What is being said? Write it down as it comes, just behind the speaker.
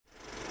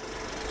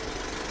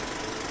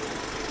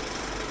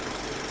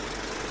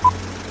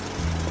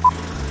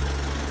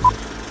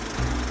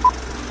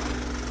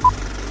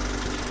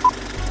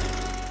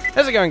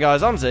it going,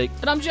 guys? I'm Zeke.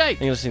 And I'm Jake.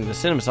 And you're listening to the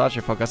Cinema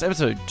Sideshow podcast,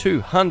 episode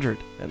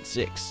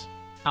 206.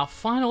 Our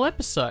final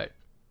episode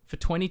for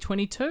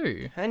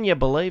 2022. Can you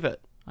believe it?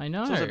 I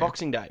know. It's also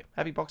Boxing Day.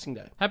 Happy Boxing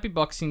Day. Happy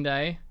Boxing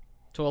Day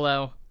to all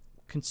our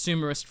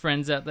consumerist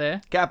friends out there.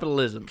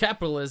 Capitalism.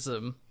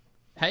 Capitalism.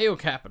 Hail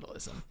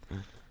capitalism.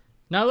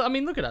 No, I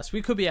mean, look at us.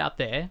 We could be out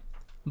there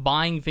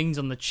buying things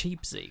on the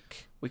cheap,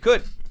 Zeke. We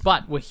could.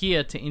 But we're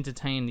here to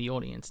entertain the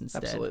audience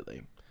instead.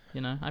 Absolutely. You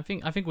know, I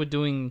think we're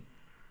doing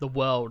the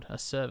world a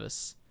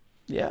service.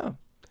 Yeah.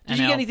 Did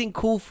you get anything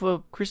cool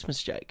for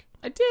Christmas, Jake?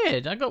 I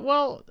did. I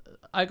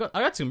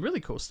got some really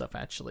cool stuff,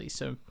 actually.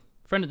 So,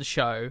 friend of the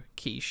show,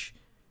 Keish,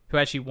 who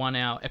actually won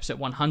our episode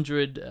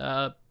 100,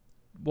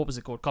 what was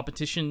it called?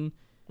 Competition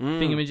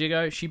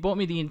thingamajiggo. She bought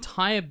me the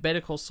entire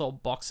Better Call Saul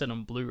box set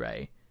on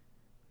Blu-ray,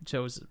 which I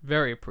was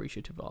very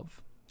appreciative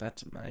of.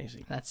 That's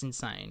amazing. That's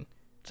insane.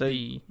 So,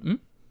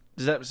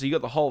 so you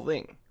got the whole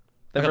thing?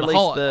 They've released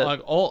whole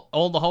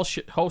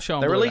show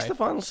on They Blu-ray. released the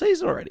final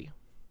season already?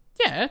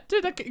 Yeah,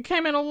 dude, that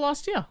came out all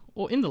last year.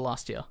 Or in the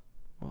last year.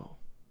 Whoa.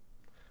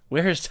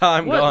 Where has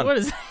time gone? What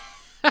is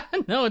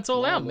No, it's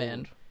all out,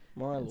 Lord.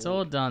 man. It's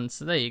all done.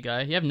 So there you go.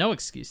 You have no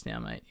excuse now,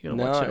 mate. You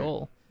gotta watch it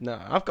all.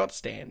 No, I've got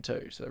Stan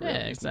too, so there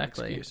really is no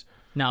excuse.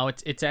 No,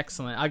 it's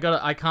excellent.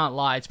 I can't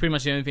lie. It's pretty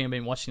much the only thing I've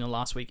been watching the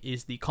last week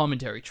is the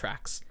commentary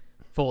tracks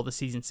for the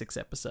season 6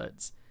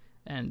 episodes,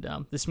 and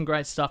there's some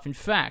great stuff. In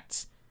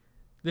fact,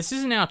 this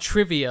isn't our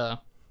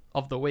trivia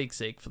of the week,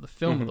 Zeke, for the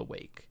film of the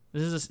week.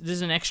 This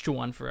is an extra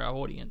one for our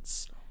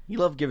audience. You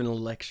love giving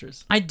little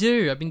extras. I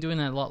do. I've been doing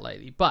that a lot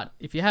lately. But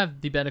if you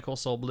have the Better Call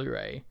Saul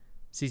Blu-ray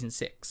season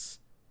 6,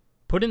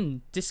 put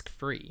in disc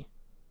free,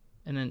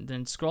 and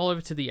then scroll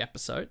over to the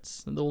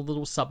episodes, the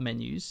little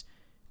sub-menus.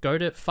 Go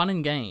to Fun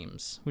and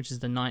Games, which is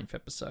the 9th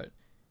episode.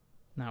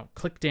 Now,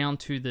 click down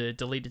to the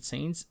deleted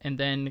scenes, and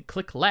then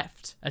click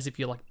left, as if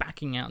you're like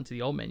backing out into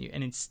the old menu.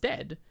 And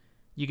instead,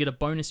 you get a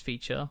bonus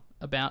feature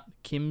about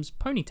Kim's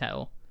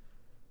ponytail.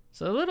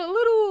 So a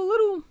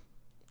little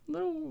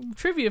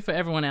trivia for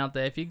everyone out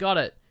there. If you got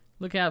it,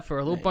 look out for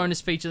a little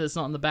bonus feature that's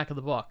not in the back of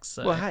the box.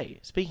 So. Well, hey,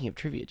 speaking of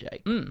trivia,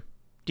 Jake, do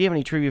you have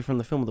any trivia from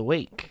the film of the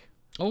week?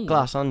 Oh,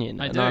 Glass Onion,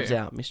 I a do. Knives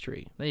Out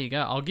mystery. There you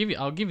go. I'll give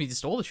you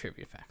just all the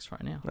trivia facts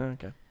right now. Oh,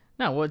 okay.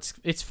 No, well,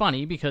 it's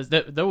funny because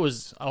there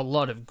was a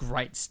lot of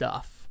great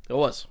stuff. There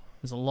was.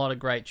 There's a lot of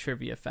great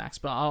trivia facts,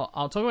 but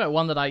I'll talk about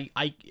one that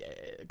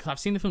because I've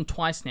seen the film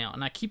twice now,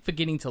 and I keep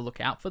forgetting to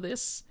look out for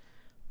this.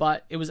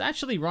 But it was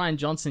actually Rian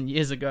Johnson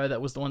years ago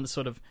that was the one that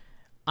sort of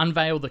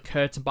unveiled the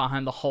curtain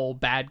behind the whole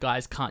bad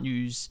guys can't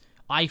use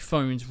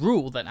iPhones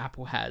rule that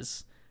Apple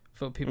has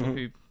for people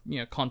who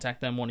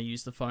contact them, want to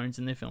use the phones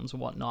in their films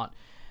and whatnot,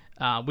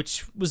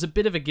 which was a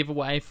bit of a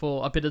giveaway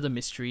for a bit of the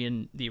mystery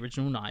in the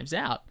original Knives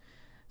Out.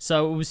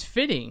 So it was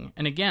fitting,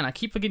 and again, I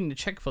keep forgetting to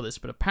check for this,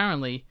 but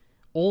apparently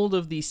all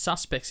of the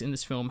suspects in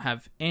this film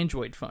have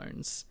Android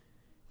phones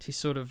to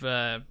sort of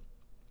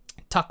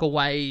tuck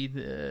away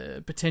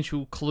the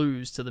potential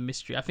clues to the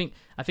mystery. I think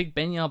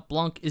Benyar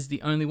Blanc is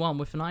the only one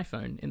with an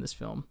iPhone in this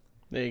film.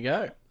 There you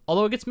go.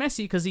 Although it gets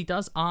messy because he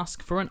does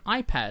ask for an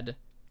iPad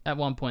at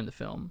one point in the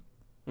film.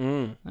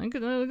 I think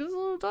it's a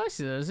little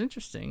dicey there. It's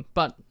interesting.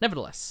 But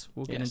nevertheless,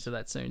 we'll get into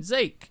that soon.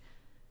 Zeke,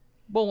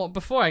 well,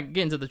 before I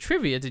get into the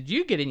trivia, did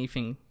you get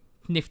anything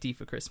nifty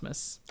for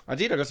Christmas? I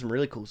did. I got some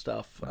really cool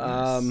stuff.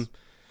 Nice.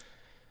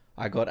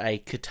 I got a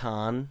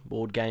Catan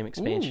board game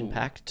expansion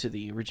pack to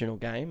the original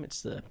game.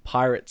 It's the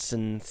Pirates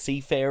and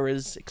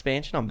Seafarers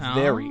expansion. I'm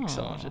very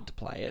excited to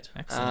play it.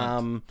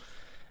 Excellent.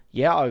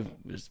 I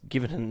was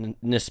given an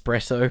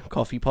Nespresso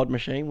coffee pod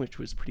machine, which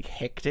was pretty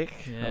hectic.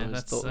 Yeah,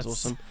 I thought it was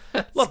awesome.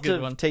 That's Lots a good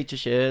of one. teacher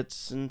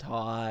shirts and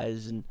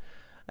ties and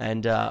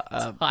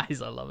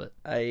Ties, I love it.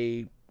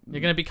 You're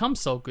going to become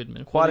Saul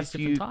Goodman. quite a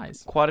different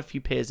ties.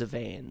 few pairs of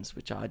Vans,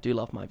 which I do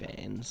love my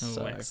Vans. Oh,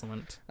 so,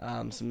 excellent.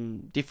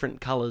 some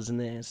different colours in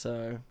there,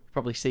 so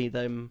probably see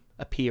them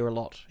appear a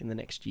lot in the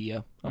next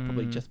year. I'll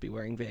probably just be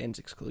wearing Vans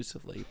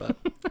exclusively, but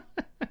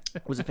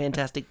it was a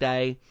fantastic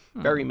day,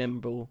 very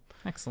memorable.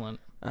 Excellent.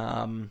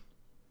 And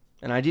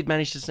I did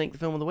manage to sneak the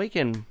film of the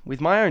weekend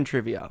with my own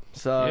trivia.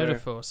 So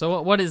Beautiful.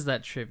 So what is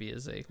that trivia,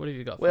 Zeke? What have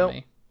you got for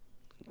me?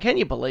 Can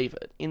you believe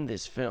it? In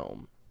this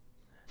film,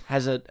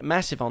 has a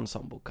massive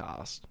ensemble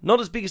cast. Not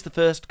as big as the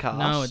first cast.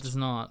 No, it does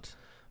not.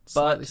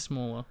 Slightly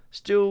smaller.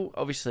 Still,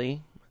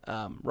 obviously,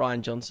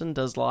 Rian Johnson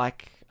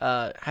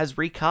has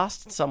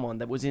recast someone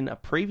that was in a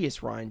previous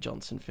Rian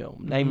Johnson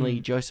film,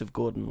 namely Joseph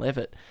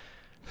Gordon-Levitt,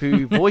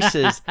 who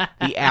voices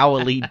the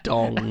hourly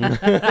dong.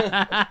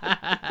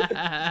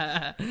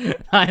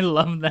 I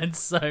love that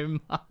so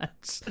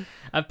much.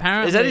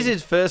 Apparently, Is that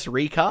his first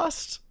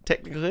recast,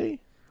 technically?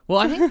 Well,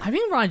 I think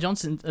Rian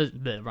Johnson.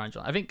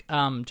 I think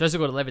Joseph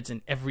Gordon-Levitt's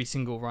in every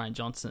single Rian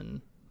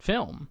Johnson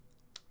film.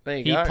 There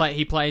you go.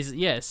 He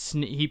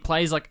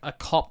plays like a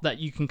cop that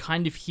you can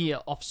kind of hear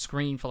off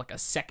screen for like a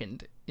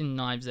second in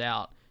Knives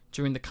Out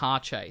during the car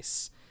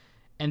chase,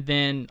 and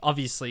then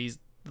obviously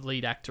the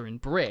lead actor in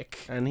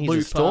Brick. And he's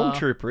Looper, a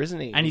stormtrooper, isn't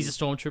he? And he's a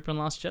stormtrooper in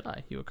Last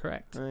Jedi. You were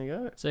correct. There you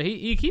go. So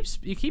he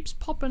keeps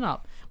popping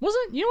up. You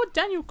know what?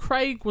 Daniel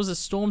Craig was a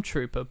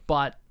stormtrooper,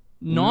 but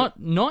not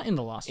in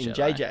the Last in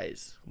Jedi.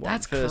 JJ's.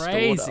 That's First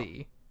crazy.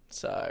 Order.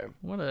 So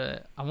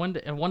I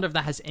wonder if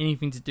that has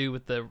anything to do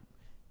with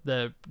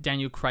the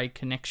Daniel Craig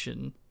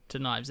connection to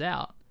Knives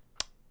Out.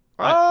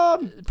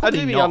 to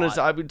be not. honest,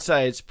 I would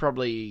say it's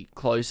probably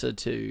closer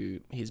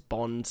to his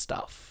Bond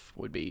stuff,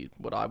 would be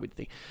what I would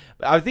think.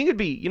 But I think it'd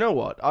be, you know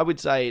what? I would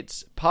say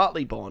it's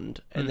partly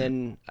Bond, and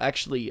then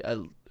actually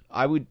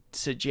I would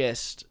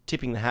suggest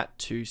tipping the hat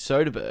to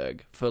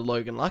Soderbergh for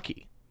Logan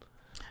Lucky.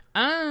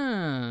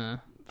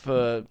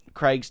 For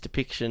Craig's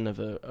depiction of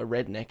a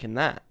redneck in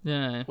that.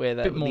 Yeah. Where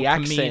the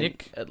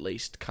accent at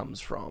least comes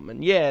from.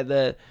 And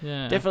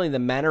definitely the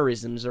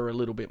mannerisms are a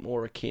little bit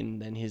more akin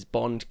than his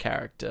Bond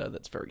character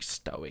that's very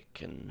stoic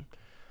and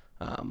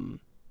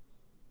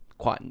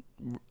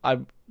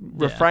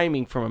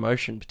refraining from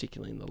emotion,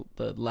 particularly in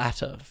the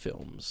latter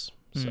films.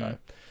 So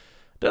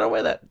don't know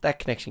where that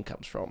connection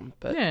comes from.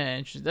 But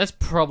yeah, that's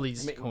probably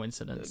just a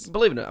coincidence.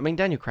 Believe it or not, I mean,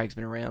 Daniel Craig's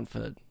been around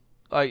for...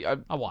 I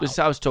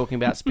was talking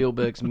about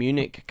Spielberg's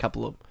Munich a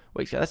couple of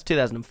weeks ago. That's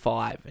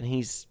 2005, and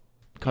he's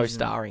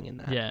co-starring in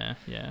that. Yeah,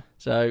 yeah.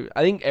 So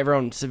I think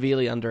everyone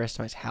severely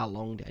underestimates how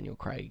long Daniel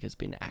Craig has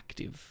been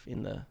active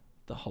in the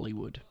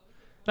Hollywood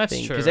That's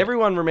thing. true. Because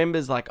everyone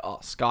remembers,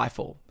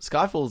 Skyfall.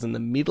 Skyfall's in the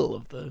middle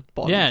of the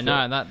Bond film.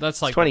 No,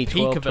 that's like the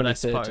peak of it, I 2013.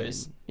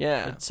 suppose.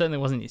 Yeah. It certainly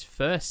wasn't his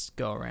first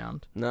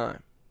go-around. No.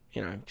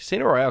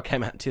 Casino Royale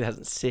came out in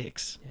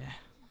 2006. Yeah.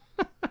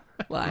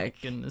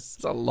 Goodness.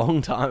 It's a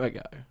long time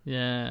ago.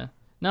 Yeah.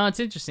 No, it's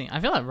interesting.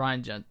 I feel like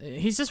Rian Johnson,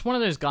 he's just one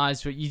of those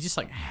guys where you just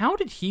how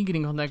did he get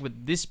in contact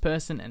with this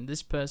person and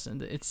this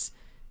person?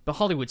 But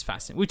Hollywood's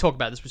fascinating. We talk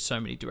about this with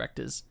so many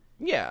directors.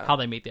 Yeah. How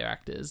they meet their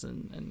actors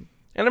and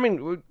I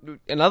mean,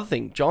 another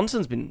thing,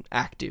 Johnson's been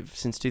active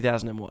since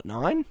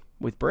 2009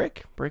 with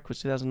Brick. Brick was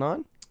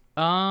 2009.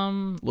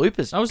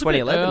 Looper's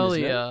 2011,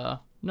 earlier.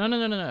 isn't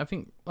it? No. I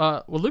think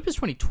Looper's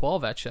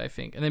 2012 actually. I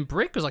think, and then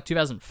Brick was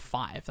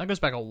 2005. That goes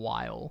back a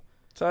while.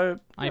 So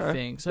I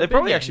think so. They've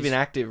probably actually been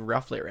active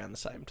roughly around the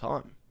same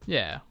time.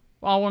 Yeah.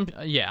 Well,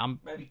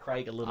 maybe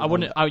Craig a little.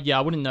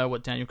 I wouldn't know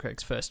what Daniel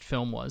Craig's first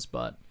film was,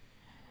 but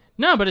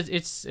no, but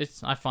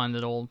it's. I find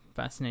it all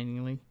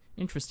fascinatingly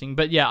interesting.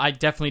 But yeah, I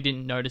definitely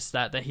didn't notice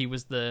that he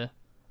was the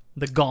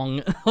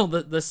gong or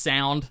the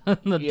sound. I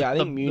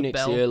think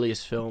Munich's the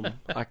earliest film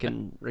I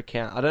can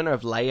recount. I don't know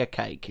if Layer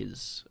Cake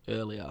is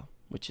earlier,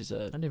 which is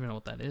I don't even know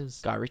what that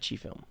is. Guy Ritchie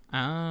film.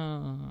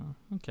 Ah,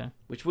 okay.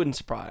 Which wouldn't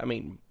surprise. I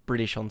mean,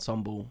 British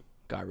ensemble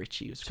Guy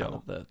Ritchie was kind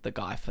of the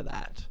guy for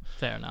that.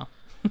 Fair enough.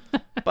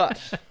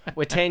 But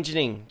we're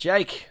tangenting.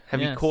 Jake,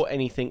 have you caught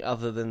anything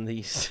other than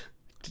these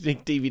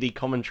DVD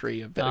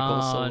commentary of Better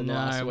Call Saul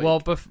last week? Well,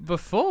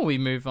 before we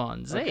move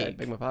on, Zeke. Okay,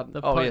 beg my pardon.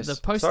 The yes.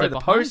 The poster Sorry, the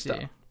behind poster.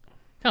 you.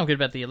 Can't forget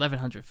about the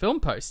 1100 film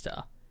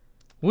poster.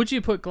 Would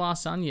you put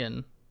Glass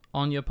Onion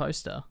on your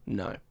poster?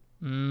 No.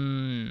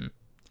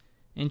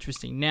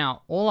 Interesting.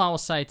 Now, all I will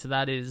say to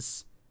that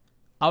is,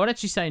 I would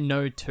actually say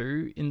no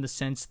too, in the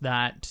sense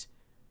that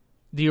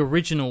the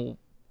original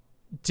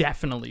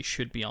definitely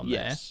should be on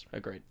there. Yes,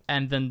 agreed.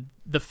 And then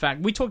the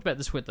fact, we talked about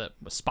this with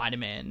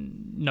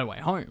Spider-Man No Way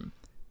Home.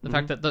 The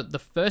fact that the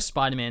first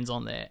Spider-Man's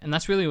on there, and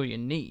that's really all you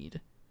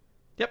need.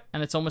 Yep.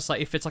 And it's almost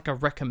like if it's like a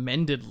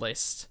recommended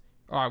list,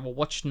 all right, well,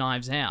 watch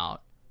Knives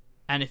Out,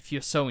 and if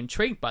you're so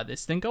intrigued by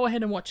this, then go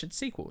ahead and watch its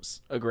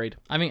sequels. Agreed.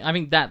 I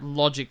mean that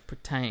logic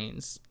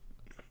pertains.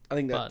 I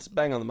think that's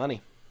bang on the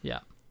money. Yeah,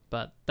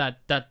 but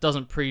that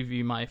doesn't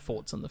preview my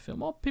thoughts on the film.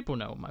 Well, people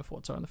know what my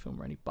thoughts are on the film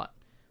already, but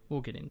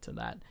we'll get into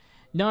that.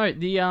 No,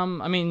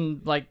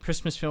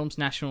 Christmas films,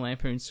 National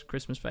Lampoon's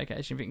Christmas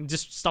Vacation,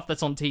 just stuff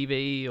that's on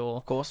TV or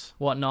of course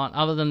whatnot.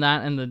 Other than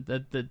that, and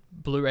the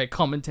Blu-ray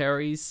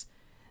commentaries,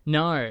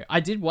 no, I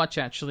did watch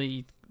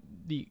actually.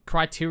 The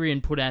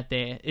Criterion put out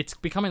there. It's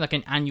becoming like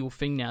an annual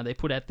thing now. They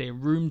put out their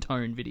room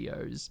tone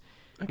videos,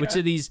 which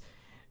are these.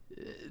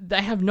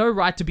 They have no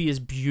right to be as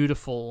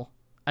beautiful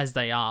as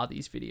they are.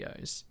 These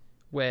videos,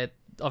 where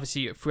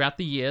obviously throughout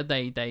the year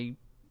they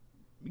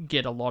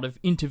get a lot of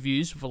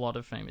interviews with a lot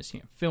of famous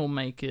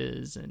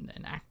filmmakers and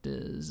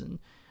actors and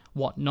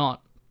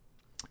whatnot,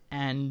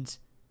 and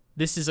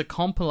this is a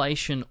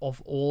compilation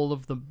of all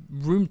of the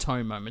room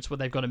tone moments where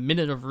they've got a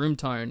minute of room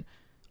tone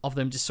of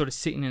them just sort of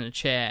sitting in a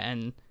chair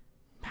and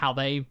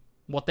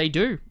what they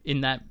do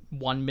in that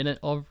 1 minute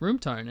of room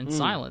tone and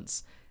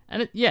silence.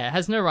 And it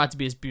has no right to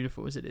be as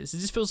beautiful as it is. It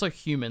just feels so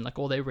human, like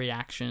all their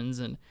reactions,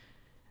 and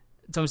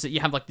it's almost like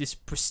you have like this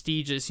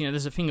prestigious,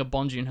 there's a thing of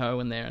Bong Joon-ho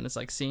in there, and it's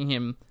like seeing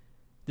him,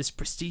 this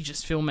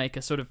prestigious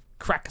filmmaker, sort of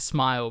crack a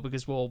smile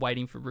because we're all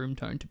waiting for room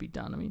tone to be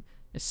done. I mean,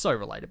 it's so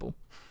relatable.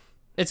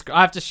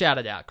 I have to shout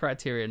it out.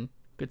 Criterion,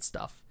 good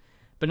stuff.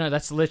 But no,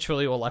 that's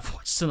literally all I've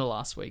watched in the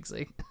last week,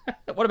 Zeke.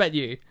 What about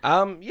you?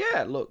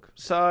 Look,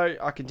 so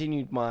I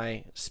continued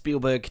my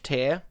Spielberg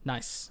tear.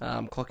 Nice.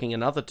 Clocking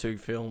another 2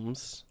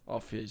 films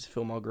off his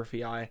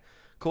filmography. I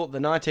caught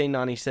the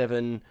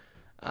 1997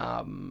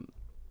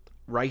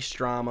 race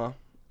drama,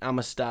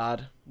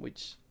 Amistad,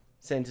 which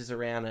centers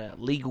around a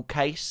legal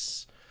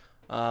case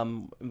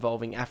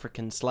involving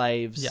African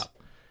slaves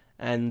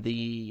and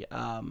the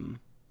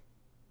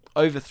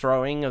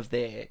overthrowing of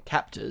their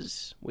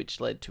captors, which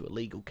led to a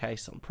legal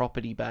case on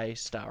property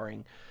base,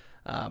 starring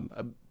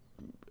a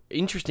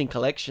interesting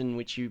collection,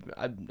 which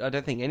I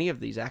don't think any of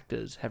these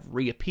actors have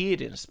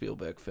reappeared in a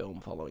Spielberg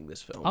film following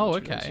this film. Oh,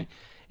 okay.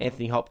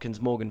 Anthony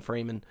Hopkins, Morgan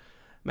Freeman,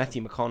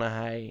 Matthew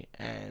McConaughey,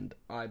 and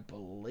I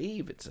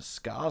believe it's a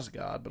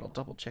Skarsgård, but I'll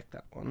double check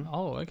that one.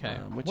 Oh, okay.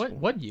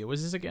 What year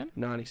was this again?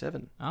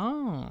 97.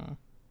 Oh.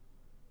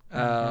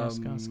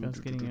 Skarsgård's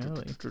getting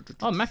early.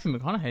 Oh, Matthew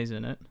McConaughey's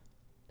in it.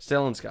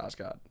 Stellan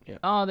Skarsgård, yeah.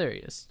 Oh, there he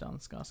is,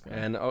 Stellan Skarsgård.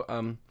 And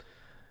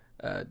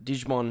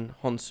Digimon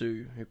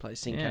Honsu, who plays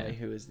Sinke,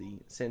 who is the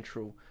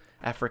central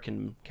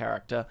African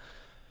character.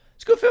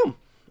 It's a good film.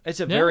 It's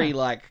a very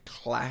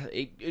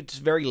it's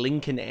very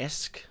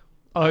Lincoln-esque.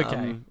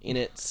 Okay. In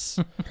its,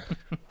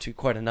 to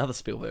quote another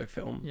Spielberg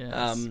film.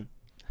 Yes.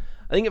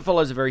 I think it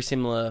follows a very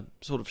similar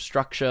sort of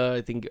structure.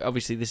 I think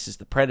obviously this is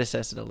the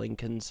predecessor to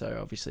Lincoln, so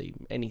obviously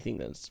anything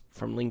that's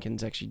from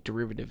Lincoln's actually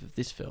derivative of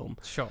this film.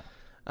 Sure.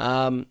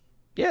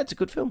 Yeah, it's a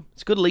good film.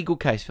 It's a good legal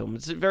case film.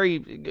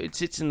 It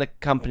sits in the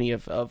company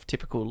of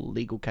typical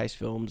legal case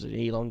films. It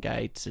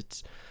elongates.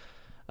 It's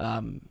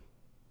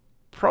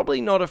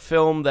probably not a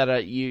film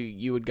that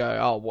you would go,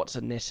 oh, what's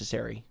a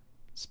necessary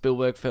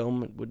Spielberg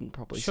film? It wouldn't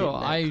probably sit in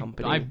that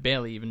company. I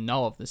barely even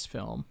know of this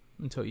film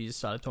until you just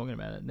started talking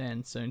about it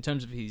then. So in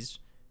terms of his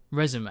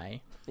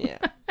resume... Yeah.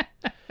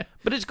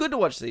 But it's good to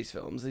watch these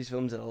films. These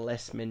films that are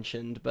less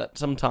mentioned, but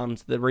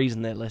sometimes the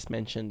reason they're less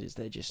mentioned is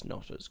they're just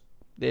not as...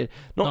 They're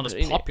not as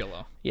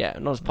popular. Yeah,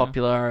 not as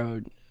popular,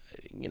 or,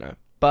 you know.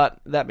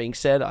 But that being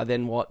said, I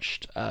then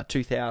watched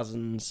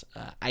 2000's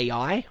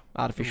AI,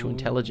 Artificial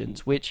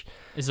Intelligence, which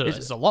is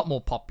a lot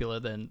more popular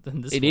than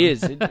this it one.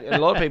 Is. A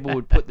lot of people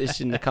would put this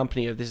in the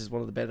company of this is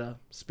one of the better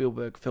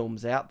Spielberg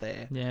films out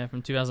there. Yeah,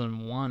 from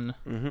 2001.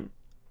 Mm-hmm.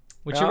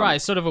 Which you're right,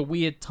 it's sort of a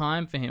weird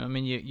time for him. I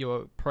mean,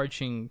 you're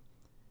approaching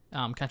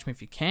Catch Me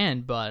If You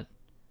Can, but...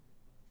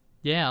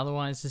 Yeah,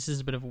 otherwise this is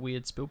a bit of a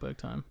weird Spielberg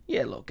time.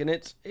 Yeah, look, and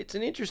it's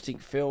an interesting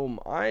film.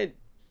 I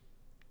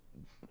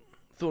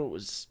thought it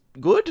was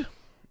good.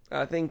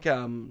 I think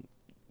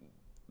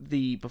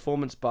the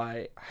performance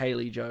by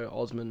Haley Joel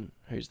Osment,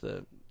 who's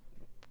the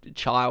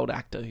child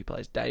actor who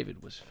plays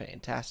David, was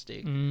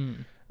fantastic.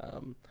 And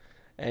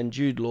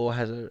Jude Law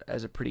has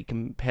a pretty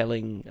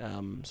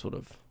compelling sort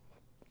of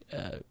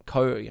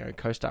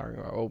co-starring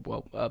role,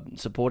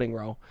 supporting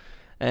role.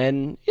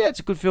 And yeah,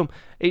 it's a good film.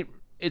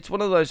 It's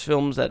one of those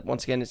films that,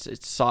 once again, it's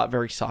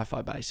very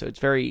sci-fi based, so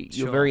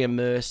you're very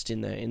immersed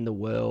in the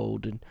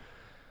world, and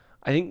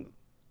I think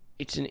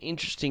it's an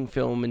interesting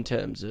film in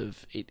terms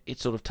of it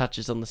sort of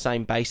touches on the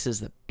same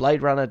bases that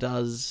Blade Runner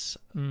does.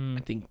 I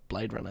think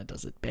Blade Runner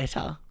does it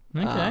better.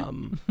 Okay.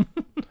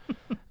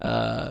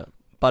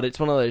 But it's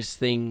one of those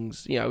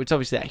things, it's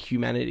obviously that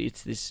humanity.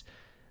 It's this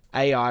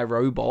AI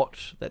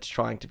robot that's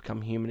trying to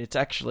become human. It's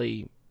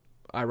actually...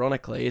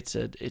 Ironically, it's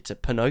a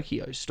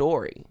Pinocchio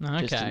story,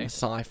 just in a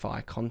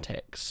sci-fi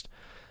context.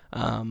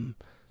 To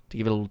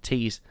give it a little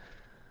tease,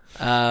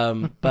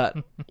 but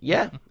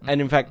yeah,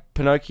 and in fact,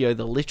 Pinocchio,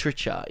 the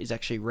literature, is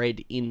actually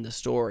read in the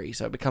story,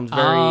 so it becomes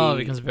very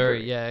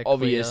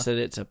obvious that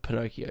it's a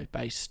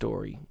Pinocchio-based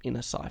story in a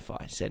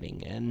sci-fi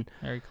setting, and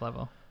very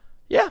clever.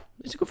 Yeah,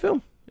 it's a good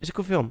film.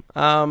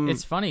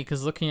 It's funny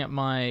because looking at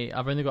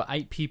I've only got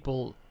 8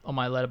 people on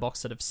my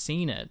letterbox that have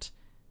seen it.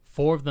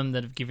 4 of them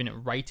that have given it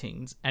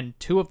ratings, and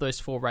 2 of those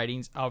 4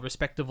 ratings are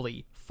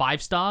respectively 5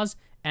 stars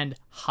and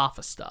half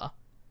a star.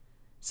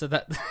 So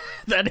that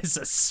is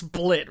a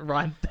split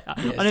right there.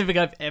 Yes. I don't think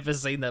I've ever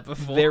seen that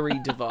before. Very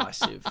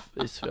divisive,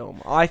 this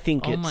film. I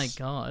think it's my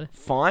God.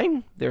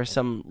 Fine. There are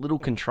some little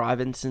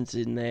contrivances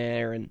in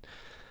there, and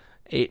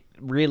it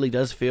really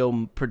does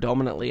feel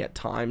predominantly at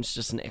times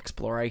just an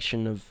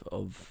exploration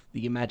of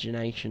the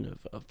imagination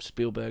of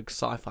Spielberg's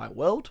sci-fi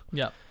world.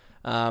 Yeah.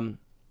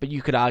 But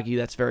you could argue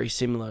that's very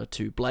similar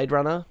to Blade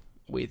Runner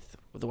with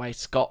the way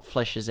Scott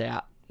fleshes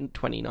out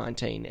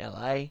 2019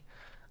 LA.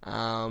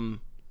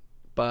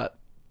 But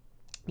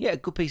yeah,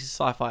 good piece of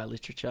sci-fi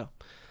literature.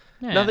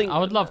 Yeah, I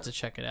would love to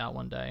check it out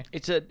one day.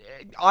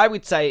 I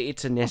would say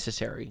it's a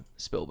necessary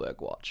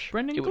Spielberg watch.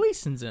 Brendan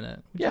Gleeson's in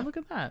it. Would you look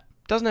at that?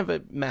 Doesn't have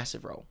a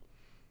massive role.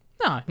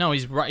 No,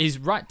 he's right. He's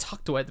right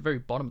tucked away at the very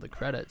bottom of the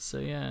credits. So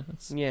yeah,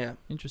 that's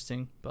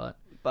interesting. But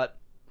I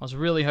was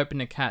really hoping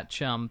to catch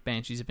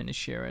Banshees of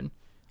Inisherin.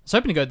 I was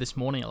hoping to go this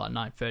morning at like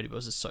 9:30, but I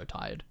was just so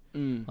tired.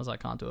 I was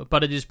like, I can't do it.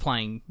 But it is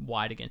playing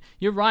wide again.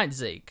 You're right,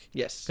 Zeke.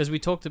 Yes. Because we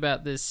talked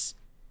about this.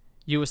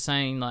 You were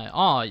saying like,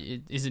 oh,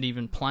 is it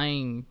even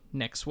playing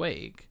next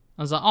week?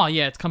 I was like, oh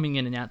yeah, it's coming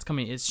in and out.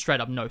 It's straight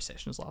up no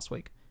sessions last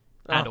week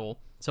at all.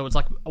 So it's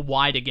like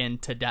wide again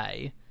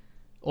today.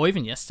 Or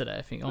even yesterday,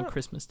 I think, on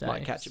Christmas Day.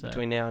 Might catch it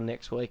between now and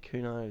next week.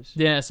 Who knows?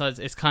 Yeah, so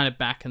it's kind of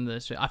back in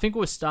the... I think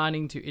we're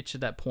starting to itch at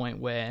that point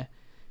where...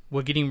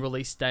 We're getting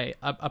release day.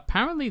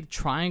 Apparently,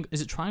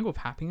 is it Triangle of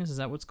Happiness? Is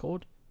that what it's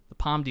called? The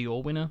Palme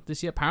d'Or winner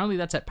this year. Apparently,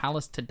 that's at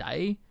Palace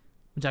today.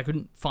 which I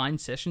couldn't find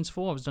sessions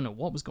for. I don't know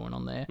what was going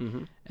on there.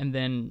 Mm-hmm. And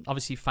then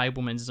obviously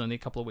Fabelmans is only a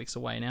couple of weeks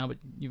away now, but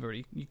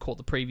you caught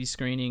the preview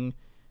screening.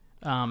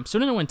 So I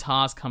don't know when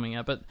Tar's coming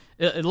out, but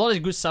a lot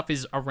of good stuff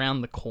is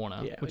around the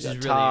corner, which is really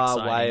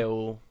exciting.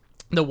 Whale.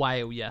 The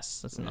Whale,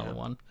 yes, that's another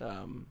one.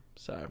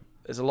 So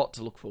there's a lot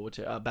to look forward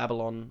to.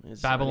 Babylon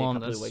is only a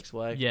couple of weeks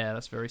away. Yeah,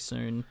 that's very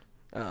soon.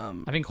 I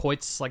think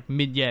Hoyt's like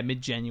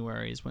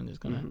mid-January is when there's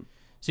gonna. Mm-hmm.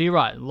 So you're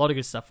right, a lot of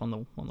good stuff on the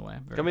way.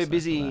 Gonna be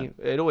busy.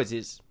 It always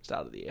is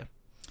start of the year.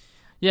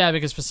 Yeah,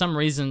 because for some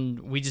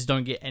reason we just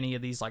don't get any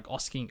of these like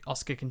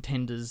Oscar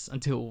contenders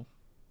until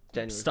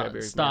January,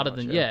 February. It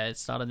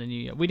started the new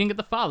year. We didn't get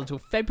The Father until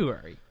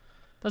February.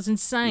 That's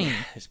insane.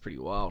 Yeah, it's pretty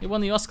wild. He won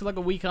the Oscar like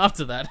a week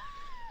after that.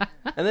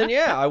 And then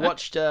I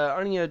watched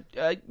only a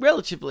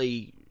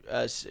relatively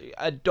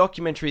a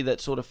documentary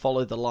that sort of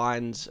followed the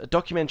lines, a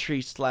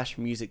documentary /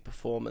 music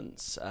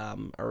performance,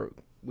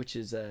 which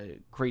is a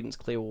Creedence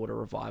Clearwater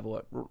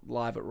Revival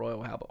live at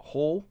Royal Albert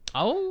Hall.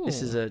 Oh,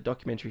 this is a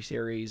documentary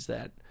series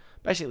that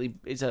basically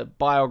is a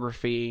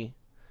biography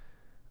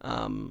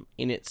in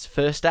its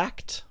first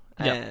act.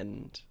 Yep.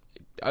 And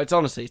it's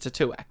a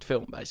 2-act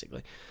film,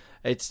 basically.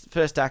 Its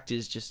first act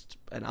is just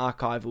an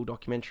archival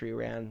documentary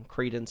around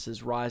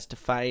Creedence's rise to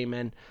fame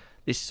and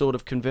this sort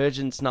of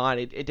convergence night.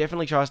 It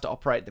definitely tries to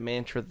operate the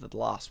mantra that The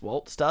Last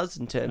Waltz does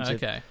in terms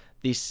of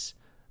this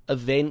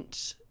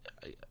event.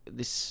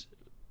 It's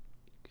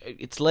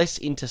less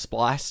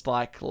interspliced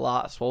like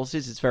Last Waltz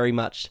is. It's very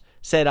much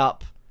set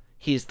up.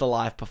 Here's the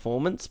live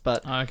performance,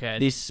 but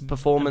this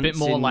performance a bit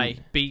more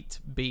like beat,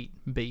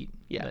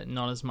 yeah, but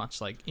not as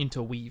much like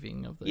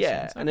interweaving of those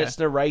things. And it's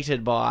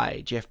narrated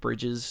by Jeff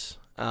Bridges,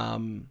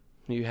 who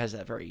has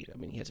that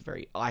he has a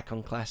very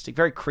iconoclastic,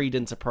 very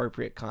Creedence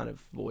appropriate kind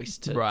of voice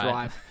to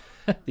drive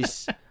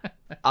this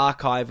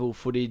archival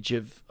footage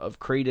of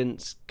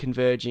Creedence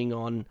converging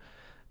on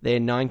their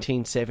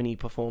 1970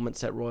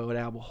 performance at Royal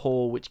Albert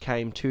Hall, which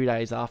came 2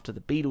 days after the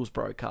Beatles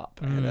broke up.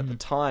 And at the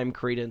time,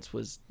 Creedence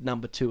was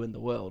number 2 in the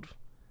world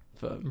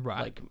for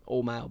like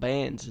all-male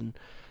bands.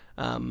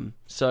 And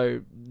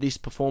so this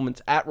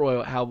performance at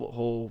Royal Albert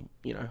Hall,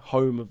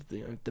 home of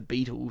the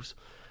Beatles,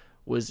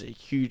 was a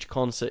huge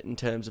concert in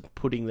terms of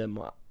putting them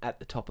at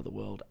the top of the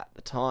world at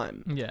the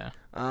time. Yeah.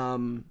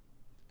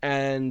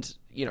 And,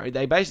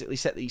 they basically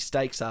set these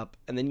stakes up,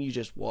 and then you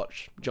just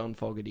watch John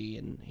Fogerty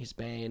and his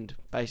band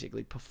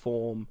basically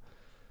perform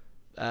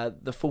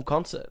the full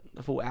concert,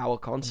 the full hour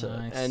concert.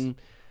 Nice. And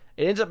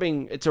it ends up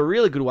being, it's a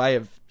really good way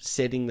of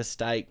setting the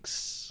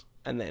stakes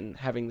and then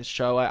having the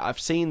show. I've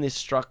seen this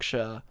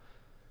structure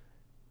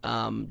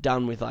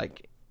done with,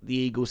 like, the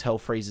Eagles' Hell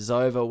Freezes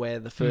Over, where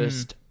the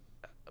first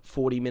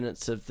 40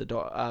 minutes of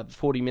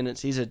 40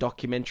 minutes is a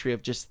documentary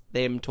of just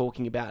them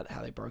talking about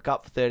how they broke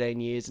up for 13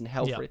 years and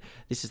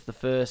this is the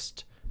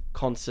first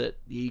concert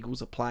the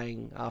Eagles are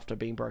playing after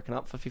being broken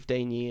up for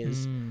 15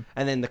 years, and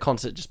then the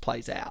concert just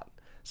plays out.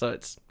 So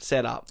it's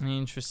set up.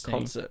 Interesting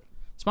concert.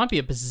 This might be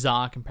a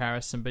bizarre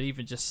comparison, but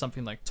even just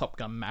something like Top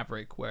Gun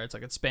Maverick, where it's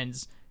like it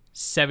spends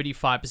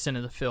 75%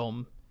 of the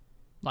film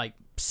like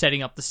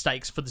setting up the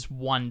stakes for this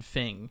one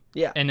thing,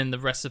 and then the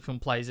rest of the film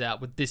plays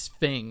out with this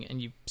thing,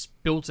 and you've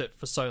built it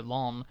for so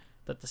long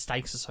that the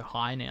stakes are so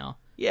high now.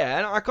 Yeah,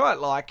 and I quite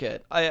like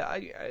it.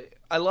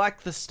 I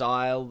like the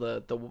style.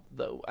 The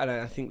and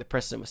I think the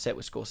precedent was set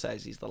with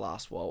Scorsese's The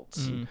Last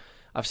Waltz. And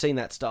I've seen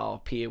that style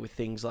appear with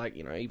things like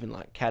even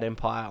like Cat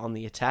Empire on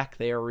the Attack,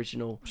 their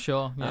original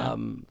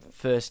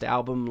first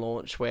album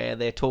launch, where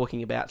they're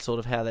talking about sort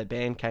of how their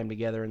band came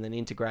together and then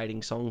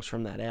integrating songs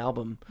from that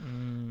album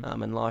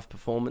and live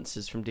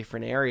performances from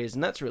different areas,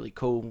 and that's really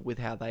cool with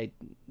how they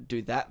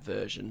do that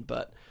version.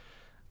 But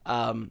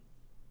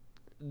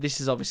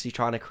this is obviously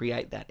trying to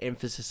create that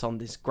emphasis on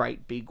this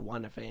great big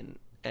one event,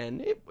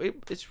 and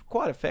it's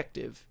quite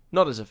effective.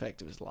 Not as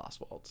effective as The Last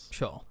Waltz.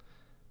 Sure.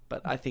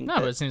 But I think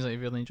but it seems like you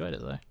really enjoyed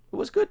it, though. It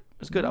was good. It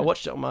was good. I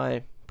watched it on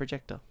my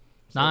projector.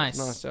 So nice.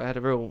 Nice. So I had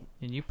a real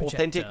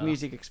authentic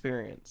music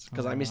experience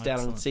because I missed out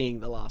on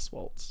seeing The Last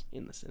Waltz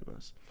in the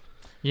cinemas.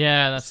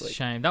 Yeah, that's a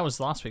shame. That was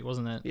last week,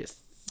 wasn't it? Yes.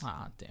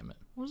 Ah, damn it.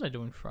 What was I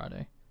doing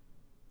Friday?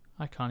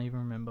 I can't even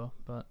remember.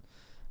 But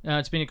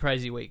it's been a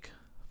crazy week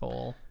for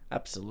all.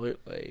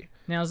 Absolutely.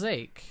 Now,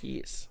 Zeke.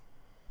 Yes.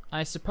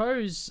 I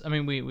suppose,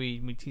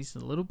 we teased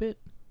it a little bit.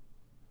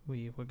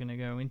 We're going to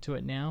go into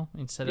it now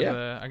instead of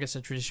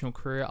a traditional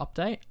career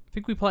update. I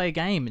think we play a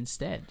game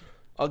instead.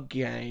 A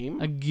game?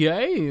 A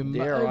game?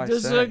 Dare I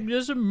say.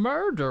 There's a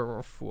murder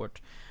afoot.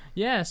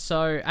 Yeah,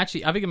 so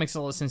actually, I think it makes a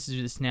lot of sense to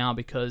do this now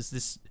because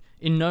this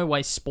in no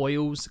way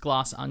spoils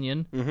Glass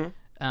Onion.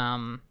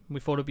 Mm-hmm. We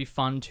thought it'd be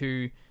fun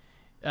to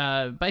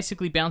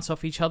basically bounce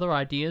off each other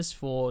ideas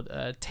for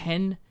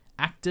 10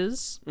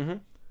 actors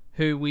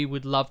who we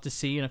would love to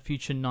see in a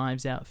future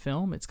Knives Out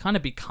film. It's kind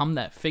of become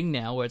that thing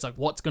now where it's like,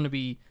 what's going to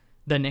be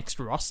the next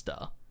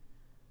roster?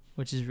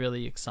 Which is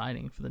really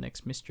exciting for the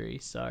next mystery.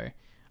 So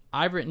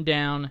I've written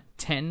down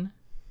 10.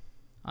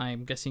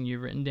 I'm guessing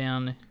you've written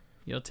down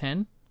your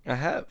 10? I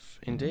have,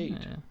 indeed.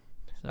 Yeah.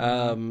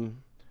 So,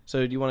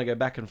 So do you want to go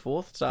back and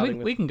forth?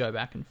 We can go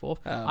back and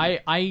forth. Um,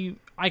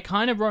 I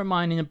kind of wrote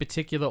mine in a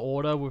particular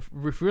order with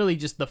really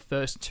just the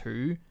first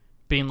two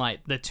being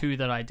like the two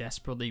that I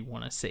desperately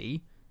want to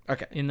see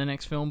Okay. in the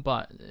next film,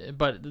 but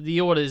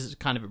the order is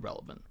kind of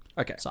irrelevant.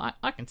 Okay. So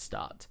I can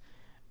start.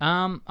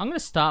 I'm going to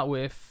start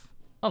with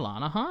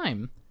Alana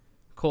Haim.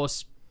 Of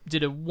course,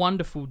 did a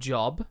wonderful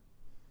job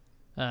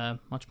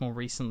much more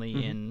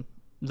recently in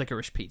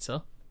Licorice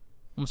Pizza.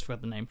 Almost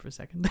forgot the name for a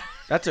second.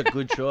 That's a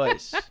good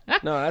choice.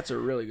 No, that's a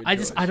really good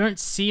choice. I don't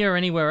see her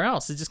anywhere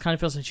else. It just kind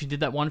of feels like she did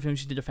that one film.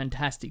 She did a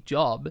fantastic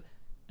job,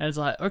 and it's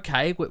like,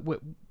 okay,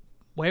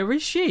 where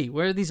is she?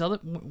 When are these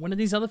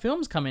other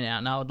films coming out?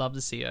 And I would love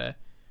to see her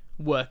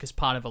work as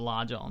part of a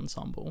larger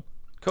ensemble.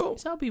 Cool.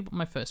 So that'll be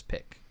my first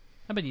pick.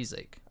 How about you,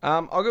 Zeke?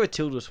 I'll go with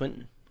Tilda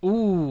Swinton.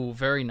 Ooh,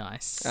 very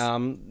nice.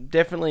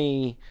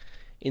 Definitely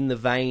in the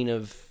vein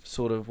of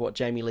sort of what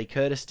Jamie Lee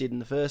Curtis did in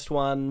the first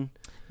one.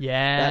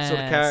 Yeah, That sort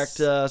of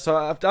character. So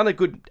I've done a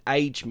good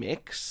age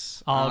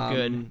mix. Oh,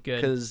 good.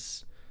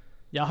 Because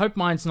I hope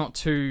mine's not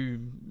too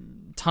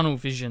tunnel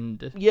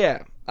visioned.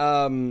 yeah,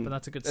 but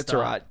that's a good start. That's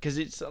all right. Because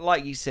it's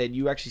like you said.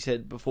 You actually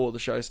said before the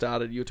show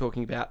started. You were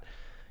talking about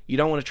you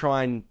don't want to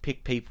try and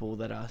pick people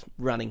that are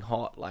running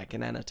hot like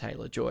an Anna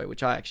Taylor-Joy,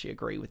 which I actually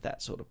agree with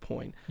that sort of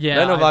point. Yeah, I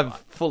don't know if I've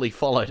fully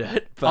followed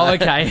it.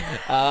 But, okay.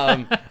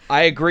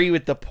 I agree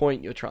with the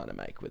point you're trying to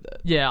make with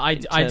it. Yeah, I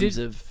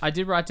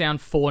did write down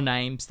 4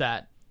 names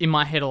that in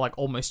my head are like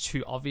almost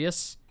too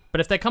obvious.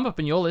 But if they come up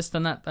in your list,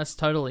 then that's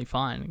totally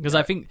fine. Because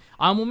I think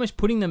I'm almost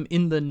putting them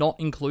in the not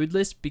include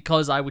list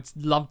because I would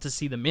love to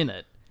see them in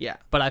it. Yeah.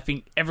 But I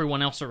think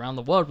everyone else around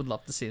the world would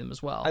love to see them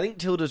as well. I think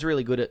Tilda's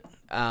really good at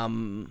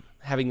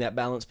having that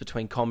balance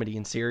between comedy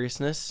and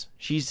seriousness.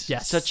 She's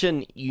such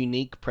an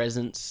unique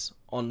presence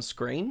on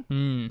screen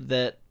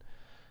that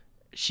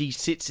she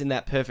sits in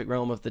that perfect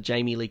realm of the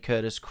Jamie Lee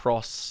Curtis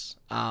cross.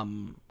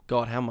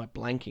 God, how am I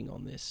blanking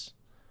on this?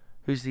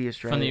 Who's the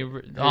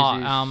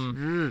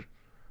Australian?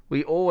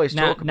 We always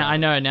talk about I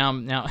know,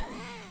 now...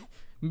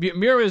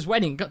 Muriel's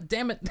Wedding, god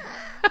damn it.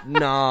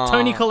 No.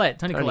 Tony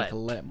Collette.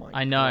 Mike.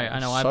 I know.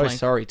 I'm so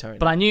sorry, Tony.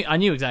 But I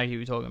knew exactly who you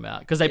were talking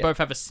about because they both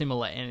have a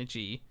similar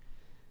energy.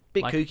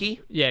 Bit kooky.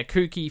 Yeah,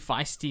 kooky,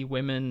 feisty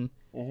women.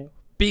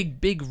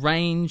 Big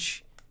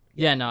range.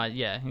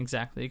 Yeah,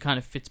 exactly. It kind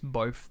of fits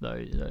both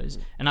those.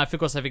 And of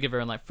course, I forgive her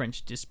in like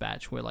French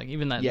Dispatch, where like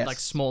even that like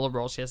smaller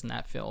role she has in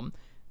that film,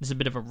 there's a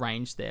bit of a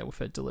range there with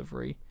her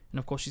delivery. And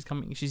of course,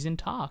 she's in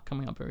Tar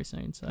coming up very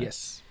soon. So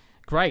yes,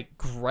 great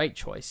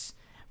choice.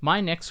 My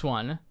next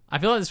one, I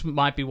feel like this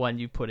might be one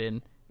you put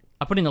in.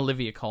 I put in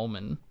Olivia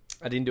Colman.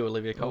 I didn't do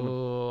Olivia Colman.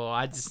 Oh,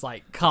 I just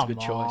like, come That's a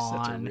good choice.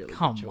 That's a really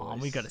come good choice. on,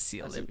 we got to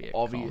see That's Olivia. An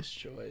obvious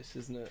choice,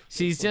 isn't it?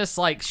 She's just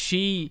like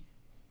she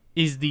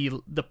is the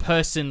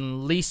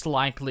person least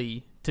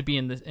likely to be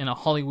in a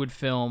Hollywood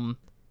film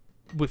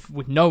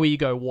with no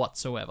ego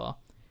whatsoever.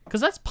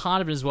 Because that's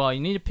part of it as well. You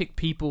need to pick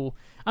people.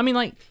 I mean,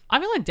 like I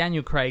feel like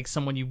Daniel Craig's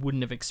someone you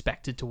wouldn't have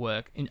expected to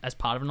work as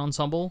part of an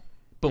ensemble,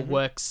 but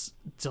works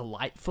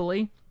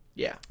delightfully.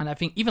 Yeah. And I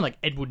think even like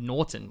Edward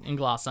Norton in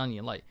Glass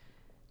Onion, like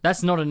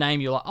that's not a name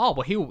you're like, oh,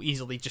 well, he'll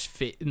easily just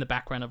fit in the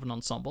background of an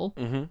ensemble.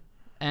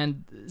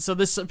 And so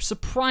there's some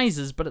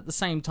surprises, but at the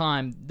same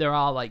time, there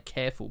are like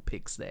careful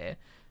picks there.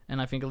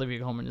 And I think Olivia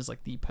Colman is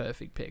like the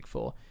perfect pick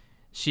for.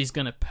 She's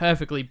going to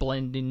perfectly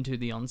blend into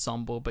the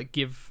ensemble, but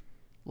give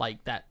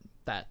like that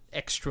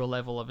extra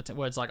level of it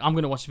where it's like, I'm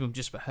going to watch the film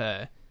just for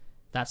her.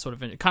 That sort of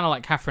kind of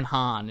like Catherine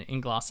Hahn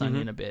in Glass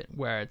Onion a bit,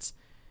 where it's,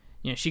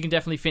 she can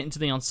definitely fit into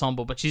the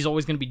ensemble, but she's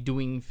always going to be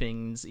doing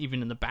things,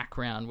 even in the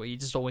background, where you're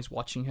just always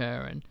watching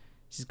her, and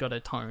she's got a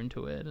tone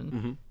to it.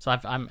 And so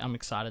I'm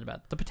excited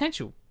about the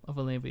potential of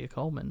Olivia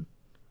Colman.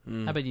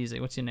 How about you,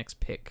 Zeke? What's your next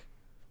pick?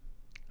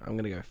 I'm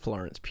going to go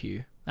Florence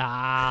Pugh.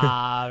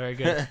 Ah, very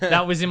good.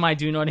 That was in my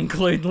do not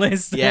include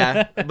list.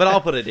 Yeah, but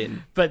I'll put it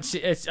in. But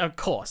it's of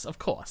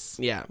course.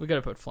 Yeah. We got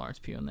to put Florence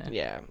Pugh in there.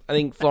 Yeah. I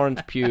think Florence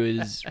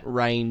Pugh's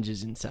range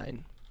is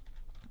insane.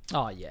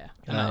 Oh yeah,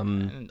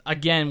 and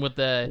again with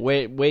the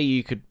where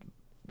you could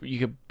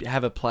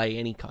have her play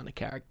any kind of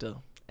character,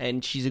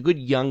 and she's a good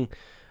young.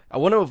 I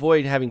want to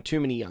avoid having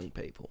too many young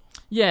people.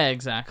 Yeah,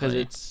 exactly.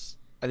 Because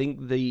I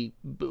think the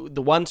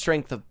one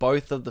strength of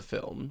both of the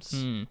films,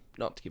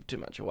 not to give too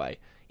much away,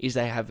 is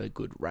they have a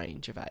good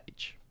range of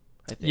age.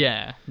 I think.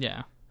 Yeah.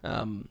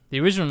 The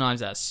original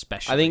Knives Out,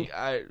 especially.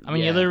 I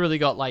mean, you literally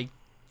got like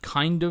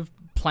kind of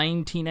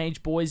plain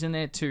teenage boys in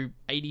there to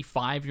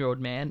 85-year-old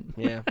man.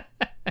 Yeah.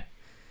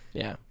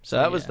 Yeah, so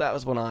that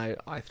was one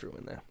I threw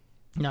in there.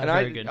 No, and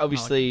very good.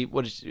 Obviously,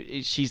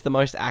 she's the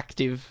most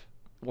active,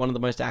 one of the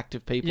most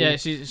active people. Yeah,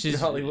 she's in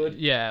Hollywood.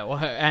 Yeah, well,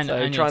 and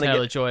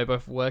Taylor-Joy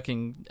both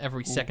working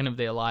every second of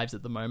their lives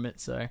at the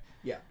moment. So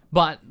yeah,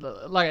 but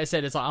like I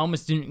said, it's like I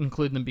almost didn't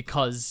include them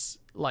because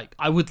like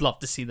I would love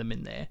to see them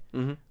in there,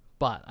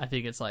 but I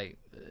think it's like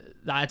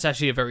that's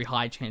actually a very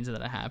high chance of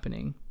that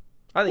happening.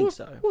 I think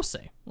so. We'll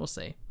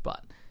see.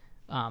 But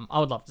I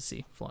would love to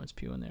see Florence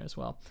Pugh in there as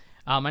well.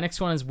 My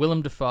next one is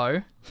Willem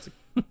Dafoe.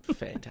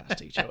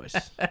 Fantastic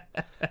choice.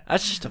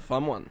 That's just a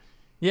fun one.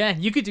 Yeah,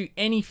 you could do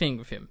anything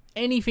with him.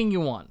 Anything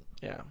you want.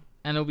 Yeah.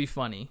 And it'll be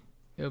funny.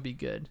 It'll be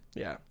good.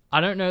 Yeah. I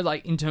don't know,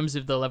 like, in terms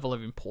of the level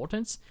of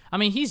importance. I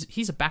mean,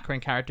 he's a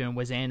background character in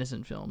Wes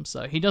Anderson films,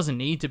 so he doesn't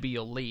need to be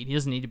your lead. He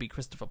doesn't need to be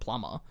Christopher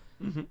Plummer.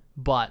 Mm-hmm.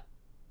 But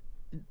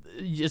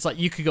it's like,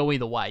 you could go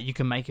either way. You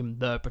can make him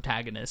the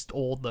protagonist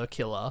or the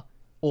killer,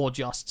 or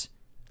just,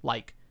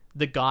 like,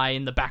 the guy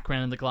in the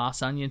background in the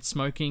Glass Onion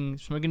smoking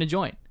a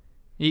joint.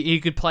 You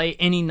could play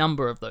any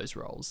number of those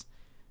roles.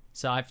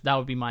 So that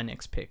would be my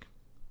next pick.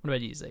 What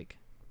about you, Zeke?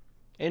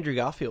 Andrew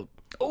Garfield.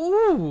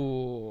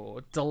 Ooh,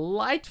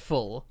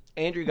 delightful.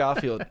 Andrew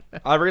Garfield.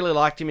 I really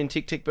liked him in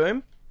Tick, Tick,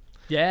 Boom.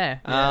 Yeah.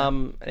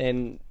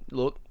 And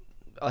look,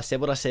 I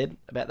said what I said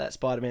about that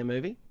Spider-Man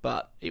movie,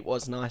 but it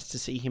was nice to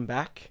see him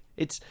back.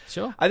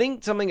 Sure. I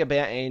think something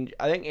about Andrew.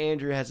 I think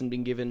Andrew hasn't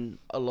been given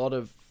a lot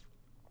of,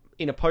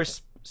 in a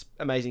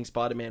post-Amazing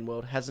Spider-Man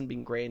world, hasn't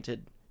been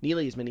granted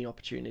nearly as many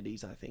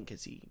opportunities, I think,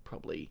 as he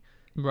probably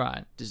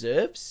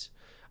deserves.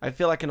 I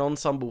feel like an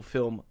ensemble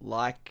film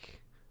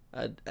like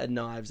a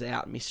Knives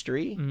Out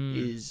mystery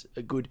is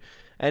a good...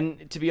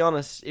 And to be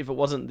honest, if it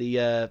wasn't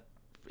the...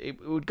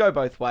 it would go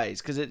both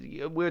ways, because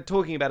we're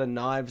talking about a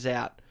Knives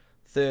Out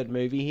third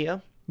movie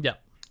here. Yeah.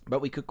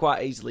 But we could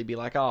quite easily be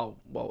like, oh,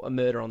 well, A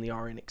Murder on the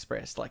Orient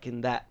Express, like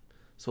in that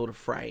sort of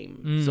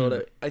frame. Sort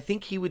of. I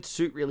think he would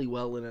suit really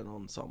well in an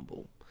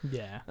ensemble.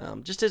 Yeah.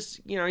 Just as,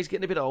 he's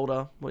getting a bit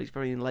older. Well, he's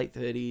probably in late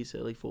 30s,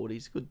 early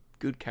 40s.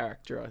 Good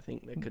character, I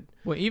think, that could...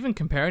 Well, even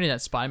comparing to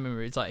that Spider-Man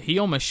movie, it's like he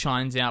almost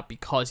shines out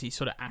because he's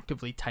sort of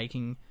actively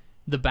taking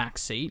the back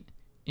seat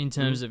in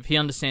terms of he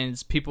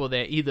understands people are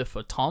there either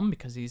for Tom,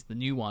 because he's the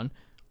new one,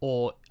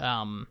 or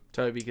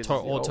Tobey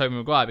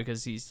Maguire,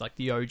 because he's like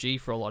the OG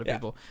for a lot of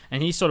people.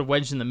 And he's sort of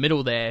wedged in the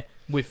middle there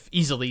with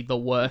easily the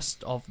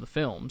worst of the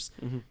films.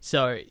 Mm-hmm.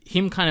 So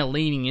him kind of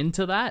leaning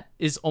into that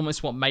is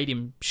almost what made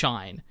him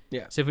shine.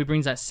 Yeah. So if he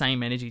brings that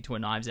same energy to a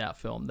Knives Out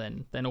film,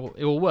 then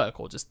it will work,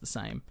 or just the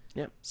same.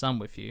 Yeah. So I'm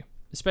with you.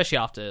 Especially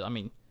after, I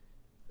mean,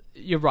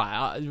 you're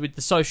right. With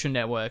The Social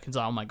Network, it's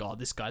like, oh my god,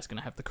 this guy's going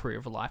to have the career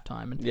of a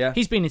lifetime. And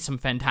he's been in some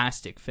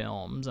fantastic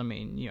films. I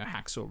mean,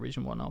 Hacksaw Ridge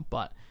and whatnot.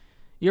 But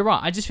you're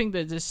right. I just think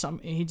that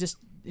he just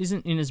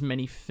isn't in as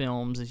many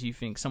films as you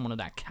think someone of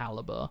that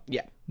caliber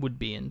would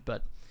be in.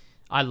 But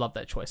I love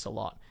that choice a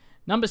lot.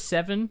 Number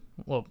 7,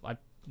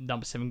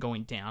 number 7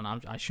 going down.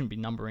 I shouldn't be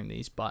numbering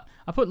these, but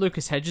I put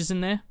Lucas Hedges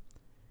in there.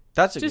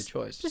 That's a good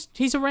choice. Just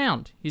he's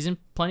around. He's in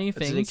plenty of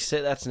things.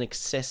 That's an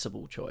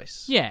accessible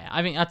choice. Yeah,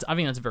 I think that's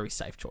a very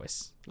safe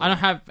choice. Yeah. I don't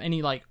have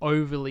any like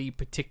overly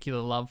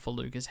particular love for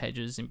Lucas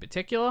Hedges in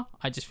particular.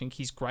 I just think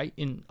he's great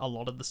in a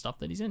lot of the stuff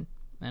that he's in,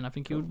 and I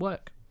think he would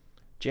work.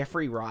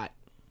 Jeffrey Wright.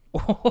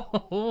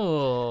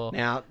 Oh,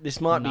 now this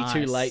might be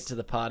too late to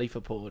the party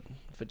for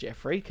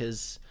Jeffrey,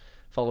 because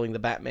following the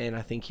Batman,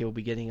 I think he'll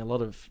be getting a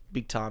lot of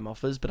big time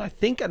offers. But I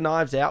think a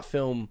Knives Out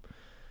film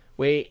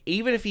where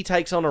even if he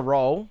takes on a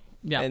role.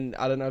 Yeah. And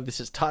I don't know if this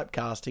is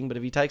typecasting, but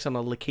if he takes on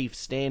a Lakeith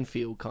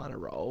Stanfield kind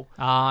of role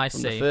from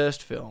the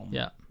first film,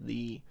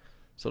 the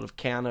sort of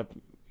counterweight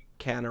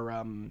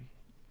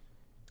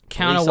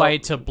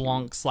to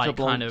Blanc's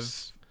kind of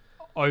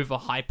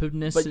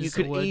overhypedness. But you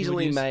could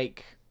easily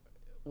make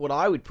what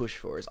I would push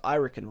for is I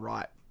reckon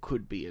Wright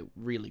could be a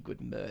really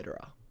good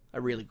murderer, a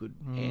really good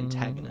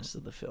antagonist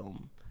of the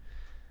film.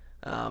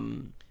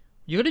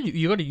 You got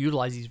to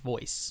utilize his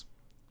voice,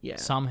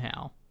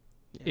 somehow.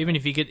 Yeah. Even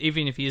if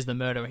he is the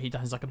murderer, he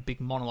does like a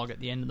big monologue at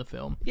the end of the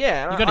film.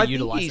 Yeah, I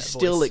think he's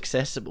still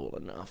accessible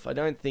enough. I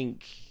don't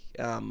think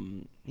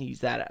he's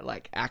that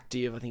like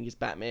active. I think he's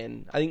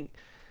Batman. I think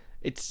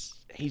he's.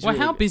 Well,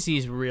 how busy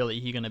is really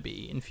he going to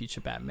be in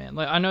future Batman?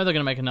 Like, I know they're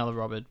going to make another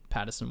Robert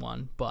Pattinson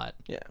one, but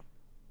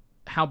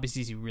how busy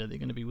is he really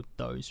going to be with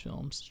those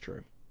films? It's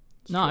true.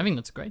 I think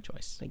that's a great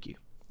choice. Thank you.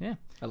 Yeah.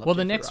 Well,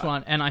 the next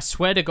one, and I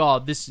swear to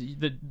God,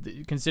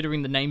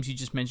 considering the names you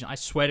just mentioned, I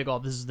swear to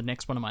God, this is the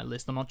next one on my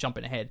list. I'm not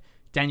jumping ahead.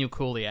 Daniel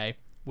Coulier,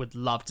 would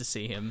love to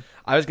see him.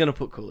 I was going to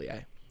put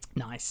Coulier.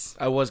 Nice.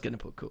 I was going to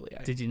put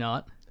Coulier. Did you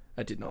not?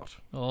 I did not.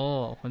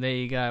 Oh, well, there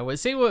you go. Well,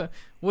 see, we're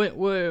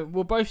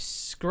both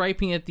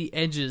scraping at the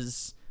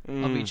edges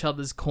of each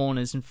other's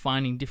corners and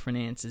finding different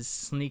answers,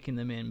 sneaking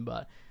them in,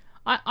 but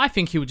I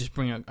think he would just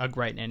bring a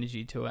great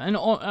energy to it. And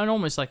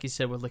almost like you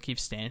said with Lakeith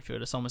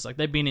Stanfield, it's almost like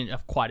they've been in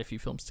quite a few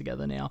films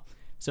together now.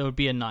 So it would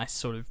be a nice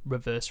sort of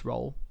reverse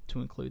role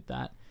to include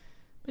that.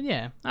 But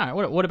yeah. All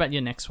right, what about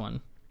your next one?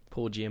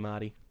 Paul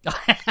Giamatti.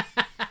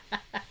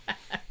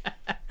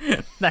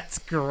 That's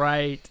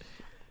great.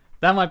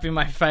 That might be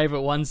my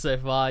favourite one so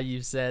far,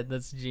 you've said.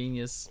 That's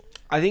genius.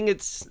 I think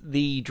it's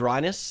the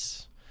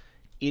dryness.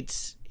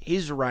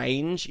 His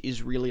range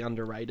is really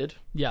underrated.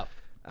 Yep.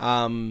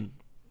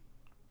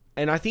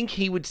 And I think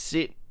he would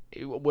sit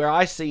where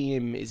I see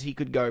him is he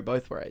could go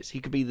both ways. He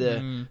could be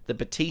the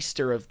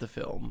Batista of the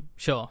film,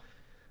 sure,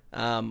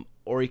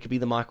 or he could be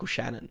the Michael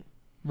Shannon,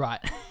 right?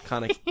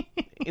 Kind of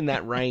in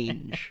that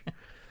range,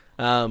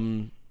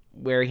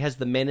 where he has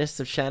the menace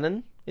of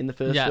Shannon in the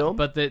first film,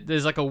 but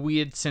there's like a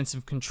weird sense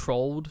of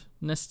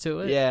controlledness to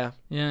it.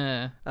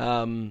 Yeah.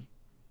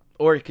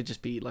 Or it could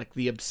just be like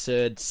the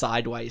absurd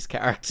sideways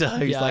character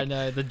who's Yeah, like, I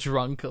know, the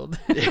drunkard.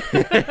 and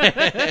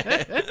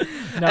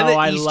then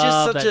I he's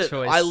love just that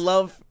choice. I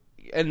love,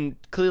 and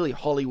clearly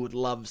Hollywood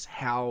loves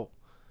how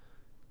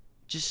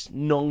just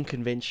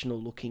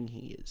non-conventional looking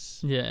he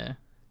is. Yeah.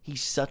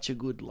 He's such a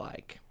good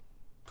like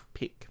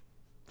pick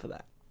for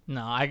that.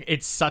 No,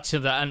 it's such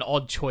an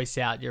odd choice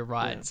out. You're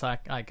right. Yeah. So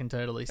I can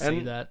totally see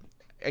And that.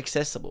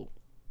 accessible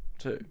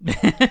too.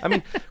 I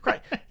mean,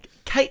 great.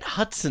 Kate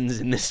Hudson's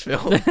in this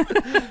film.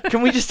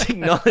 Can we just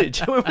acknowledge?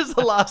 When was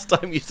the last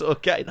time you saw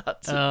Kate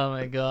Hudson? Oh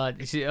my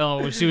god. She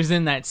was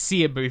in that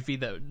Sia movie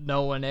that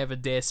no one ever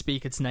dare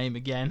speak its name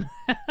again.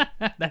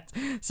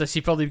 So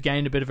she probably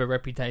gained a bit of a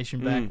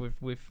reputation back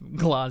with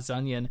Glass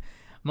Onion.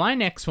 My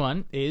next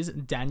one is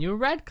Daniel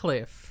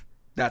Radcliffe.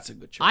 That's a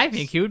good choice. I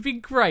think he would be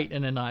great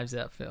in a Knives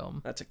Out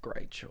film. That's a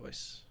great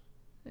choice.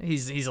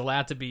 He's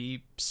allowed to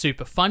be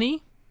super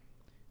funny,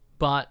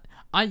 but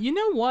you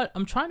know what?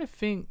 I'm trying to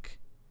think.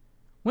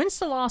 When's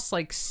the last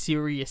like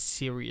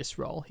serious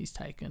role he's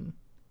taken?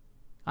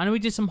 I know he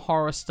did some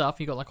horror stuff.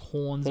 He got like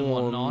horns and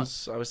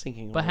whatnot. I was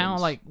thinking. But how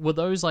like were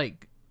those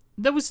like?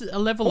 There was a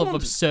level of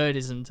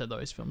absurdism to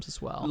those films as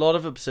well. A lot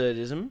of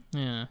absurdism.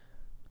 Yeah.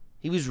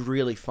 He was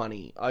really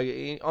funny.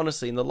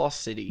 Honestly, in The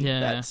Lost City, Yeah,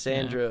 that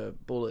Sandra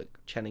Bullock,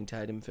 Channing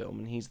Tatum film,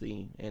 and he's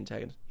the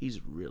antagonist. He's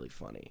really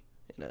funny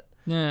in it.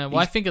 Yeah, well,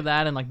 I think of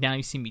that and like Now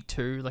You See Me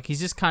Too. Like he's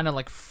just kind of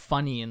like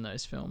funny in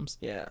those films.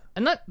 Yeah.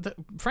 And that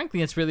frankly,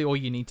 that's really all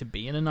you need to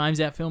be in a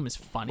Knives Out film is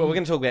funny. Well, we're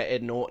going to talk about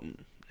Ed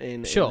Norton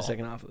in the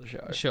second half of the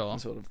show. Sure.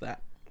 And sort of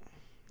that.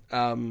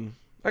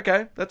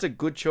 Okay, that's a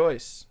good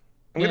choice.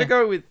 I'm going to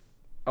go with...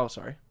 Oh,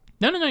 sorry.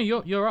 No,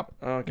 you're up.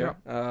 Oh, okay. You're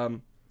up.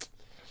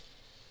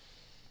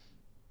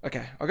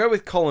 Okay, I'll go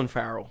with Colin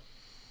Farrell.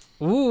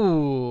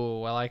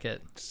 Ooh, I like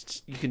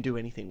it. You can do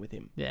anything with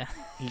him. Yeah.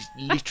 He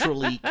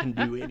literally can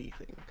do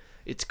anything.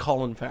 It's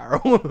Colin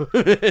Farrell.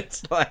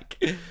 It's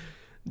like,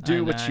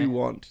 do what you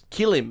want.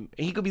 Kill him.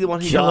 He could be the one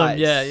who dies.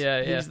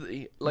 Yeah.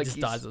 He just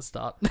dies at the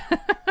start.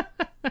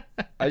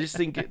 I just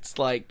think it's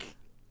like,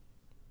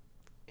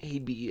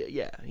 he'd be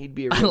a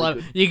really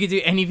good... You could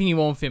do anything you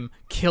want with him.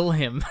 Kill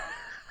him.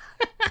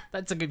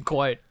 That's a good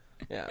quote.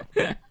 Yeah.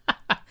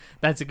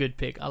 That's a good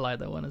pick. I like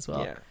that one as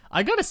well. Yeah.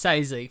 I gotta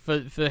say, Zeke,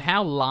 for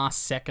how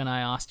last second I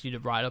asked you to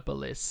write up a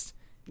list,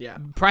 Yeah.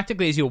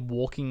 practically as you're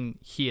walking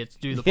here to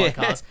do the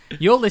podcast,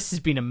 your list has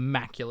been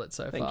immaculate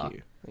so far. Thank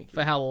you.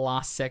 For how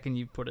last second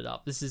you put it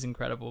up. This is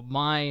incredible.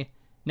 My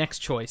next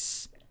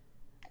choice,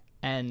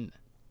 and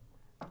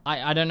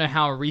I don't know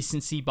how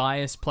recency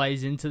bias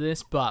plays into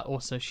this, but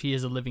also she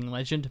is a living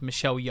legend.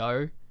 Michelle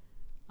Yeoh,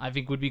 I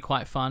think would be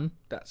quite fun.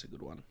 That's a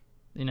good one.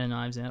 In a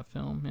Knives Out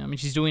film. I mean,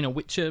 she's doing a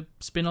Witcher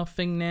spin-off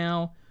thing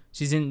now.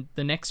 She's in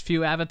the next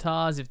few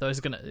Avatars.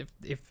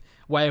 If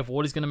Way of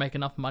Water's gonna make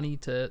enough money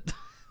to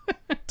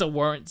to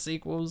warrant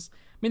sequels.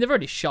 I mean, they've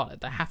already shot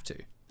it. They have to.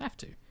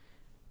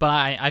 But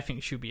I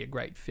think she'll be a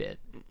great fit.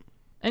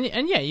 And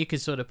yeah, you could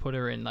sort of put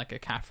her in like a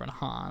Catherine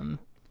Hahn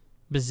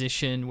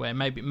position where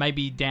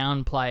maybe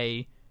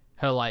downplay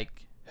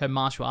her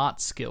martial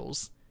arts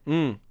skills,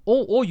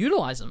 or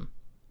utilize them.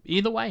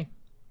 Either way.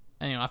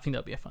 Anyway, I think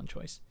that'd be a fun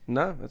choice.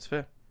 No, that's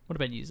fair. What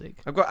about you, Zeke?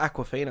 I've got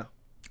Awkwafina.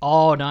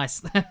 Oh,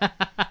 nice.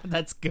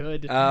 That's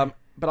good.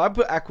 But I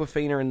put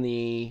Awkwafina in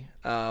the...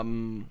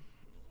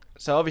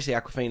 so obviously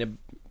Awkwafina,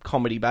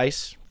 comedy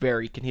base,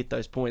 can hit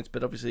those points,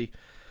 but obviously,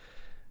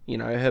 you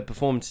know, her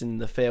performance in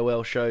the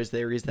farewell shows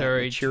there is that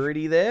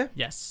maturity there.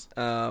 Yes.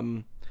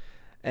 And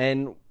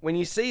when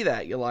you see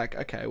that, you're like,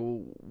 okay,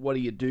 well, what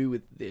do you do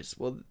with this?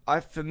 Well,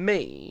 for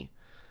me...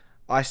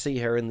 I see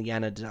her in the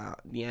Ana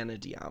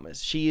de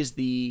Armas. She is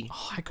the...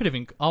 Oh, I could have...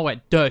 Oh, wait.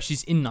 Duh,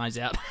 she's in Knives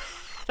Out.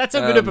 That's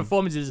how good her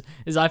performance is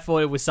I thought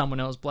it was someone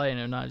else playing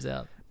her Knives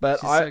Out.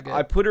 But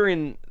I put her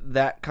in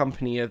that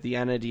company of the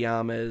Ana de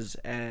Armas,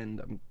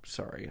 and I'm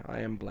sorry, I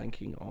am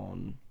blanking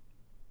on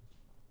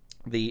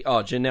the...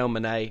 Oh, Janelle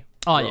Monáe.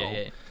 Oh,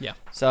 role. yeah.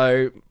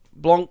 So,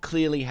 Blanc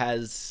clearly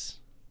has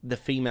the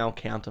female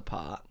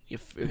counterpart,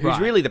 who's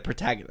really the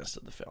protagonist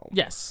of the film.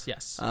 Yes.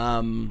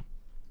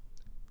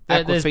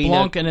 There's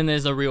Blanc, and then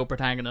there's a real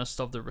protagonist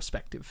of the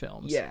respective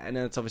films. Yeah, and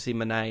then it's obviously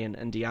Monet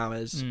and de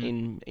Armas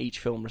in each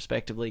film,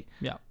 respectively.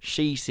 Yeah,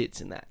 she sits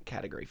in that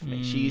category for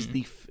me. She's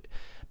the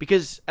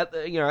because at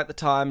the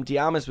time, de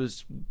Armas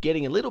was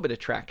getting a little bit of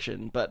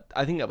traction, but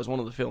I think that was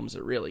one of the films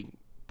that really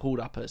pulled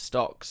up her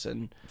stocks.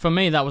 And for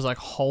me, that was like,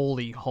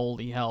 holy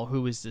hell,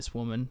 who is this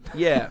woman?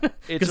 Yeah,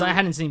 because I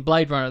hadn't seen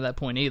Blade Runner at that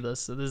point either.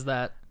 So there's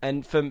that.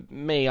 And for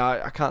me,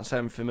 I can't say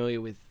I'm familiar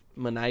with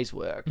Monet's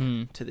work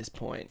to this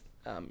point.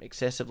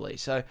 Excessively.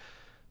 So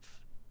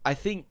I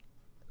think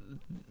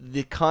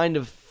the kind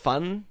of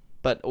fun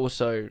but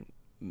also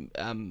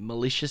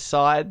malicious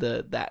side,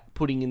 that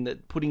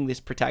putting this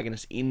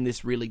protagonist in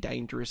this really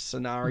dangerous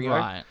scenario,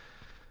 right,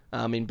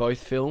 in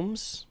both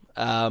films,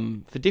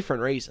 for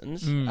different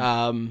reasons.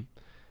 I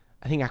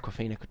think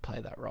Awkwafina could play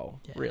that role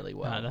really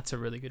well. No, that's a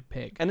really good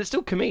pick. And it's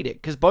still comedic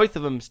because both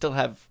of them still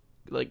have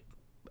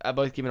are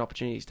both given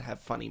opportunities to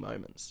have funny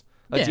moments.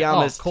 Like de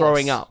Armas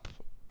throwing up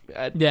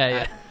at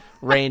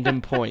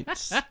random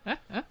points.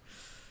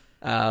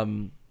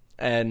 And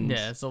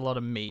Yeah, it's a lot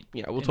of meat.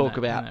 We'll talk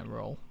about in that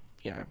role.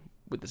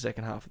 With the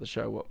second half of the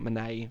show, what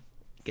Monet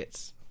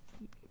gets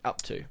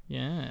up to.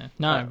 Yeah.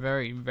 No,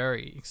 very,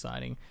 very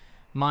exciting.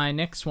 My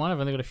next one, I've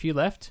only got a few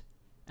left.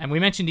 And we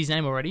mentioned his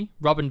name already.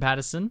 Robin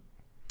Pattinson.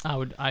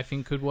 I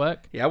think could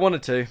work. Yeah, I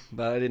wanted to,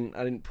 but I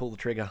didn't pull the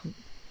trigger.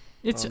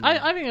 I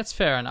think that's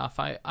fair enough.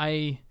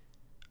 I'm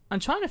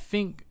trying to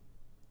think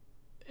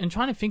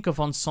of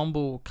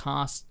ensemble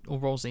cast or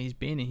roles that he's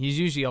been in. He's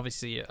usually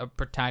obviously a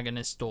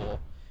protagonist or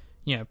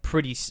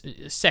pretty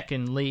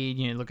second lead.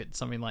 Look at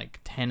something like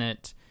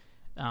Tenet.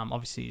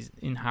 Obviously he's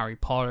in Harry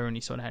Potter and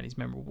he sort of had his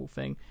memorable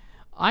thing.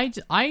 I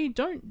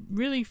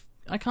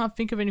can't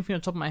think of anything on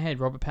the top of my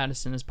head. Robert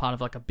Pattinson is part of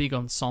like a big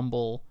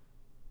ensemble,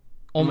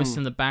 almost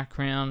in the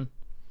background.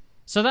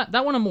 So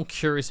that one I'm more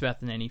curious about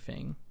than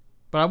anything.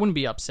 But I wouldn't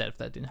be upset if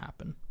that didn't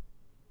happen.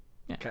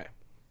 Yeah. Okay.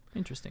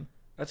 Interesting.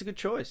 That's a good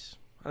choice.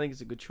 I think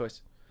it's a good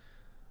choice.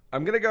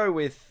 I'm going to go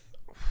with...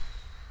 I'll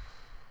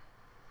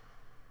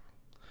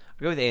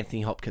go with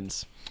Anthony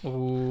Hopkins.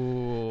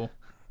 Ooh.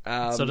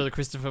 Sort of the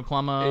Christopher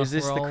Plummer Is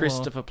this role, the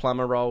Christopher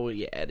Plummer role?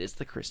 Yeah, it is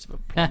the Christopher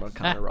Plummer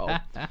kind of role.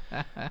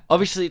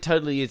 Obviously,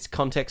 totally it's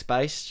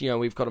context-based.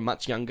 We've got a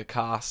much younger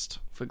cast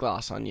for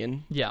Glass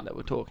Onion that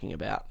we're talking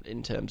about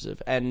in terms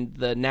of... And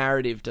the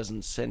narrative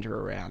doesn't centre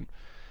around...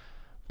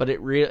 But it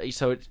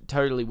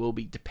totally will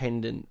be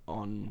dependent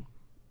on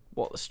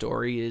what the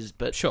story is.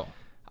 But sure.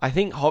 I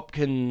think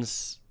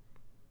Hopkins...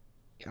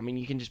 I mean,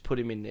 you can just put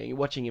him in there. You're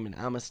watching him in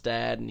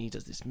Amistad, and he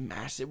does this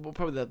massive... Well,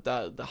 probably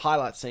the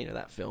highlight scene of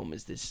that film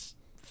is this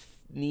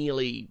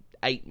nearly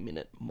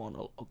 8-minute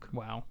monologue.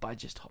 Wow. By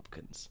just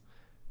Hopkins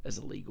as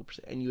a legal...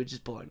 And you're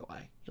just blown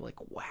away. You're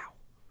like, wow,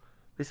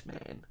 this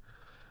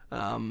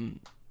man.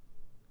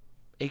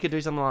 He could do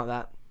something like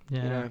that.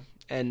 Yeah.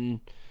 And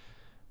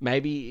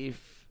maybe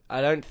if... I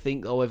don't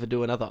think they'll ever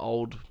do another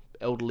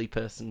elderly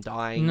person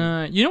dying.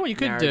 No, you know what you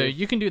could do? narrative.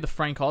 You can do the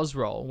Frank Oz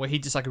role, where he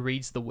just like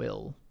reads the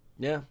will.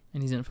 Yeah.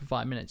 And he's in it for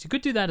 5 minutes. You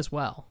could do that as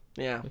well.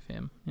 Yeah. With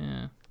him.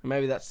 Yeah.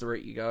 Maybe that's the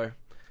route you go.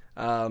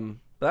 But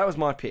that was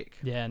my pick.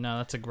 Yeah, no,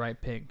 that's a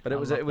great pick. But it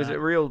was a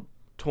real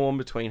torn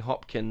between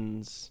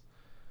Hopkins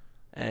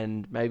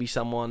and maybe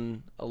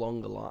someone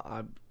along the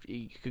line.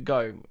 You could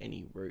go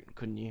any route,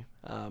 couldn't you?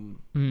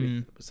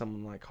 With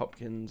someone like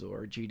Hopkins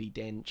or Judi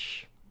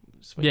Dench.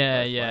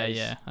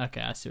 Yeah.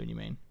 Okay, I see what you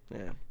mean.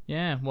 Yeah.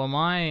 Yeah, well,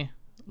 my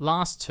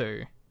last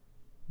two,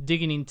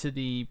 digging into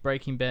the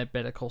Breaking Bad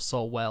Better Call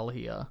Saul well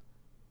here.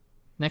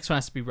 Next one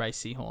has to be Ray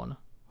Seahorn.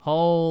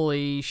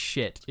 Holy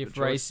shit. If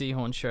Ray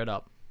Seahorn showed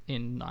up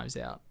in Knives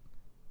Out,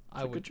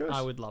 I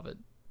would love it.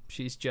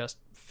 She's just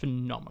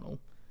phenomenal.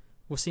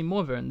 We'll see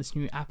more of her in this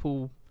new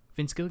Apple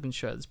Vince Gilligan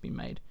show that's been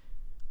made.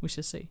 We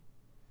shall see.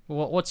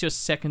 What's your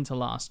second to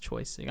last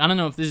choice? I don't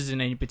know if this is in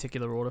any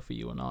particular order for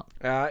you or not.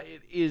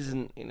 It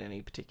isn't in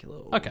any particular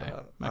order. Okay.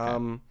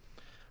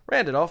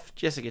 Round it off,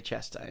 Jessica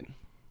Chastain.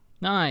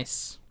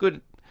 Nice.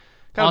 Good.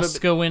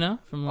 Oscar winner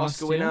from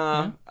last year.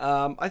 Yeah.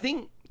 I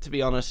think, to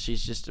be honest,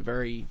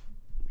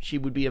 she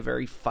would be a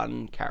very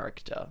fun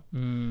character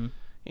in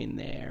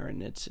there.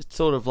 And it's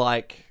sort of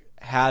like,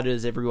 how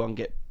does everyone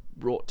get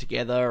brought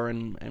together?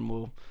 And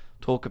we'll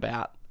talk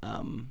about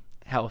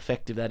how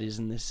effective that is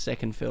in this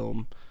second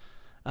film.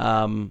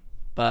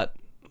 But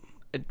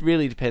it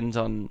really depends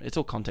on... It's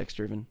all context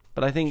driven.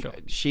 But I think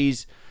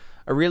she's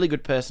a really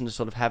good person to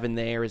sort of have in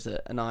there as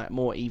a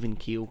more even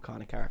keel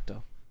kind of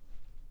character.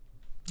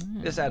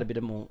 Yeah. Just add a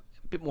bit more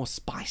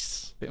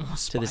spice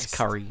to this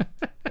curry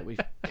that we've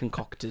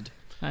concocted.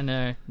 I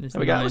know. There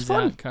we go. It was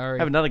fun. Curry.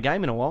 Have another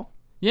game in a while.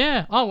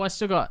 Yeah. Oh, I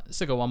still got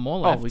one more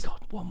left. Oh, we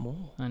got one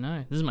more. I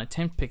know. This is my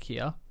 10th pick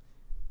here.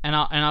 And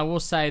I will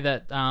say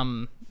that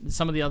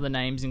some of the other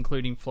names,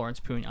 including Florence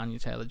Pugh and Anya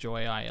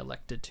Taylor-Joy, I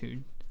elected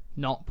to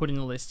not put in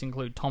the list,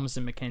 include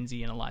Thomasin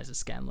McKenzie and Eliza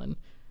Scanlon.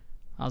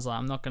 I was like,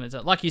 I'm not going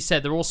to... Like you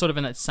said, they're all sort of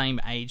in that same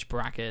age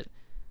bracket,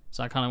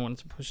 so I kind of wanted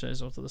to push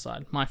those off to the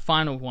side. My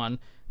final one,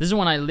 this is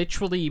one I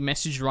literally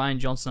messaged Rian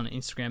Johnson on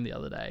Instagram the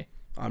other day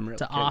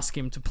ask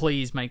him to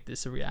please make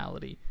this a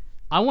reality.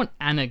 I want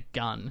Anna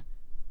Gunn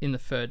in the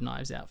third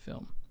Knives Out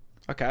film.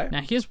 Okay.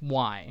 Now, here's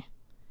why.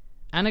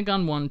 Anna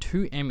Gunn won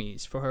 2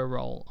 Emmys for her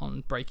role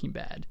on Breaking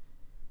Bad.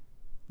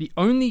 The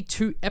only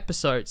 2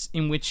 episodes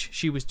in which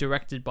she was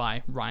directed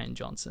by Rian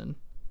Johnson.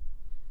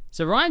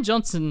 So Rian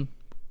Johnson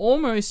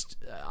almost,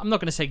 I'm not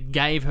going to say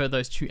gave her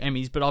those 2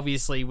 Emmys, but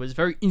obviously was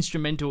very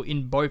instrumental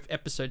in both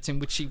episodes in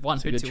which she won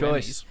her 2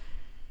 Emmys.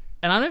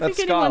 And I don't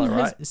think anyone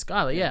has...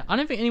 Skylar, yeah. I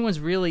don't think anyone's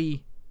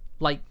really,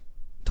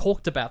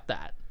 talked about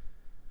that.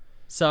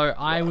 So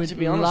I would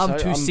love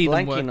to see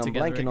them work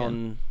together I'm blanking again.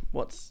 on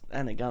what's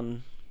Anna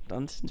Gunn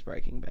done since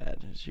Breaking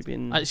Bad. Has she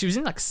been... she was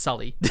in,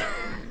 Sully.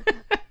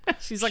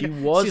 she's on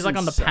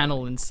the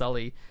panel in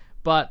Sully.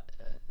 But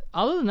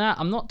other than that,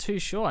 I'm not too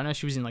sure. I know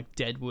she was in,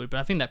 Deadwood, but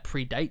I think that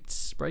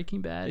predates Breaking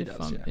Bad. It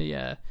does,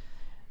 yeah.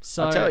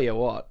 So I'll tell you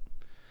what.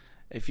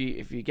 If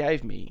you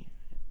gave me...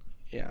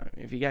 Yeah,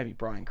 if you gave me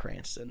Bryan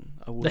Cranston,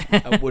 I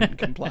wouldn't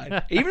complain.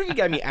 Even if you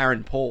gave me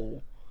Aaron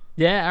Paul,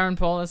 Yeah, Aaron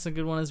Paul, that's a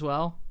good one as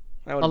well.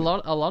 That A would've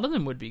lot of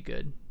them would be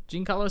good.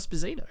 Giancarlo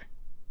Esposito.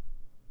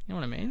 You know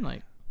what I mean?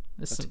 Like,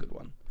 That's a good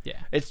one.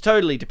 Yeah. It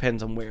totally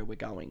depends on where we're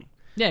going.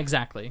 Yeah,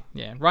 exactly.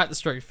 Yeah, write the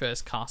story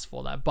first, cast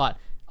for that. But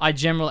I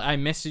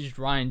messaged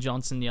Rian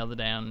Johnson the other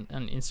day on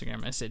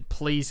Instagram. I said,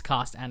 please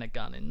cast Anna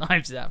Gunn in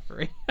Knives Out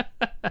for it.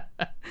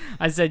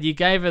 I said, you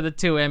gave her the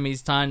 2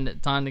 Emmys,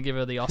 time to give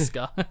her the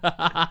Oscar.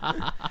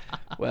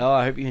 Well,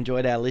 I hope you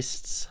enjoyed our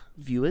lists,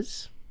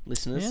 viewers,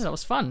 listeners. Yeah, that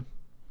was fun.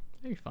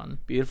 Very fun.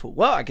 Beautiful.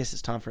 Well, I guess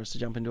it's time for us to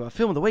jump into our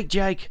film of the week,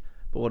 Jake.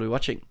 But what are we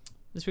watching?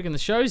 This week in the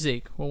show,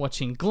 Zeke, we're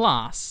watching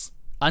Glass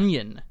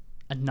Onion,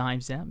 a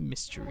Knives Out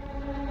mystery.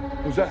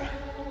 Who's that?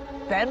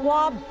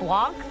 Benoit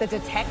Blanc, the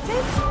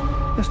detective?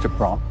 Mr.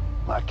 Blanc,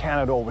 I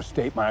cannot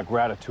overstate my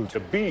gratitude to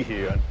be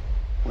here.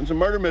 When's the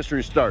murder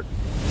mystery start?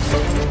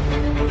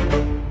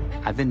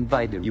 I've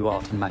invited you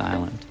all to my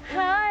island.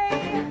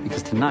 Hi.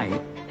 Because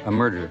tonight, a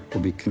murder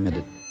will be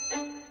committed.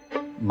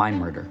 My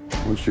murder.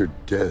 Once you're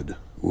dead,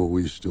 will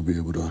we still be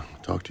able to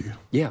talk to you?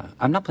 Yeah,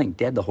 I'm not playing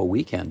dead the whole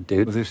weekend,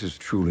 dude. This is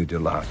truly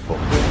delightful.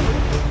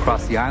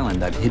 Across the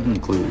island, I've hidden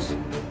clues.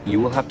 You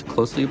will have to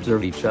closely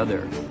observe each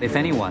other. If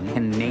anyone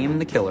can name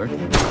the killer,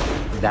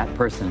 that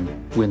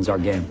person wins our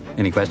game.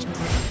 Any questions?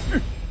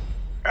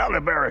 Halle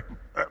Berry,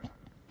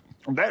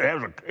 that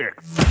has a kick.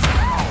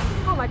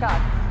 Oh my God.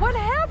 What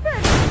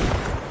happened?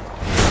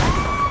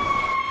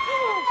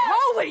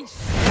 Holy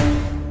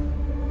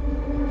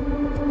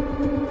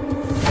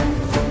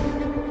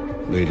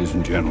Ladies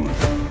and gentlemen,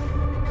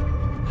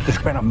 there's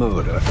been a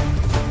murder,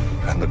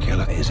 and the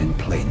killer is in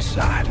plain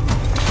sight.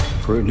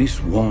 For at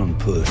least one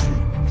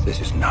person,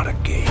 this is not a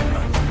game.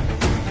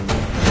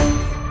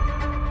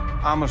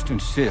 I must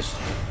insist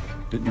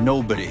that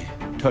nobody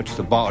touch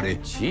the body.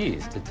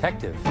 Jeez,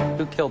 detective.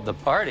 Who killed the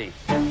party?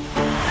 I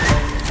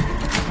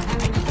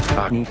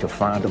need to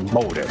find a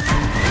motive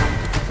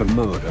for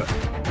murder.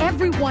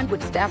 Everyone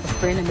would stab a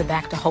friend in the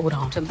back to hold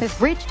on to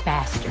this rich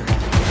bastard.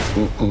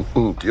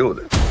 Deal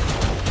with it.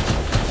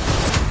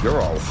 You're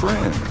all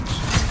friends.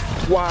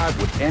 Why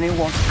would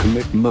anyone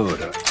commit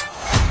murder?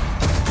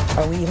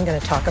 Are we even going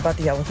to talk about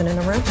the elephant in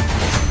the room?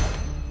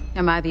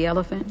 Am I the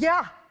elephant?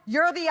 Yeah,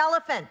 you're the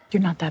elephant.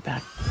 You're not that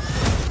bad.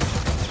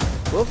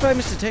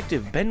 World-famous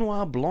detective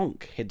Benoit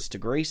Blanc heads to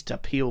Greece to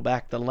peel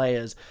back the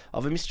layers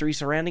of a mystery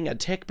surrounding a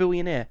tech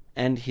billionaire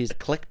and his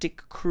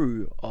eclectic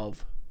crew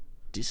of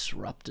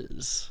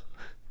disruptors.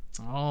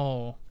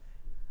 Oh.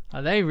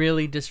 Are they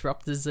really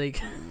disruptors,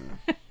 Zeke?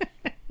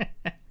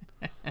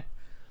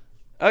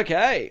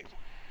 Okay.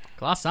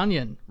 Glass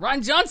Onion.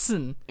 Rian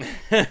Johnson.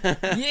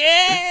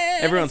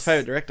 Yes! Everyone's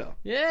favourite director.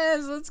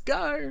 Yes, let's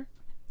go.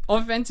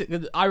 Authentic.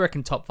 I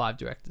reckon top 5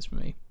 directors for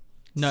me.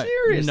 No,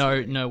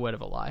 Seriously? no word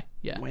of a lie.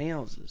 Yeah.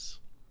 Wowzers.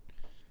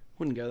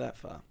 Wouldn't go that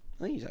far.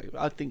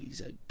 I think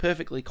he's a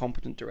perfectly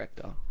competent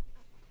director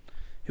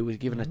who was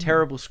given a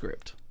terrible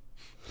script.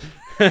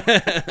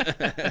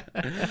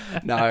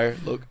 No,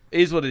 look, it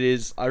is what it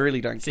is. I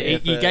really don't care.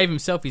 He gave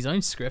himself his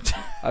own script.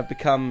 I've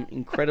become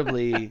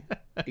incredibly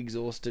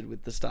exhausted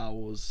with the Star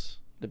Wars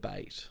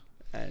debate.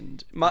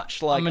 And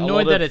much like I'm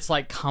annoyed that it's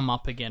like come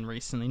up again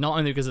recently. Not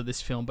only because of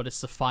this film, but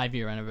it's the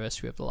 5-year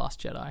anniversary of The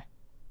Last Jedi.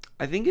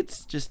 I think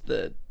it's just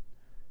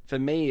for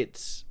me,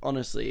 it's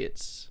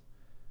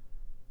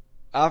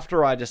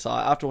after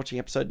watching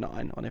episode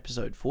 9 on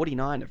episode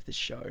 49 of this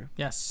show.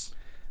 Yes.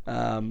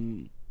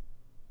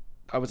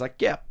 I was like,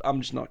 yeah, I'm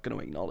just not going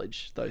to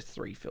acknowledge those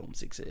 3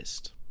 films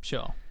exist.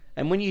 Sure.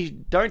 And when you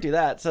don't do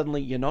that,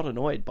 suddenly you're not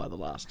annoyed by The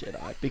Last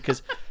Jedi.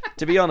 Because,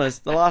 to be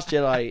honest, The Last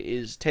Jedi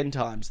is 10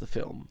 times the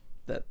film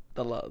that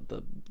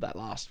that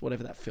last,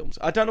 whatever that film's.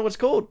 I don't know what it's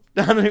called.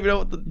 I don't even know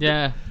what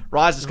the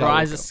Rise of Skywalker.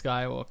 Rise of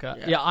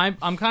Skywalker. Yeah,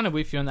 I'm kind of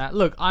with you on that.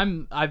 Look,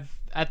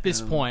 at this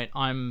point,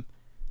 I'm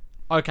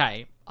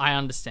okay. I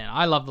understand.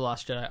 I love The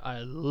Last Jedi.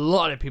 A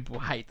lot of people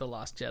hate The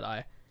Last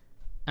Jedi.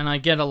 And I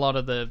get a lot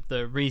of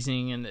the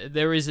reasoning, and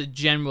there is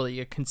generally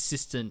a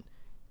consistent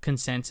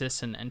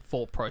consensus and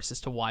thought process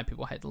to why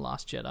people hate The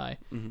Last Jedi.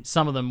 Mm-hmm.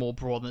 Some of them more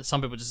broad than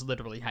some people just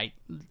literally hate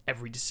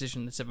every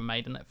decision that's ever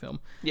made in that film.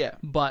 Yeah.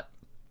 But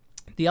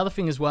the other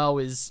thing as well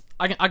is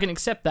I can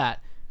accept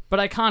that, but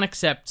I can't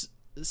accept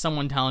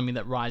someone telling me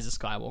that Rise of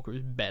Skywalker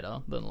is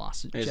better than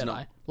Last Jedi.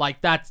 Not.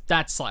 Like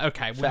that's like,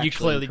 okay, well, you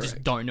clearly incorrect.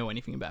 Just don't know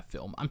anything about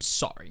film. I'm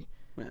sorry.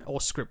 Yeah.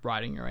 Or script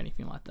writing or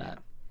anything like that. Yeah.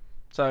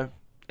 So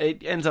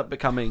it ends up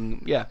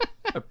becoming,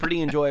 a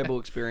pretty enjoyable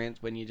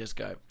experience when you just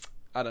go,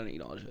 I don't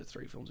acknowledge those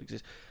 3 films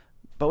exist.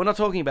 But we're not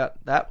talking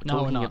about that. We're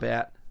talking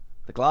about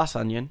The Glass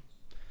Onion.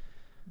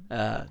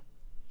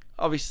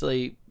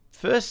 Obviously,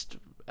 first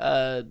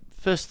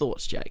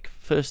thoughts, Jake.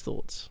 First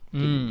thoughts.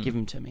 Give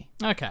them to me.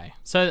 Okay.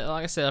 So,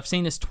 like I said, I've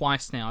seen this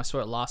twice now. I saw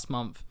it last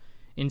month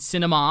in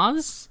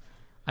cinemas.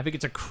 I think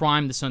it's a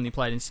crime this only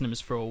played in cinemas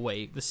for a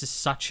week. This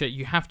is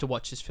you have to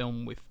watch this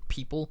film with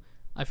people,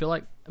 I feel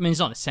like. I mean, it's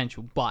not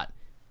essential, but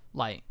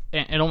like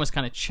it almost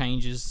kind of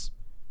changes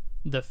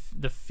the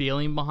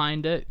feeling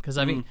behind it, because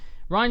I think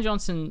Rian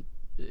Johnson,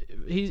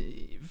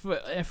 he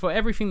for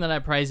everything that I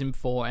praise him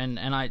for, and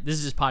this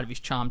is just part of his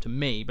charm to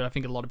me, but I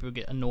think a lot of people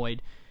get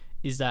annoyed,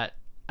 is that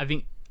I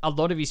think a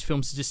lot of his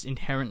films are just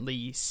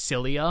inherently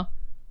sillier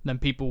than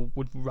people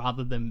would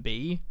rather them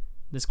be.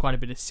 There's quite a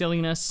bit of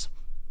silliness.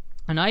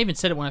 And I even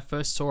said it when I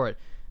first saw it.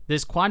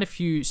 There's quite a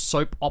few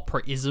soap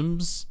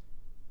opera-isms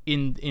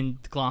in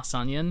Glass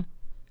Onion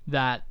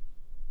that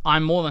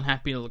I'm more than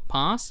happy to look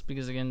past,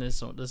 because again,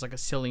 there's like a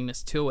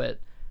silliness to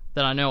it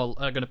that I know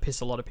are going to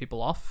piss a lot of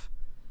people off.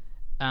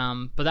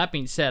 But that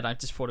being said, I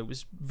just thought it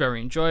was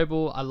very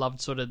enjoyable. I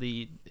loved sort of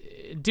the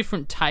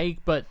different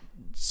take, but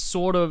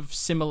sort of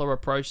similar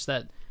approach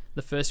that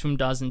the first film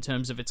does in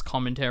terms of its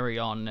commentary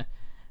on...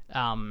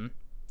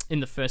 in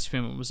the first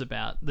film, it was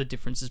about the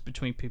differences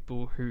between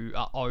people who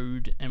are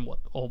owed and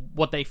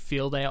what they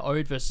feel they are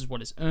owed versus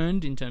what is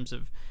earned, in terms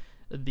of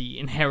the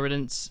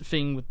inheritance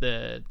thing with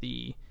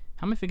the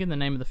how am I forgetting the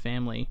name of the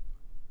family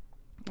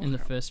in the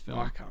first film?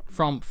 I can't.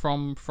 From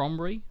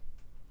Frombury,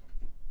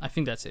 I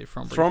think that's it.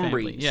 Frombury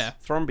family. Yeah,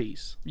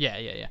 Frombies.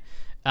 Yeah.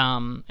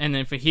 And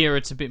then for here,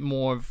 it's a bit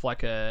more of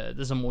like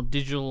there's a more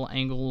digital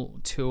angle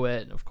to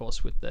it, of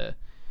course, with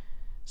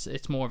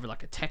it's more of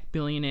like a tech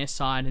billionaire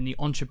side and the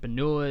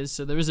entrepreneurs.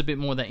 So there is a bit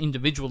more of that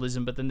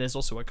individualism, but then there's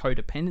also a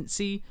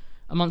codependency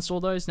amongst all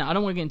those. Now, I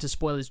don't want to get into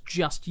spoilers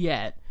just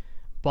yet,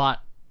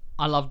 but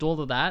I loved all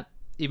of that,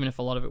 even if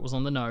a lot of it was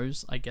on the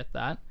nose. I get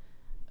that.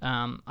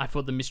 I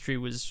thought the mystery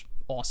was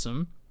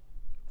awesome.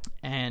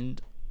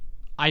 And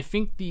I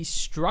think the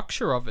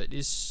structure of it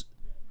is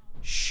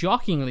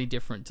shockingly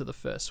different to the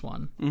first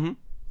one.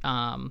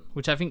 Mm-hmm.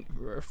 Which I think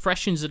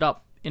freshens it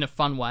up in a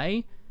fun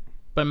way,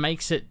 but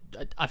makes it,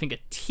 I think, a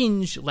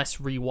tinge less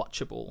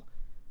rewatchable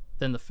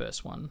than the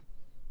first one.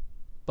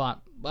 But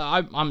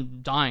I'm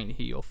dying to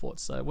hear your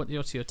thoughts, though.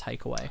 What's your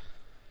takeaway?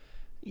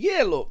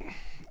 Yeah, look,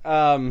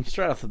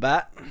 straight off the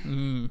bat,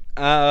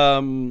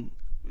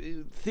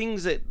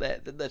 things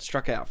that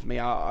struck out for me,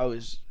 I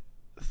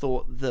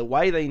thought the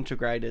way they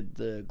integrated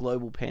the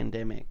global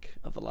pandemic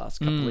of the last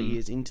couple of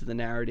years into the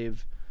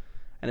narrative,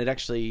 and it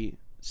actually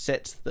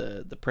sets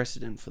the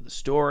precedent for the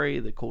story,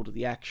 the call to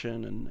the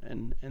action,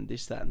 and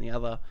this, that, and the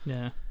other.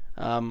 Yeah.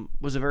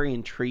 Was a very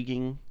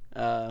intriguing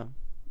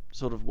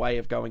sort of way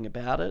of going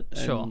about it.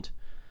 Sure. And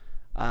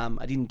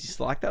I didn't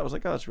dislike that. I was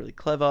like, oh, that's really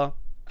clever.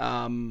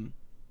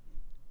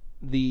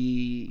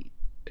 The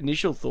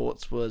initial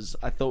thoughts was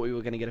I thought we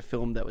were going to get a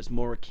film that was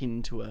more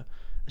akin to a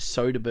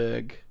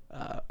Soderbergh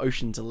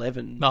Ocean's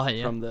 11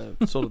 from the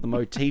sort of the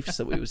motifs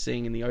that we were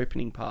seeing in the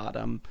opening part.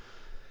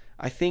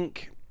 I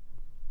think,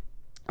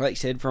 like you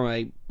said, from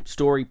a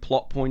story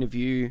plot point of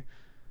view,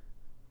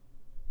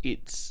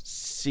 it's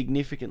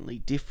significantly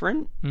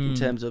different in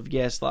terms of,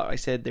 yes, like I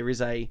said, there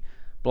is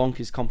Blanc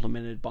is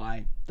complemented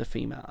by a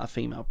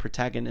female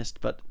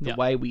protagonist, but the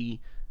way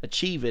we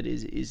achieve it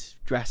is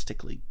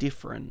drastically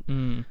different.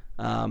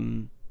 I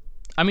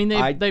mean,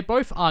 they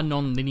both are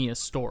non-linear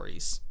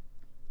stories,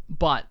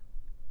 but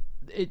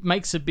it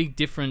makes a big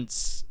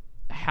difference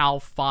how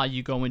far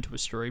you go into a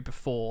story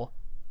before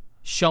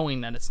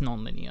showing that it's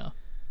non-linear.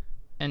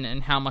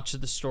 And how much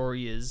of the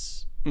story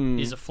is a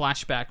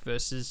flashback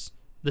versus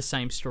the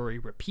same story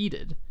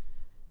repeated.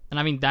 And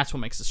I think that's what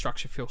makes the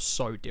structure feel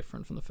so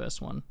different from the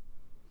first one.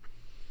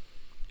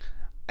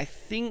 I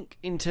think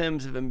in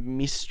terms of a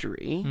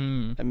mystery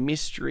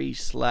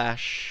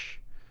slash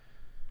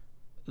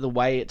the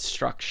way it's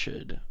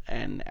structured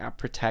and our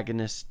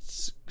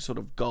protagonist's sort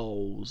of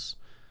goals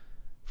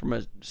from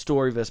a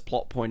story versus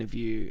plot point of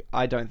view,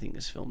 I don't think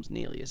this film's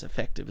nearly as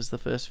effective as the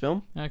first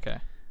film. Okay.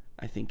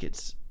 I think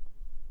it's...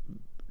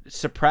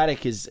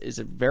 Socratic is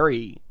a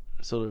very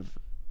sort of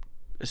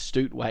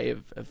astute way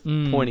of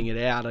pointing it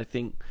out. I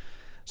think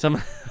some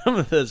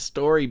of the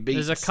story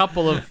beats. There's a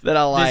couple of that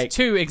are like, there's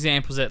two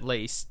examples at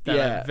least that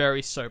are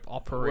very soap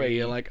opera-y. Where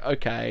you're like,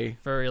 okay,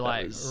 very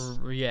like,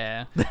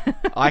 yeah.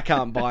 I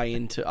can't buy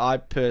into. I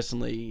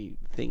personally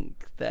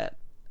think that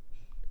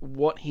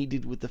what he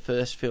did with the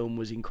first film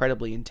was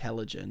incredibly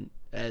intelligent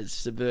as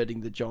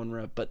subverting the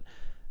genre, but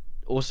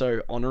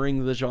also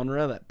honouring the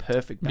genre. That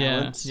perfect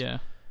balance. Yeah.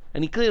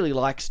 And he clearly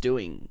likes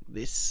doing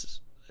this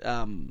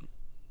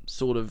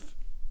sort of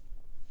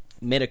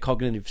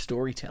metacognitive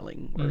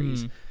storytelling, where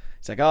he's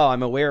like, oh,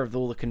 I'm aware of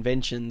all the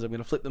conventions, I'm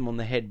going to flip them on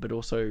the head, but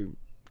also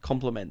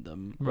complement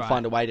them, or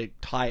find a way to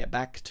tie it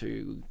back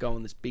to go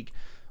on this big,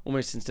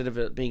 almost instead of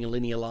it being a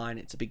linear line,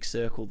 it's a big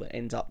circle that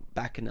ends up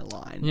back in a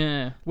line.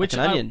 Yeah, which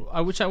like an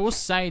onion. Which I will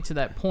say to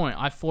that point,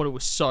 I thought it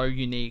was so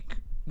unique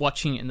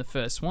watching it in the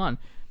first one.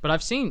 But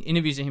I've seen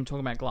interviews of him talking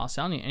about Glass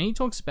Onion, and he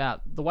talks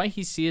about the way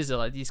he sees it,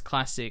 like these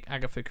classic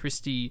Agatha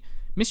Christie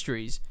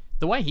mysteries.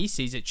 The way he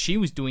sees it, she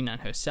was doing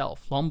that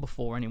herself long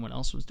before anyone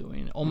else was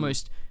doing it,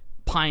 almost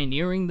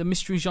pioneering the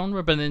mystery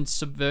genre, but then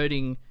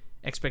subverting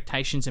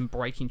expectations and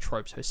breaking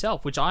tropes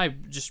herself, which I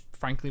just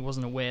frankly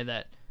wasn't aware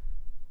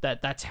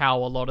that's how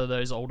a lot of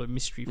those older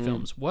mystery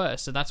films were.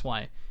 So that's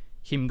why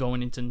him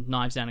going into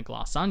Knives Out and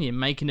Glass Onion,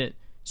 making it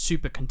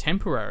super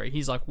contemporary,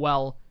 he's like,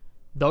 well,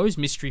 those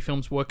mystery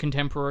films were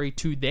contemporary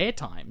to their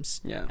times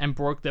and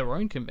broke their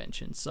own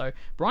conventions. So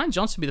Rian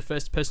Johnson would be the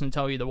first person to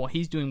tell you that what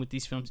he's doing with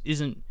these films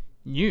isn't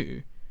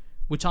new,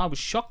 which I was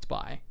shocked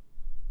by.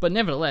 But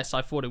nevertheless,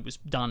 I thought it was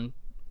done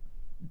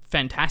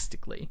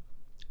fantastically.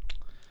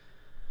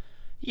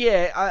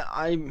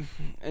 Yeah,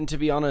 and to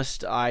be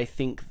honest, I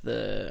think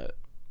though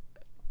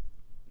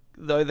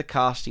the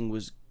casting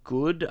was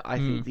good, I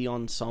think the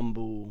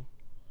ensemble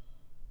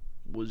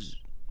was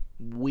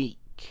weak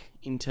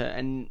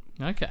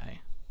Okay.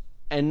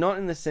 and not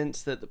in the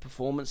sense that the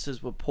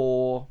performances were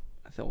poor.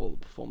 I thought all the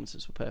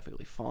performances were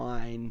perfectly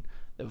fine.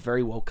 They were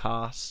very well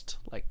cast.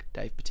 Like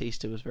Dave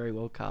Bautista was very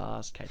well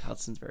cast. Kate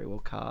Hudson's very well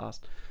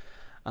cast.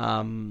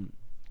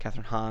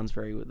 Catherine Hahn's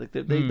very well. Like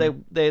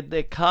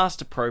they're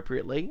cast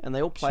appropriately, and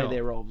they all play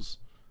their roles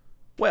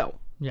well.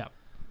 Yeah.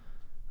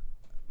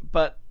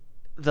 But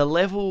the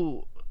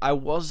level, I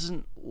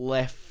wasn't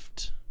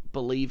left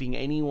believing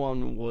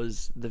anyone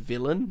was the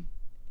villain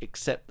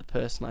except the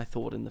person I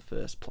thought in the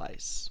first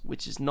place,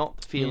 which is not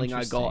the feeling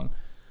I got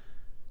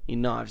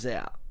in Knives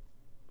Out,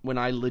 when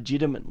I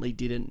legitimately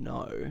didn't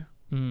know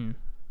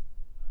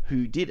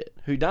who did it,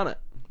 who done it.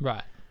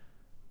 Right.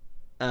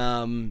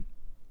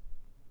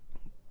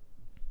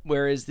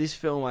 Whereas this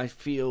film, I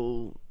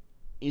feel,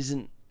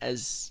 isn't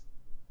as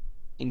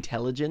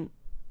intelligent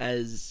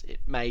as it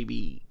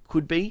maybe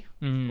could be,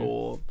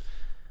 or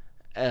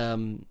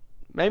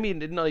maybe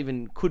it not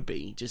even could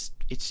be. Just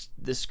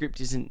the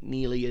script isn't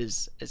nearly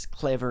as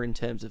clever in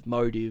terms of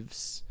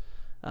motives,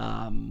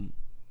 and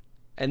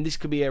this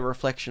could be a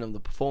reflection of the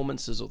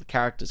performances or the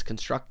characters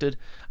constructed.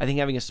 I think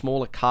having a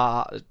smaller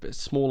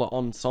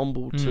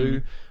ensemble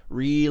too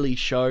really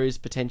shows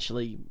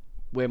potentially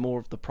where more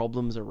of the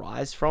problems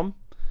arise from.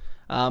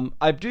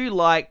 I do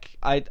like.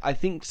 I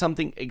think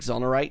something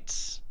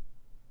exonerates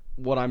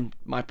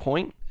my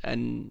point,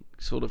 and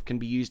sort of can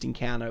be used in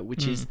counter,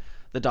 which is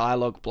the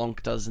dialogue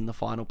Blanc does in the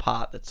final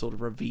part that sort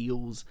of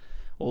reveals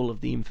all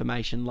of the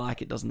information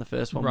like it does in the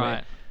first one.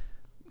 Right.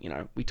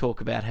 Where, we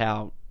talk about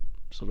how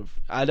sort of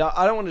I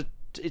don't want to.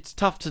 It's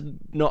tough to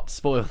not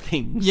spoil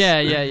things. Yeah.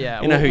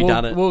 You know who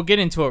done it. We'll get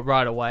into it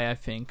right away, I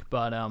think.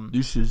 But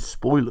this is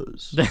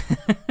spoilers.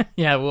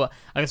 yeah. Well,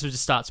 I guess we'll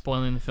just start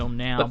spoiling the film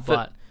now.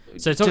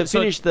 To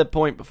finish the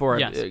point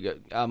before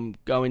I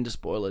go into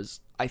spoilers,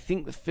 I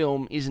think the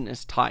film isn't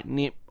as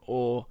tight-knit,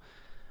 or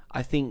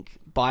I think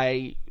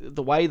by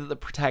the way that the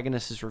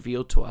protagonist is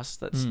revealed to us,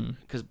 that's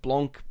because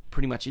Blanc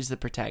pretty much is the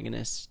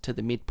protagonist to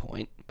the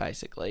midpoint,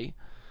 basically,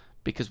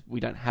 because we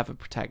don't have a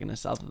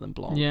protagonist other than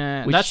Blanc.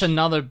 Yeah, that's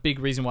another big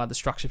reason why the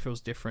structure feels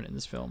different in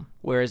this film.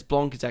 Whereas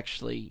Blanc is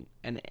actually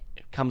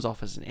comes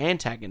off as an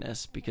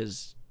antagonist,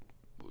 because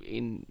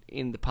in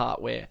the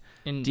part where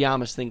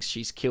Diarmas thinks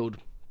she's killed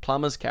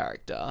Plummer's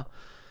character,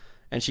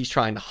 and she's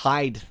trying to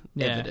hide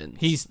evidence.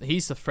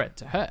 He's the threat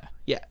to her.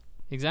 Yeah,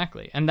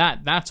 exactly. And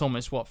that's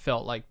almost what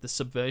felt like the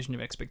subversion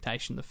of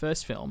expectation in the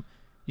first film.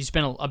 You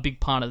spent a big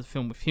part of the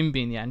film with him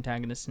being the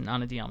antagonist and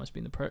Ana de Armas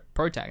being the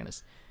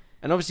protagonist.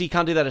 And obviously you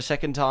can't do that a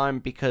second time,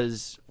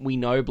 because we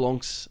know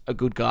Blanc's a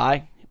good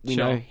guy. We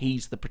know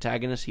he's the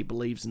protagonist. He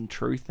believes in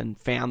truth and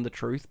found the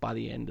truth by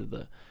the end of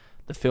the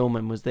film,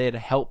 and was there to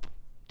help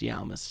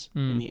Diarmas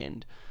in the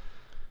end.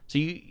 So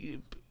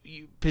you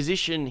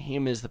position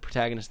him as the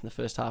protagonist in the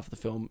first half of the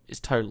film is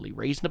totally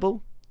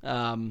reasonable.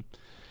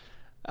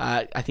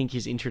 I think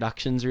his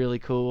introduction's really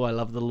cool. I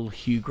love the little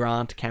Hugh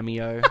Grant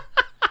cameo.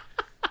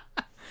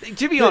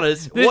 To be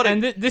honest,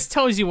 this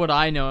tells you what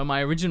I know. In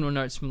my original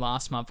notes from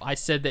last month, I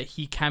said that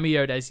he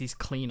cameoed as his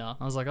cleaner.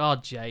 I was like, "Oh,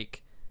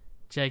 Jake,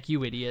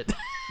 you idiot."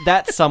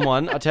 That's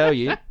someone, I tell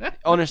you.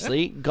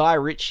 Honestly, Guy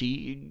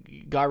Ritchie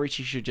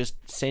should just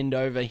send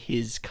over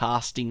his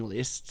casting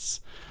lists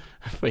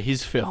for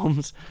his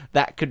films.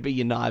 That could be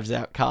your Knives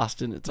Out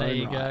cast in its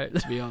own right,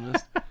 to be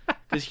honest.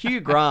 Because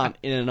Hugh Grant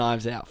in a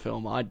Knives Out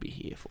film, I'd be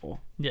here for.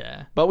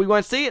 Yeah. But we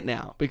won't see it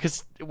now,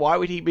 because why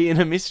would he be in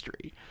a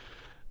mystery?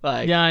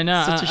 Yeah, I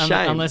know. Such a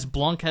shame. Unless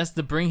Blanc has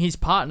to bring his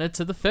partner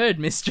to the third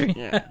mystery.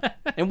 Yeah.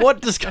 And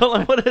what does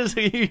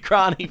Hugh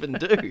Grant even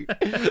do?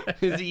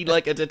 Is he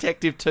like a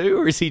detective too,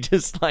 or is he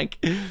just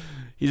like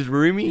his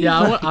roomie?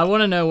 Yeah, I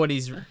want to know what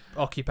his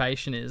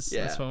occupation is.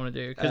 Yeah. That's what I want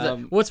to do.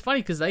 Because it's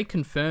funny, because they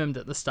confirmed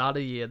at the start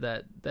of the year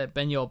that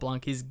Benoit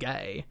Blanc is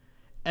gay.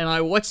 And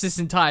I watched this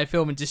entire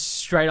film and just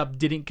straight up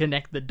didn't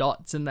connect the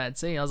dots in that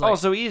scene. I was like,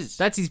 so he is.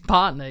 That's his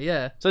partner,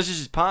 yeah. So it's just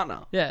his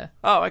partner? Yeah.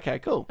 Oh, okay,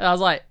 cool. And I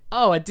was like,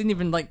 I didn't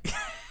even,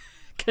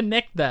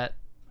 connect that.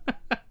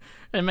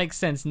 It makes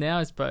sense now,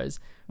 I suppose.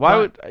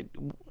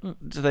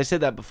 Did they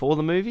said that before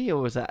the movie,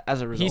 or was that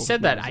as a result? He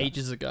said that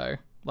ages ago,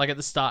 at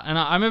the start. And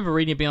I remember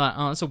reading it being like,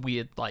 that's a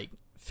weird,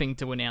 thing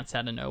to announce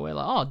out of nowhere.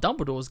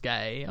 Dumbledore's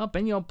gay.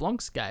 Benoit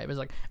Blanc's gay. It was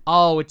like,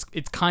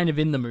 it's kind of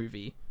in the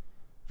movie.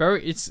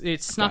 It's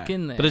snuck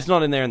in there, but it's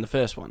not in there in the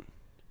first one.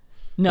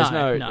 No.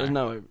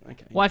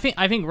 Okay. Well, I think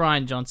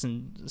Rian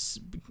Johnson,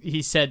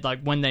 he said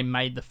when they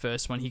made the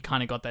first one, he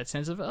kind of got that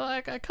sense of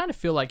I kind of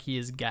feel like he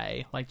is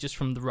gay, just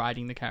from the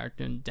writing the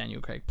character and Daniel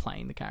Craig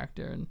playing the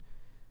character,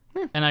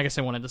 and I guess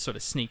I wanted to sort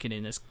of sneak it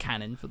in as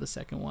canon for the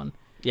second one.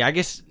 Yeah, I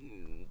guess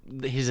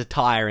his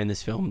attire in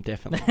this film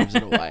definitely gives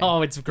it away.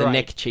 It's great. The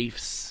neck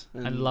chiefs.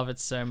 I love it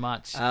so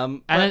much.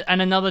 And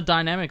another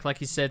dynamic,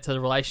 like you said, to the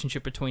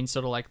relationship between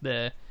sort of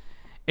the.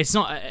 It's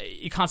not.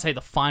 You can't say the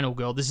final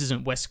girl. This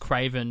isn't Wes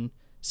Craven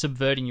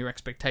subverting your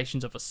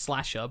expectations of a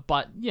slasher.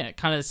 But yeah,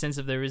 kind of the sense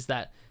of there is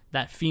that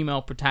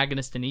female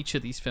protagonist in each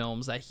of these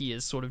films that he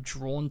is sort of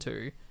drawn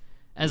to.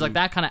 And it's like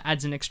that kind of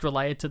adds an extra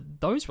layer to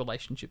those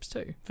relationships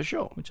too. For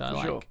sure. Which I for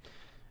like. Sure.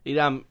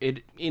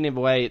 It in a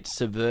way it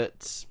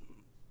subverts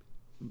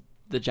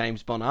the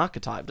James Bond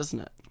archetype, doesn't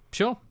it?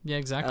 Sure. Yeah,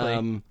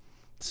 exactly.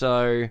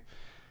 So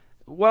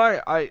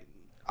what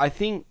I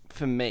think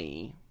for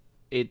me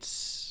it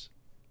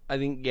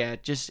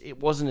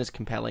wasn't as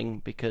compelling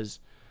because,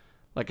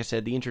 like I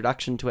said, the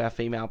introduction to our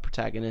female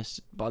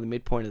protagonist by the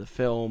midpoint of the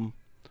film,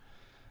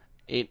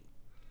 it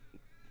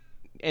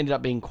ended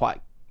up being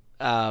quite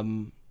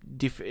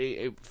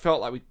it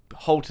felt like we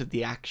halted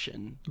the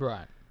action,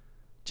 right?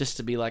 Just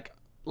to be like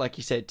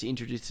you said, to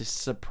introduce this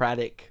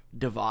Socratic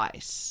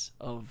device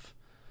of,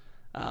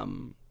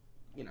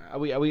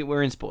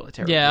 we're in spoiler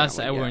territory. Yeah, I'd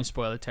say we're in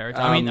spoiler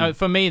territory. I mean,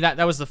 for me, that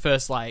was the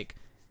first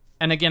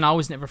and again, I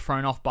was never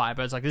thrown off by it,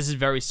 but it's like, this is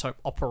very soap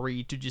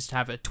opera-y to just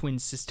have a twin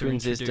sister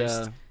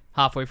introduced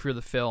halfway through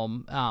the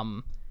film.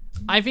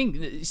 I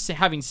think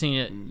having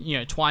seen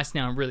it, twice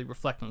now and really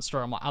reflect on the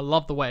story, I'm like, I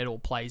love the way it all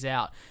plays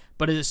out,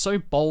 but it is so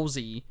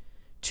ballsy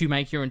to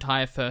make your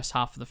entire first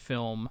half of the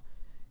film,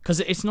 because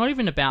it's not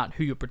even about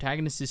who your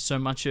protagonist is so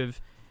much of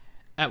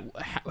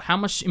how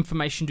much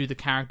information do the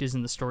characters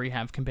in the story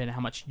have compared to how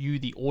much you,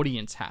 the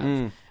audience, have.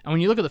 And when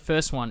you look at the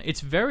first one,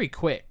 it's very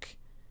quick.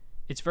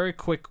 It's very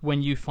quick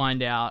when you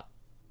find out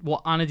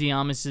what Ana de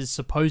Armas'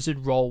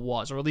 supposed role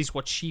was, or at least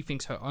what she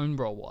thinks her own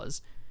role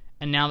was.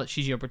 And now that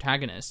she's your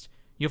protagonist,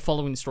 you're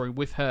following the story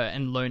with her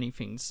and learning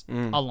things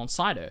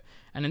alongside her.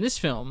 And in this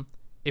film,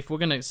 if we're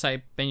going to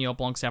say Benoit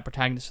Blanc's our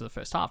protagonist for the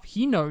first half,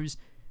 he knows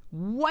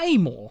way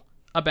more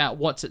about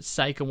what's at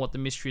stake and what the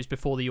mystery is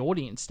before the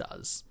audience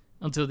does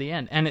until the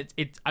end. And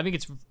I think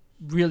it's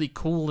really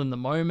cool in the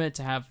moment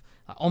to have,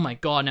 oh my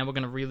god, now we're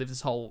going to relive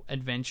this whole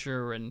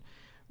adventure, and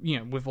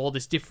with all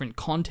this different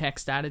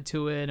context added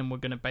to it, and we're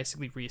going to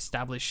basically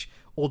reestablish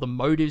all the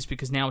motives,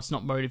 because now it's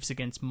not motives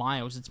against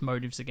Miles, it's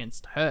motives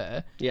against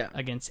her,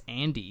 against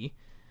Andy.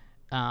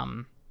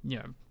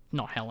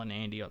 Not Helen,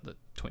 Andy, or the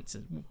twins.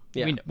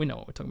 We know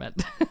what we're talking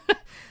about.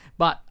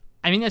 But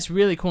I mean, that's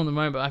really cool in the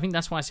moment. But I think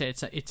that's why I say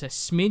it's a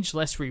smidge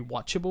less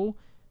rewatchable,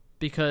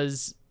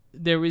 because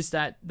there is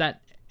that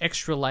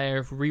extra layer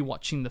of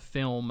rewatching the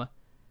film.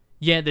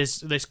 Yeah,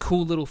 there's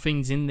cool little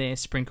things in there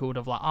sprinkled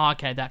of like, oh,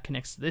 okay, that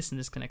connects to this and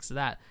this connects to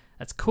that.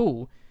 That's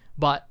cool.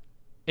 But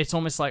it's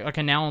almost like,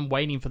 okay, now I'm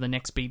waiting for the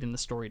next beat in the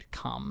story to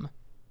come,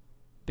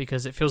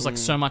 because it feels like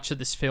so much of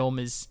this film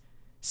is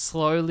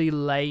slowly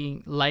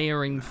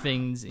layering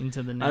things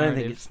into the narrative. I don't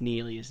think it's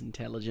nearly as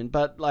intelligent,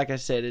 but like I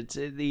said, it's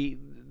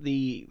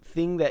the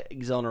thing that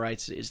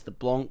exonerates it is the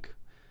Blanc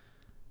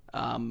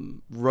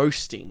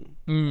roasting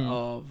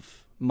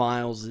of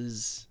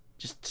Miles's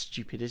just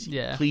stupidity,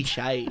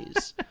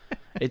 cliches.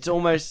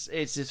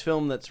 It's this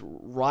film that's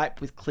ripe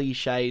with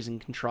cliches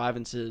and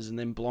contrivances, and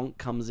then Blanc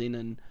comes in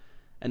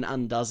and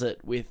undoes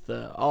it with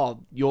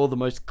you're the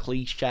most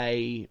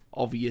cliche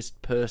obvious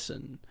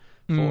person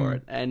for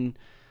it. And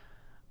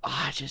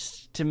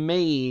to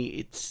me,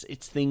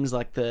 it's things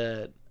like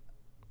the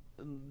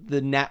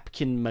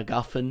napkin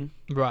MacGuffin,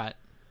 right?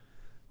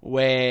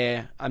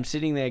 Where I'm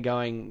sitting there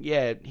going,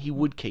 yeah, he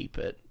would keep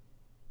it,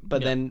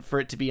 but then for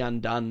it to be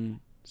undone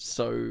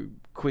so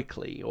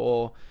quickly,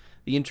 or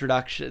the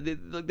introduction,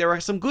 there are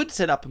some good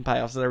setup and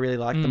payoffs that I really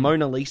like. The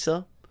Mona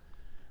Lisa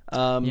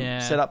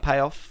setup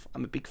payoff,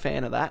 I'm a big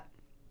fan of that,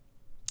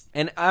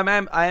 and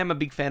I am a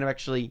big fan of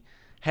actually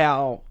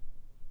how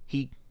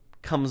he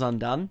comes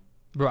undone,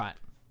 right,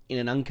 in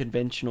an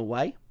unconventional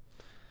way.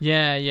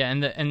 Yeah,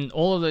 and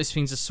all of those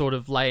things are sort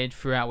of layered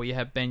throughout, where you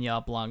have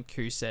Benoit Blanc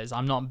who says,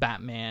 "I'm not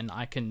Batman.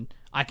 I can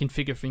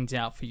figure things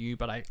out for you,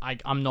 but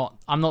I'm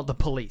not the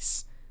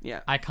police.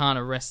 Yeah, I can't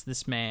arrest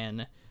this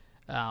man.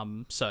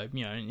 So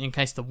in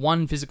case the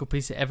one physical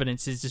piece of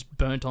evidence is just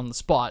burnt on the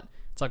spot,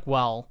 it's like,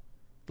 well,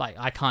 like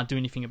I can't do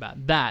anything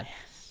about that.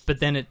 Yes. But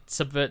then it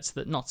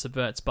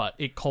but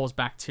it calls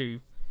back to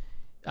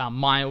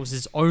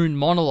Miles' own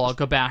monologue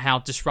about how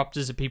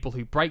disruptors are people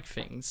who break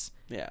things.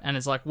 Yeah, and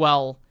it's like,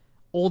 well,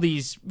 all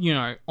these,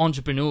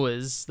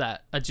 entrepreneurs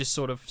that are just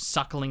sort of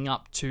suckling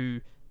up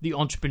to the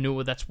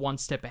entrepreneur that's one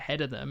step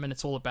ahead of them, and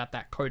it's all about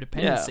that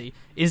codependency. Yeah.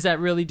 Is that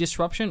really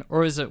disruption,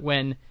 or is it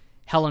when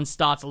Helen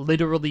starts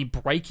literally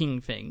breaking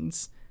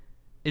things?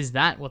 Is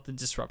that what the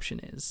disruption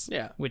is?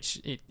 Yeah.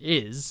 Which it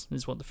is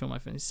what the film I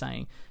think is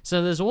saying.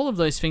 So there's all of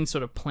those things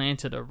sort of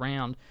planted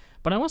around.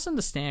 But I also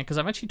understand, because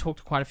I've actually talked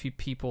to quite a few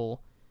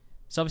people.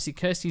 So obviously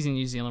Kirsty's in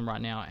New Zealand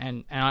right now,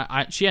 and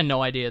she had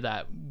no idea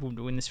that we were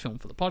doing this film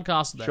for the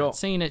podcast, that I'd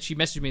seen it. She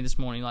messaged me this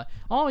morning like,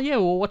 oh yeah,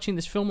 we were watching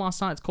this film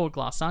last night, it's called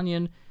Glass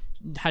Onion.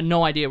 Had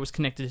no idea it was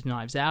connected to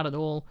Knives Out at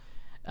all.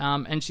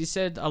 And she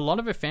said a lot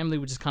of her family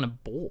were just kind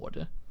of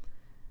bored,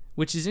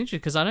 which is interesting,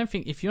 because I don't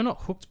think, if you're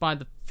not hooked by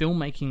the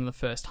filmmaking in the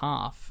first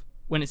half,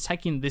 when it's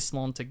taking this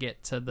long to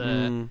get to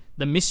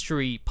the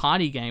mystery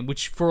party game,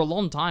 which for a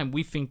long time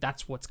we think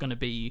that's what's going to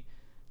be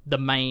the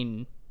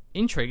main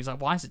intrigue. It's like,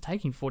 why is it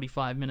taking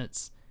 45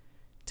 minutes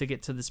to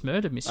get to this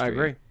murder mystery? I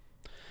agree.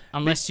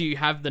 unless you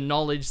have the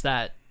knowledge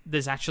that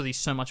there's actually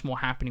so much more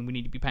happening we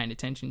need to be paying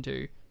attention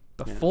to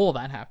before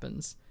that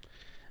happens.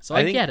 So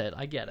I get it.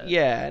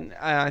 Yeah, and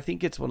I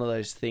think it's one of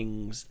those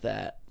things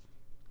that...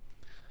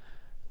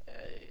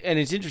 And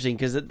it's interesting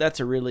because that's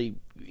a really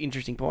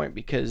interesting point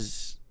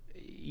because,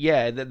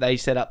 they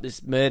set up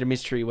this murder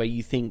mystery where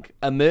you think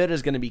a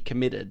murder's going to be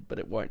committed, but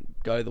it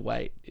won't go the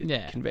way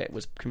it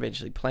was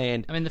conventionally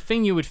planned. I mean, the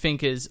thing you would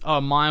think is,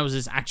 Miles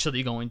is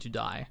actually going to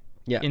die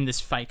in this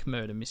fake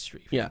murder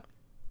mystery. Yeah.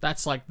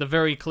 That's like the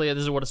very clear,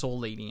 this is what it's all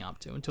leading up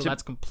to, until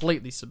that's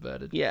completely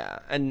subverted. Yeah,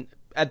 and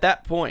at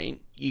that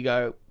point, you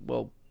go,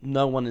 well,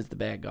 no one is the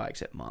bad guy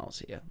except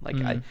Miles here. Like,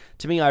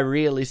 to me, I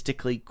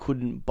realistically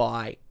couldn't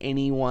buy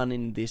anyone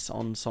in this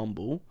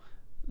ensemble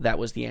that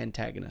was the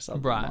antagonist other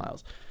than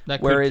Miles.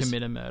 That could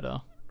commit a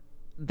murder.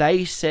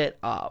 They set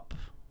up,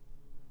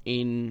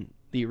 in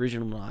the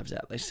original Knives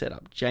Out, they set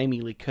up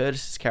Jamie Lee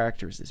Curtis's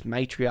character as this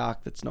matriarch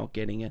that's not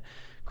getting it.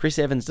 Chris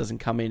Evans doesn't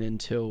come in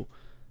until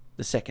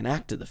the second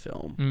act of the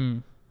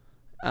film.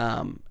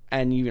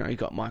 And, you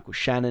got Michael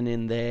Shannon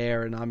in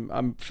there, and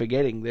I'm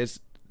forgetting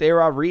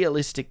there are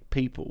realistic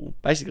people.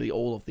 Basically,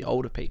 all of the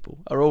older people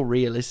are all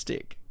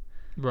realistic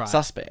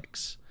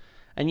suspects.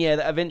 And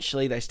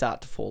eventually they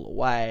start to fall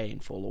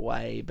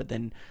away, but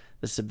then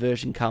the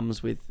subversion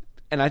comes with...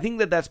 And I think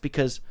that's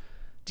because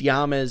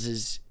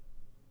Diarmas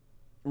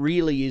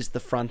really is the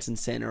front and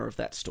center of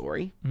that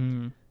story.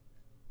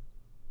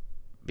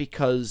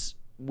 Because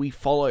we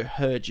follow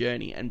her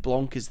journey, and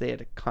Blanc is there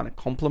to kind of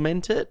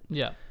complement it.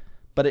 Yeah.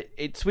 But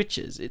it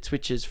switches. It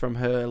switches from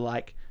her,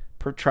 like,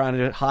 trying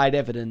to hide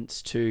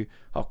evidence to,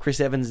 Chris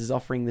Evans is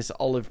offering this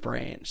olive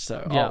branch.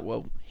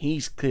 So,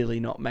 he's clearly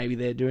not. Maybe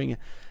they're doing it.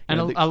 And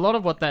a lot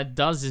of what that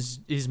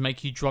does is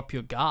make you drop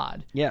your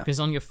guard. Yeah. Because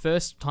on your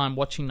first time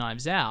watching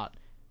Knives Out,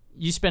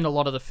 you spend a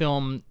lot of the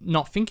film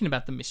not thinking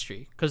about the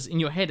mystery, because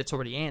in your head it's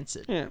already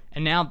answered. Yeah.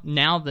 And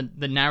now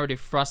the narrative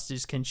thrust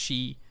is, can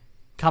she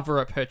cover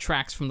up her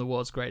tracks from the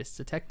world's greatest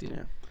detective?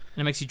 Yeah.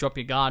 And it makes you drop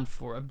your guard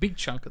for a big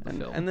chunk of the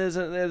film. And there's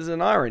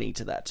an irony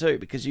to that too,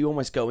 because you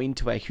almost go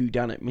into a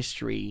whodunit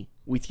mystery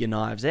with your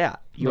Knives Out.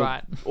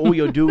 All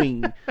you're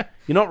doing,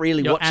 you're not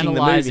really watching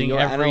the movie. You're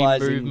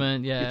analysing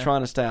movement. Yeah. You're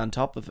trying to stay on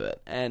top of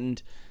it.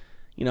 And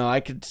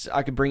I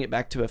could bring it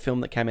back to a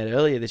film that came out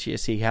earlier this year,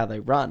 See How They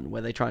Run,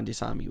 where they try and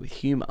disarm you with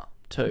humour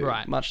too,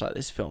 much like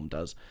this film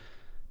does.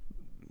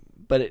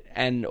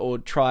 Or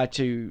try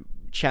to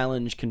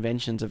challenge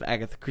conventions of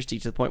Agatha Christie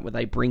to the point where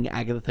they bring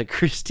Agatha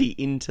Christie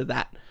into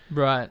that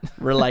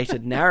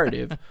related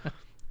narrative.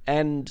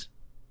 But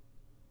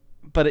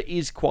it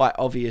is quite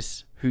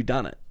obvious who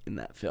done it in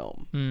that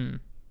film.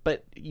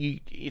 But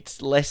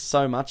it's less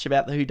so much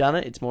about the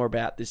whodunit. It's more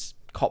about this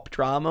cop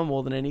drama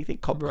more than anything,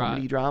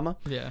 comedy drama.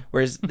 Yeah.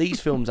 Whereas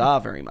these films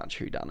are very much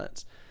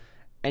whodunits.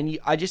 And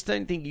I just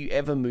don't think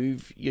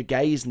your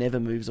gaze never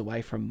moves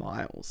away from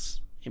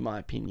Miles, in my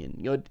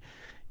opinion.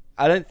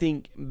 I don't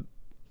think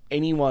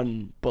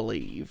anyone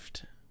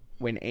believed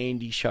when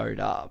Andy showed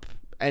up,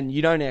 and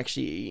you don't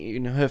actually,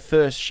 in her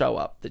first show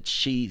up, that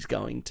she's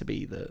going to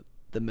be the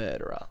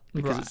murderer,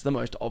 because it's the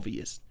most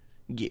obvious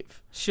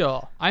give.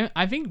 Sure.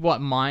 I think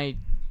what my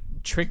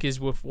trick is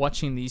with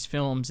watching these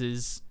films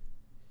is,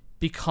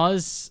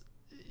 because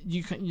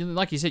you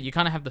like you said, you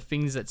kind of have the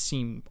things that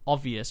seem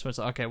obvious, where it's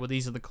like, okay, well,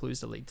 these are the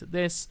clues that lead to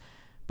this,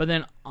 but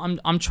then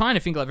I'm trying to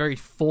think like very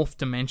fourth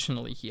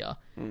dimensionally here.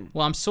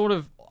 Well,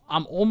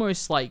 I'm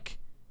almost like,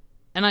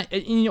 and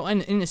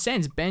in a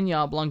sense,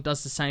 Benyar Blanc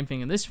does the same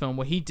thing in this film,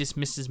 where he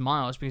dismisses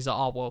Miles because,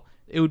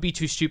 it would be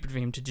too stupid for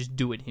him to just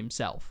do it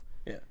himself.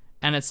 Yeah.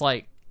 And it's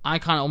like, I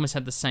kind of almost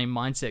had the same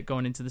mindset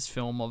going into this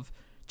film of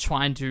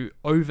trying to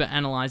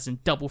overanalyze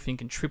and double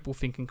think and triple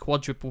think and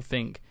quadruple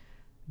think,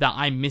 that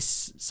I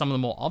miss some of the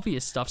more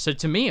obvious stuff. So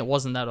to me, it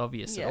wasn't that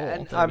obvious at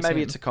all. And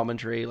maybe it's a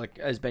commentary, like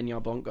as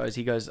Benyar Blanc goes,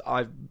 he goes,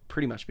 I've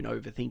pretty much been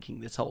overthinking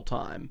this whole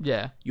time.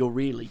 Yeah. You're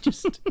really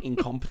just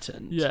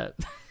incompetent. Yeah.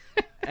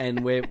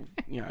 And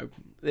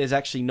there's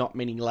actually not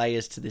many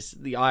layers to this.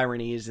 The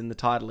irony is in the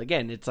title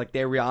again. It's like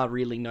there are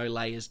really no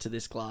layers to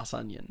this glass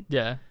onion.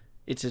 Yeah.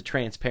 It's a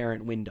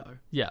transparent window.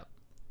 Yeah.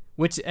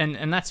 Which,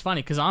 and that's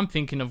funny, because I'm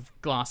thinking of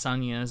Glass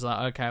Onion as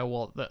like, okay,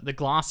 well, the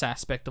glass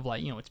aspect of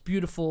like, it's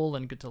beautiful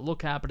and good to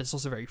look at, but it's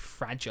also very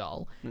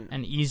fragile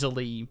and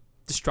easily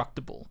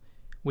destructible,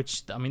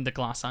 which, I mean, the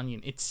Glass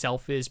Onion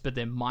itself is, but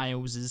then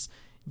Miles is,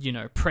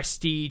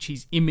 prestige,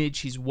 his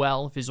image, his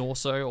wealth is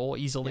also all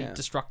easily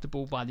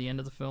destructible by the end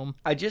of the film.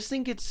 I just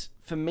think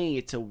for me,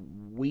 it's a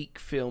weak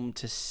film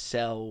to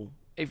sell,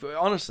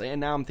 honestly, and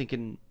now I'm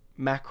thinking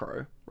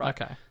macro, right?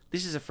 Okay.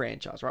 This is a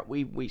franchise, right?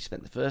 We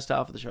spent the first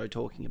half of the show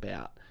talking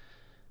about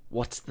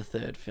what's the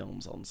third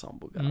film's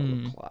ensemble going to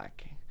look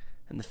like.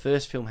 And the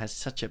first film has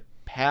such a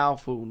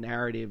powerful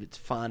narrative. It's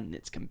fun,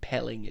 it's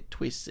compelling, it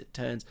twists, it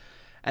turns.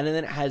 And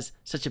then it has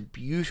such a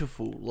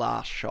beautiful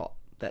last shot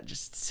that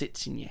just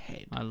sits in your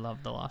head. I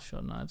love the last shot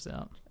of Knives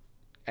Out.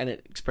 And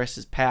it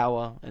expresses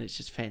power, and it's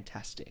just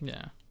fantastic.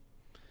 Yeah.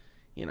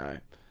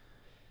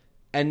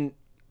 And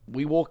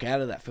we walk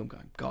out of that film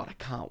going, God, I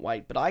can't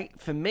wait. But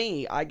for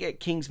me, I get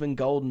Kingsman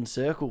Golden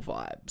Circle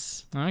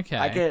vibes. Okay.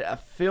 I get a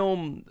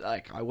film,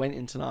 like, I went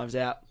into Knives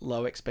Out,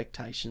 low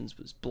expectations,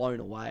 was blown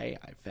away.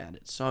 I found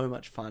it so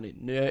much fun.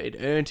 It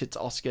earned its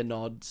Oscar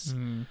nods.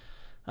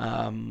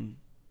 And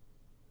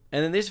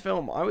then this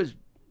film, I was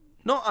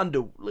not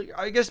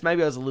I guess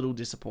maybe I was a little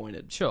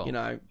disappointed. Sure. You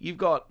know, you've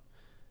got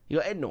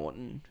Ed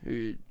Norton,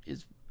 who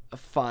is a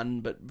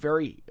fun but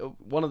very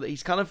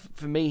he's kind of,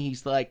 for me,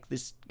 he's like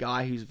this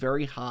guy who's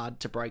very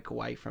hard to break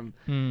away from,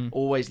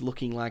 always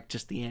looking like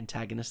just the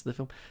antagonist of the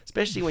film,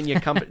 especially when your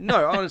company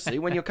honestly,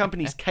 when your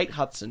company's Kate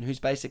Hudson, who's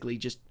basically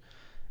just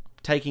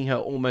taking her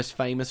Almost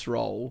Famous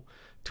role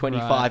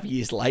 25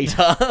 years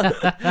later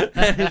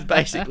and is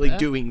basically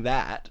doing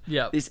that.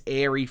 Yep. This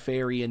airy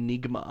fairy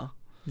enigma,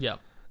 Yep.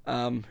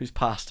 Who's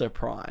past her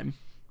prime.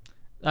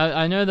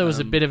 I know there was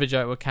a bit of a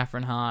joke with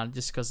Catherine Hahn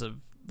just because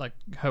of like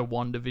her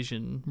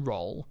WandaVision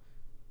role.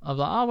 Of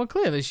like, oh well,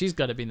 clearly she's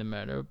got to be the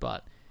murderer,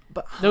 but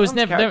there was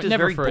never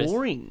very for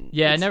boring.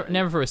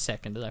 Never for a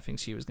second did I think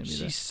she was going to be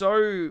there. She's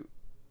so,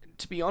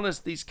 to be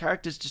honest, these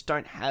characters just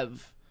don't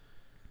have.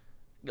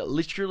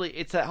 Literally,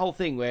 it's that whole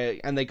thing where,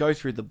 and they go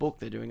through the book,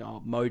 they're doing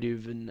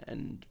motive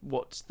and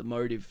what's the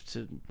motive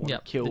to want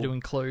to kill. They're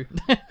doing Clue.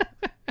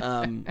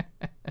 And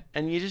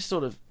you just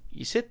sort of,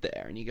 you sit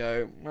there and you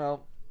go,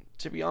 well,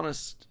 to be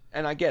honest,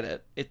 and I get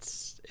it,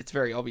 it's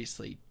very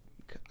obviously,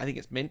 I think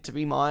it's meant to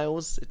be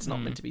Miles. It's not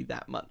meant to be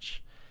that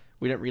much.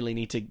 We don't really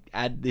need to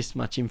add this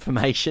much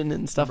information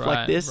and stuff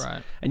like this.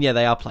 Right. And yeah,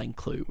 they are playing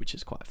Clue, which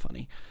is quite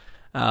funny.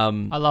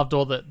 I loved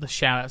all the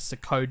shout outs to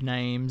code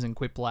names and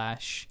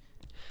Quiplash.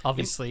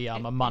 Obviously,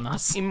 Among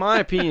Us. In my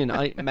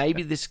opinion,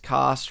 maybe this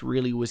cast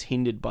really was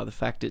hindered by the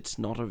fact it's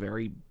not a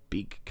very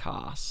big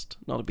cast,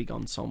 not a big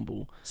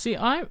ensemble. See,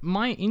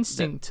 my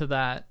instinct to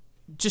that,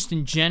 just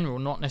in general,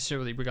 not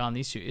necessarily regarding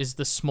the issue, is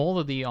the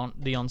smaller the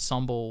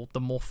ensemble, the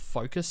more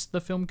focused the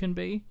film can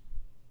be.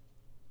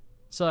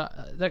 So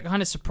that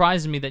kind of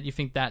surprises me that you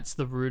think that's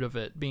the root of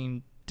it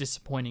being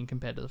disappointing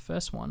compared to the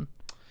first one.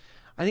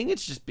 I think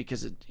it's just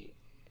because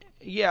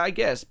yeah, I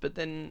guess, but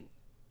then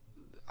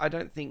I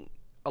don't think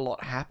a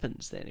lot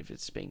happens then if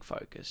it's being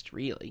focused,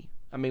 really.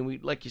 I mean,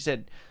 like you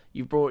said,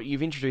 you've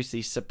introduced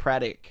these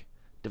Socratic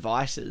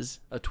devices,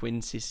 a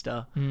twin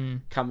sister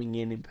coming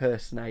in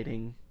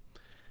impersonating,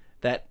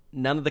 that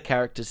none of the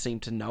characters seem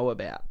to know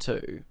about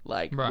too.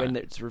 Like, when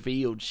it's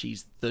revealed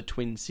she's the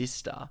twin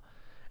sister.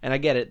 And I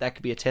get it, that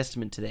could be a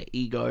testament to their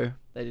ego.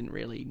 They didn't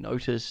really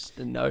notice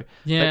and know.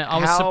 Yeah, I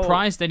was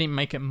surprised they didn't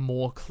make it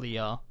more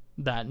clear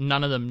that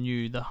none of them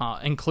knew the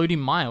half, including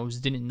Miles,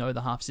 didn't know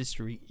the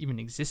half-sister even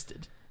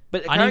existed.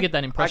 But I didn't get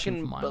that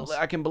impression from Miles.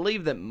 I can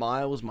believe that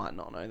Miles might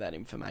not know that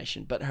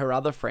information, but her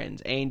other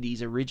friends,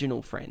 Andy's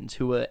original friends,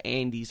 who were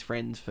Andy's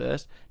friends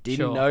first,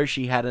 didn't know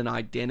she had an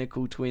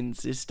identical twin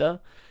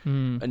sister,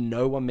 and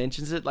no one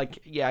mentions it. Like,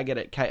 yeah, I get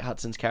it. Kate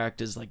Hudson's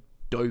character's like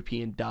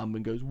dopey and dumb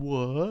and goes,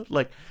 what?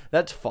 Like,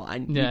 that's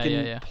fine. Yeah,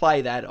 you can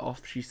play that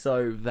off. She's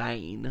so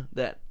vain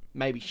that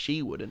maybe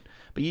she wouldn't.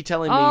 But you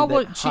telling me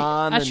that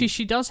Han...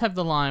 she does have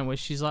the line where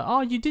she's like, oh,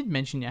 you did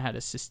mention you had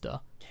a sister.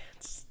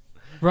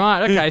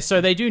 Right, okay,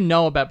 so they do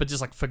know about, but just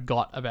like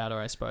forgot about her,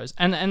 I suppose.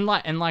 And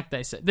like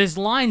they said, there's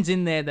lines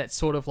in there that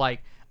sort of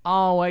like,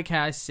 oh, okay,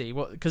 I see.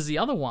 Well, because the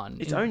other one,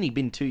 it's only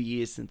been 2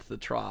 years since the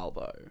trial,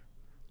 though.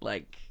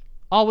 Like,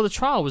 oh well, the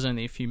trial was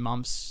only a few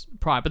months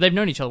prior, but they've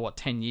known each other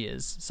something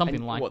years,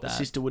 something like that. The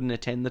sister wouldn't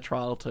attend the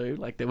trial too?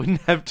 Like, they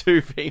wouldn't have two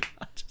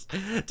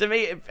females. To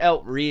me, it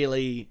felt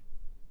really.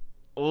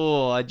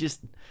 Okay.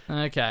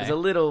 It's a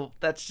little.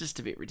 That's just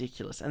a bit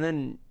ridiculous, and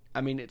then. I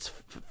mean, it's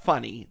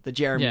funny, the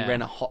Jeremy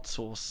Renner hot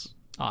sauce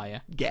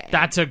gag.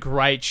 That's a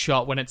great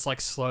shot when it's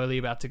like slowly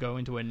about to go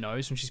into her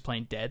nose when she's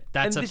playing dead.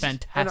 That's a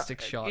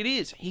fantastic shot. It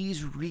is.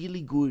 He's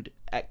really good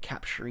at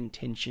capturing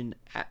tension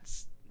at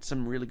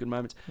some really good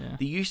moments. Yeah.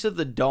 The use of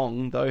the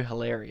dong, though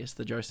hilarious,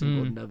 the Joseph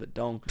Gordon-Levitt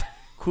dong,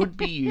 could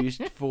be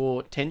used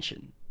for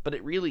tension, but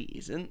it really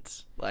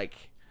isn't.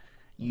 Like,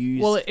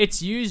 used... Well,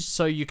 it's used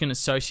so you can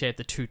associate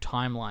the two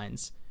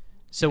timelines.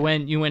 So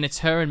when it's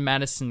her and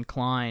Madison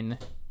Klein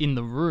in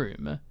the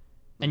room,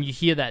 and you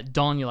hear that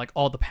Don, you're like,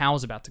 oh, the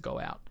power's about to go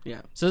out.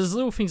 Yeah. So there's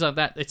little things like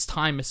that. It's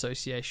time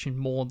association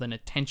more than a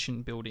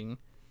tension building.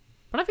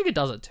 But I think it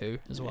does it too,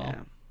 as well.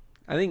 Yeah.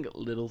 I think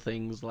little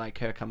things like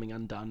her coming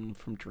undone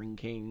from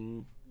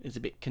drinking is a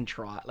bit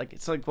contrite. Like,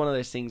 it's like one of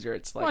those things where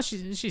it's like... Well,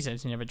 she said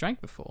she never drank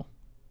before.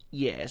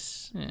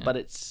 Yes,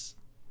 but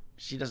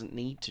she doesn't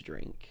need to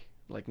drink.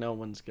 Like, no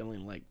one's going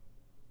to, like,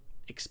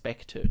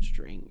 expect her to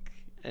drink.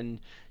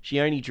 And she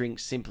only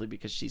drinks simply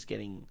because she's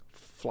getting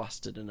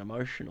flustered and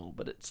emotional.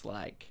 But it's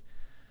like,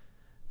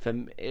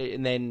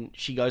 and then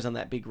she goes on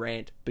that big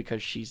rant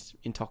because she's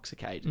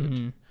intoxicated,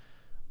 and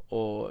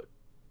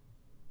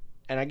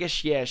I guess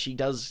she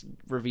does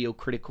reveal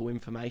critical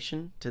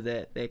information to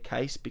their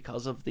case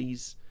because of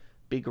these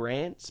big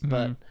rants.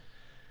 But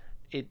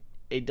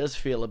it does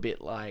feel a bit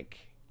like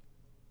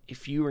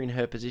if you were in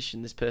her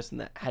position, this person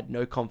that had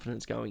no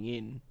confidence going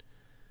in.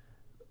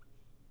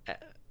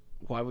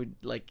 why would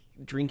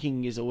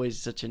drinking is always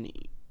such an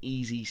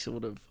easy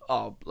sort of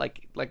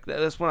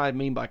that's what I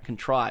mean by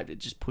contrived. It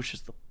just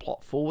pushes the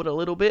plot forward a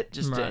little bit,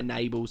 just to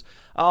enables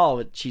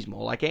she's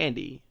more like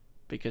Andy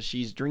because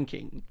she's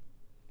drinking,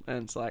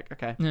 and it's like,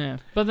 okay, yeah.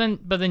 But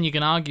then you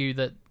can argue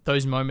that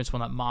those moments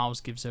when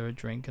Miles gives her a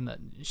drink and that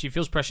she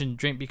feels pressure to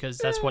drink because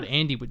that's what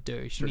Andy would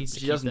do. She needs to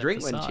she keep doesn't that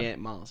drink facade.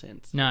 when Miles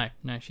ends. No,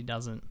 she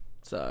doesn't.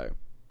 So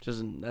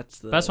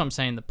that's what I'm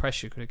saying. The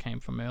pressure could have came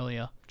from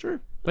earlier. True.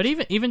 But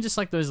even just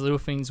like those little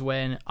things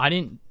when I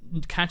didn't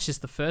catch this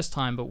the first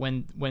time, but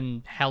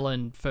when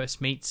Helen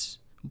first meets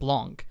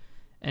Blanc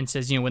and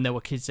says, when they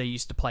were kids they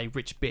used to play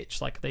rich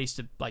bitch, like they used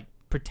to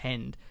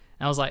pretend,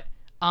 and I was like,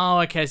 oh,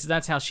 okay, so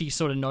that's how she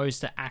sort of knows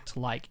to act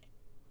like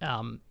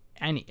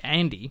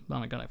Andy. Oh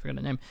my god, I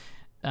forgot her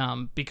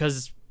name.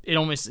 Because it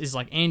almost is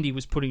like Andy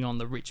was putting on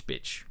the rich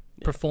bitch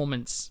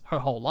performance her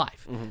whole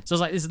life. Mm-hmm. So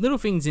it's like there's little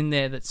things in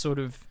there that sort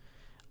of.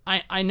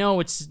 I know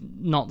it's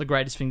not the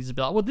greatest thing to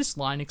be like, well, this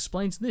line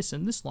explains this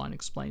and this line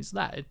explains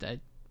that.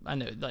 I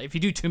know if you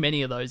do too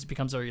many of those, it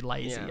becomes very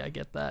lazy. Yeah. I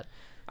get that.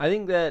 I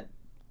think that,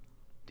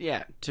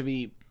 to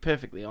be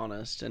perfectly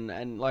honest,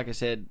 and like I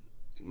said,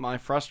 my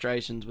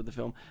frustrations with the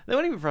film, they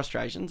weren't even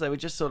frustrations. They were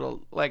just sort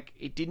of like,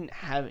 I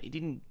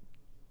didn't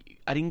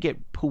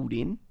get pulled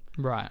in.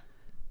 Right.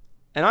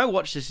 And I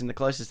watched this in the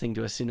closest thing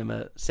to a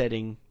cinema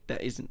setting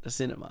that isn't a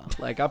cinema.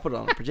 Like, I put it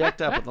on a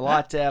projector, I put the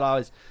lights out, I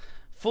was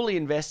fully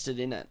invested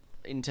in it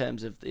in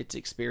terms of its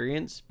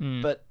experience,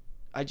 but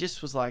I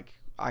just was like,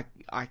 I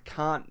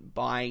can't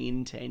buy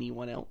into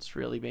anyone else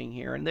really being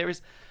here. And there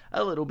is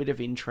a little bit of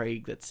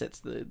intrigue that sets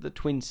the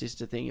twin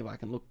sister thing. If I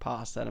can look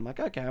past that, I'm like,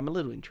 okay, I'm a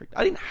little intrigued.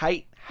 I didn't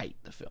hate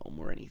the film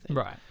or anything.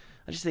 Right.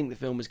 I just think the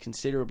film is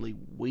considerably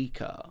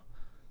weaker.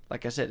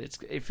 Like I said,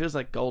 it feels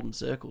like Golden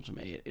Circle to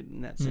me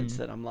in that sense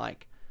that I'm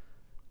like,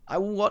 I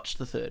will watch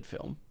the third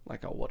film,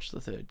 like I'll watch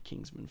the third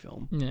Kingsman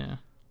film. Yeah.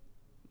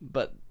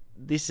 But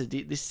this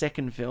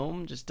second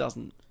film just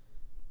doesn't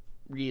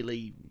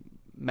really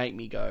make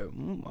me go,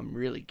 I'm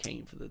really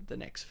keen for the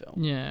next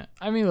film. Yeah.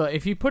 I mean, look,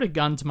 if you put a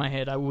gun to my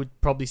head, I would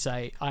probably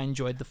say I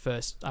enjoyed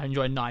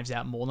Knives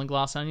Out more than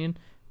Glass Onion.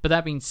 But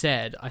that being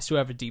said, I still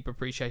have a deep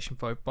appreciation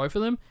for both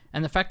of them.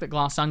 And the fact that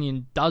Glass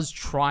Onion does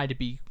try to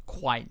be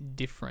quite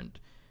different,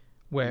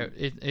 where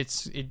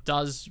it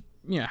does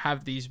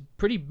have these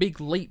pretty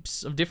big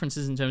leaps of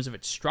differences in terms of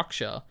its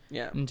structure,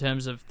 in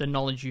terms of the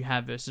knowledge you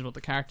have versus what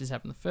the characters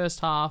have in the first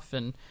half,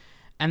 and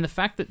the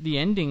fact that the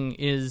ending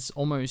is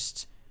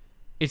almost,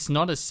 it's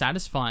not as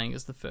satisfying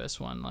as the first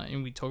one. Like,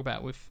 and we talk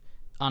about with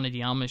Ana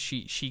de Armas,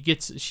 she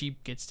gets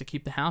to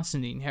keep the house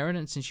and the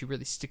inheritance, and she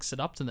really sticks it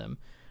up to them.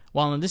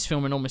 While in this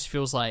film, it almost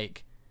feels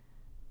like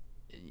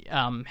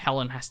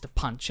Helen has to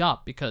punch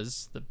up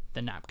because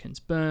the napkin's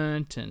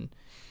burnt and.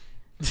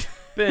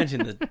 Burnt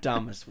in the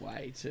dumbest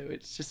way too.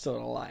 It's just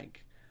sort of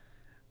like,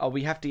 oh,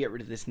 we have to get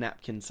rid of this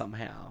napkin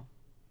somehow.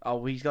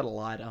 Oh, he's got a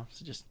lighter,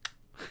 so just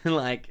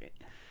like,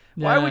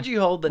 why would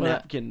you hold the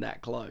napkin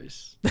that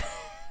close?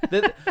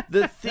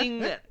 the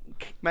thing that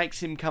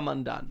makes him come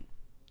undone,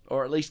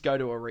 or at least go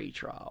to a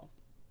retrial,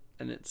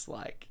 and it's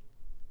like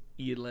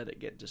you let it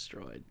get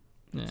destroyed.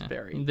 It's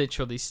very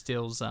literally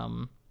steals.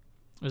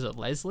 Was it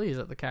Leslie? Is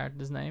that the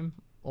character's name?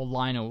 Or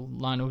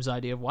Lionel's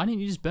idea of, why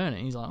didn't you just burn it?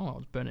 And he's like, oh, I'll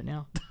just burn it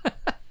now.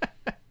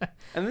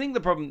 And I think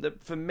the problem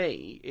that for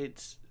me,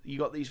 it's you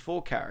got these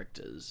four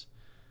characters,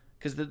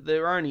 because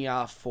there only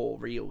are four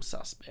real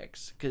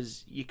suspects,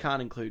 because you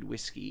can't include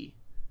Whiskey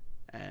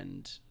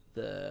and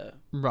the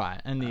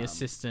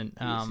assistant,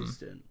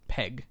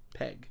 Peg.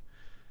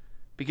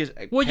 Because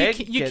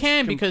you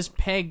can because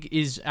Peg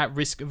is at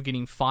risk of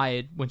getting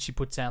fired when she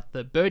puts out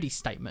the Birdie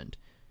statement.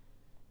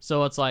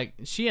 So it's like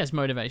she has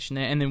motivation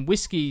there, and then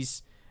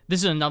Whiskey's.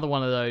 This is another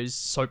one of those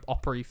soap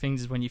opera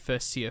things, is when you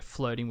first see her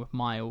flirting with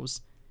Miles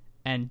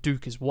and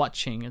Duke is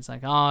watching. It's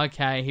like, oh,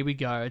 okay, here we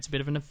go. It's a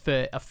bit of an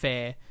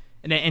affair.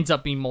 And it ends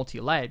up being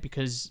multi-layered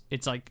because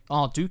it's like,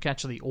 oh, Duke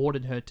actually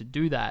ordered her to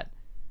do that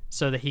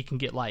so that he can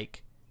get,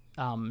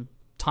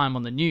 time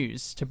on the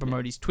news to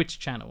promote his Twitch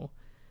channel,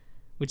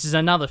 which is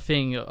another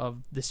thing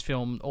of this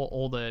film,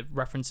 all the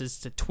references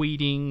to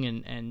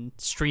tweeting and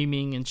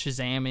streaming and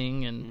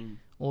Shazamming and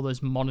all those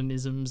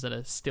modernisms that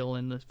are still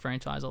in the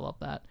franchise. I love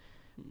that.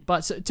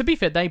 But so, to be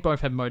fair, they both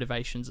have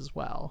motivations as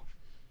well.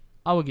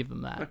 I will give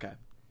them that. Okay.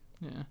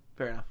 Yeah.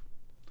 Fair enough.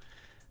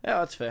 Yeah,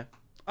 that's fair.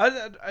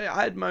 I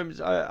had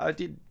moments. I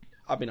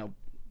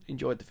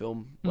enjoyed the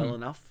film well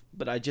enough,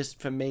 but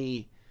for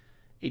me,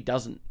 it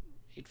doesn't.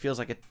 It feels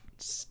like a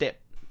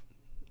step,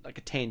 like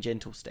a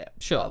tangential step,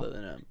 rather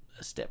than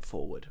a step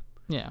forward.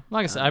 Yeah.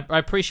 Like I said, I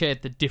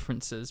appreciate the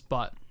differences,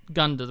 but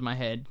gun to my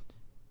head,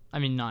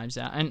 Knives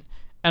Out,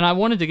 and I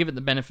wanted to give it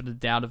the benefit of the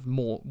doubt of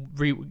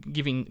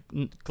giving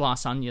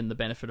Glass Onion the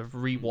benefit of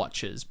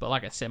rewatches. But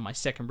like I said, my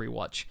second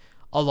rewatch,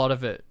 a lot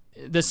of it,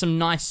 there's some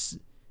nice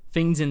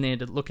things in there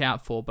to look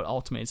out for, but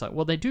ultimately it's like,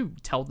 well, they do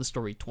tell the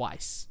story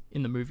twice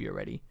in the movie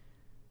already.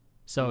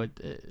 So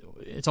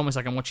it's almost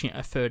like I'm watching it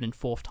a third and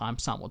fourth time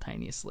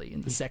simultaneously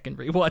in the second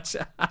rewatch,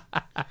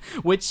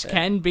 which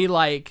can be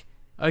like,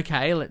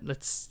 okay,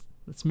 let's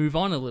let's move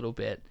on a little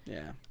bit.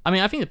 Yeah. I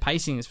mean, I think the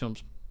pacing in this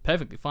film's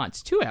perfectly fine.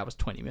 It's 2 hours,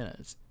 20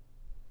 minutes.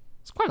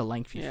 It's quite a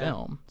lengthy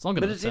film. It's longer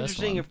But than it's the first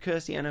interesting one. if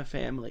Kirsty and her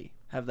family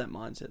have that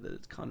mindset that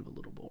it's kind of a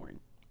little boring.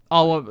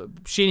 Oh, well,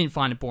 she didn't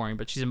find it boring,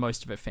 but she said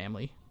most of her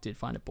family did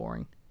find it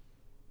boring.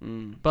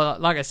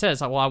 But like I said,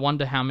 it's like, well, I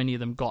wonder how many of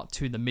them got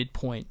to the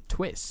midpoint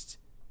twist.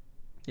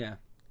 Yeah.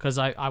 Because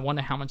I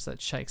wonder how much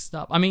that shakes it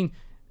up. I mean,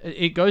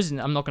 it goes in...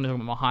 I'm not going to talk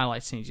about my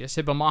highlight scenes yet,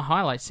 but my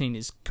highlight scene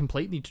is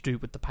completely to do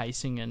with the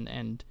pacing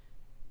and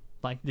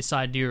like this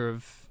idea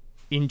of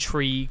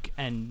intrigue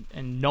and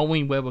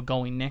knowing where we're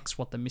going next,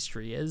 what the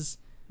mystery is.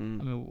 I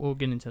mean, we'll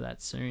get into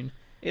that soon.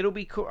 It'll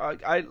be cool.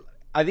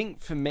 I think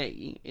for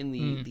me, in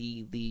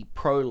the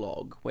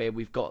prologue, where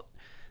we've got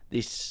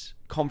this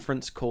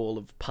conference call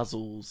of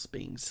puzzles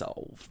being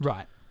solved.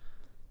 Right.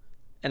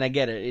 And I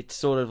get it. It's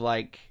sort of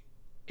like...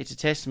 It's a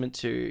testament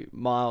to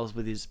Miles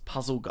with his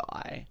puzzle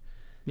guy.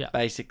 Yeah.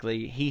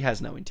 Basically, he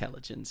has no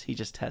intelligence. He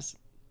just has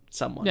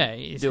someone. Yeah,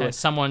 he do has it.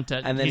 someone to...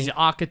 And then he's an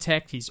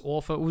architect, he's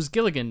author. It was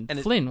Gilligan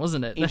Flynn,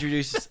 wasn't it?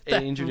 Introduces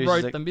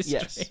wrote the mystery.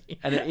 Yes,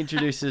 and it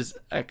introduces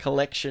a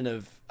collection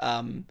of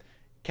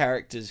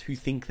characters who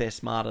think they're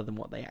smarter than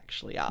what they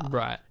actually are.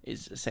 Right.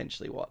 Is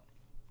essentially what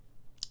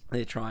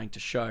they're trying to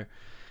show.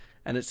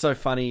 And it's so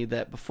funny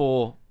that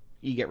before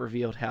you get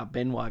revealed how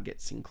Benoit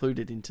gets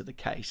included into the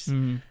case,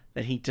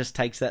 that he just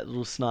takes that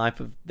little snipe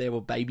of there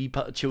were baby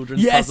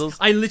children's puzzles.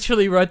 I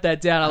literally wrote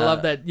that down. I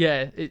love that.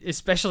 Yeah,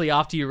 especially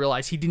after you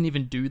realize he didn't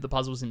even do the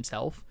puzzles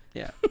himself.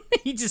 Yeah.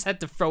 He just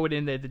had to throw it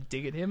in there to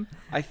dig at him.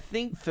 I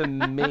think for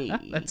me...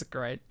 That's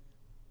great.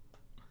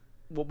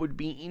 What would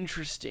be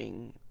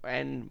interesting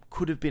and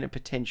could have been a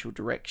potential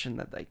direction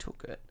that they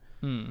took it.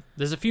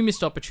 There's a few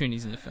missed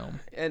opportunities in the film.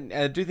 And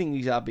I do think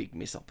these are big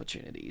missed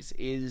opportunities,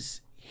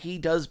 is he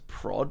does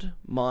prod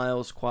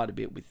Miles quite a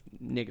bit with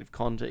negative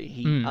content.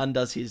 He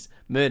undoes his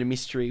murder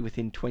mystery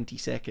within 20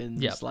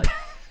 seconds. Yep. Like,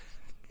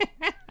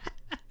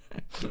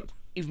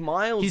 if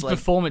Miles His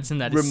performance in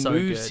that is so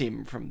good. removes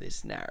him from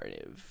this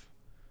narrative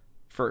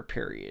for a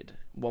period,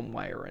 one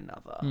way or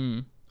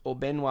another, or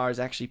Benoit is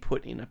actually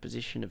put in a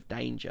position of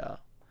danger,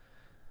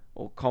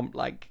 or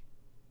like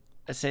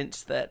a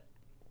sense that...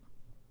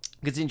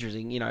 It's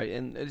interesting, you know,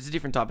 and it's a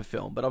different type of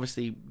film, but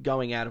obviously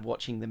going out of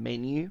watching The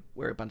Menu,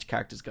 where a bunch of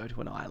characters go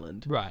to an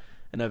island, Right.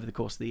 and over the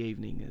course of the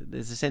evening,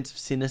 there's a sense of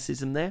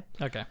cynicism there,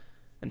 Okay.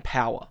 and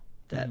power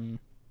that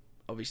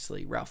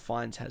obviously Ralph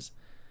Fiennes has.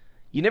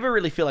 You never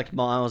really feel like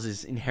Miles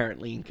is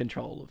inherently in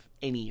control of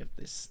any of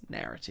this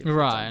narrative that's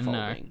Right,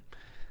 unfolding.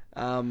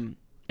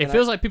 It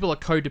feels like people are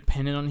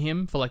codependent on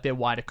him for like their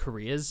wider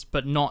careers,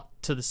 but not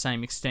to the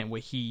same extent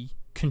where he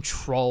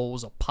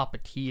controls or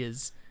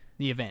puppeteers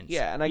the events.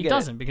 Yeah, and I he get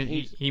doesn't it. because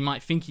he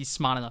might think he's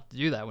smart enough to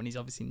do that when he's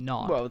obviously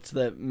not. Well, it's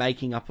the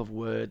making up of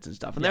words and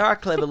stuff. And there are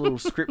clever little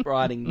script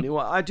writing.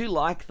 I do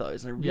like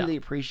those. And I really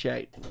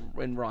appreciate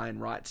when Ryan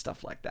writes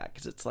stuff like that.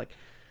 Because it's like,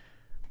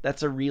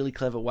 that's a really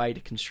clever way to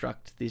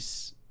construct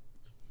this...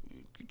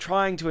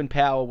 Trying to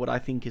empower what I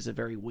think is a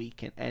very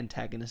weak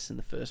antagonist in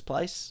the first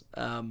place.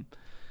 Or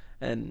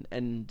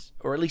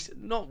at least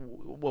not...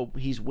 Well,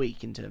 he's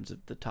weak in terms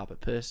of the type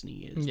of person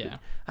he is. Yeah. But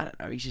I don't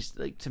know. He's just...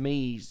 like to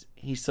me,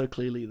 he's so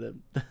clearly the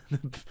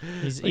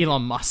He's like,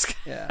 Elon Musk.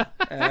 Yeah.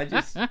 And I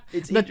just...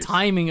 It's The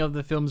timing of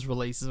the film's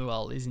release as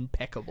well is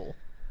impeccable.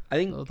 I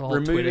think The whole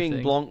Twitter removing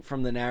thing. Blanc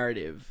from the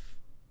narrative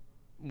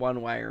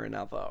one way or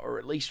another, or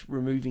at least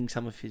removing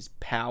some of his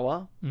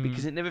power,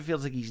 because it never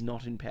feels like he's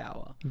not in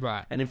power.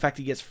 Right. And in fact,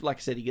 he gets, like I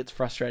said, he gets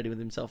frustrated with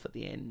himself at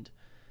the end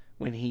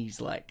when he's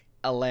like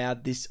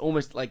allowed this,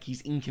 almost like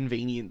he's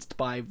inconvenienced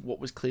by what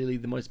was clearly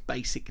the most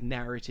basic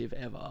narrative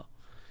ever.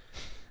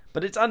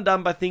 But it's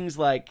undone by things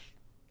like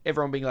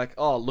everyone being like,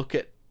 "Oh, look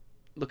at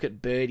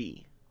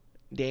Birdie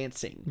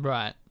dancing."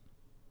 Right.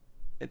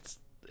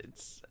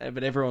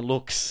 But everyone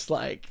looks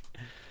like...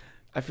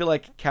 I feel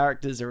like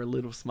characters are a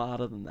little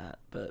smarter than that,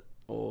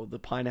 or the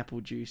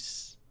pineapple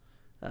juice,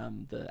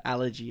 the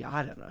allergy,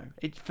 I don't know.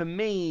 For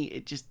me,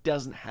 it just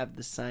doesn't have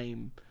the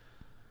same...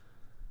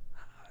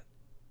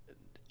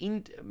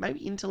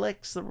 maybe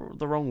intellect's the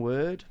wrong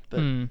word,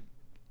 but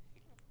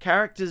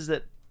characters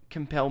that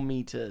compel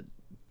me to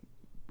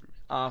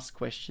ask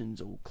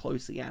questions or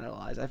closely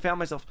analyze. I found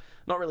myself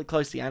not really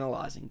closely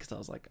analyzing because I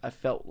was like, I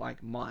felt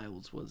like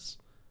Miles was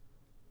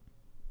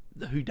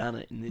the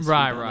whodunit in this.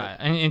 Right.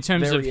 And in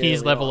terms of very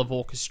his early level on. of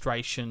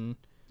orchestration,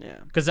 Yeah.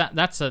 because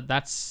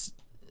that's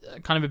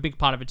kind of a big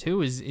part of it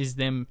too. Is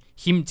him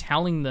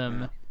telling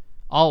them,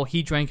 "Oh,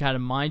 he drank out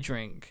of my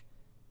drink,"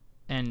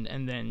 and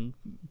then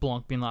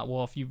Blanc being like,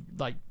 "Well, if you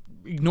like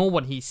ignore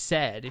what he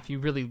said, if you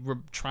really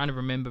trying to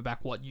remember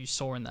back what you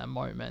saw in that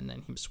moment," and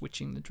then him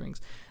switching the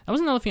drinks. That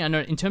was another thing I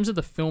noticed in terms of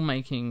the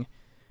filmmaking,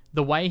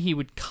 the way he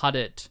would cut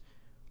it,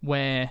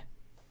 where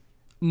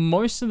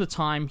most of the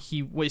time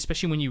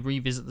especially when you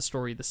revisit the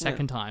story the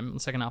second time, the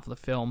second half of the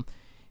film,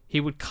 he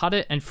would cut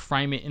it and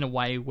frame it in a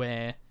way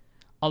where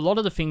a lot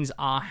of the things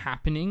are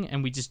happening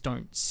and we just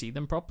don't see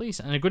them properly.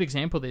 And a good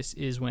example of this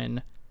is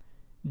when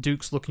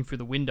Duke's looking through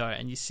the window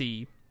and you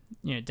see,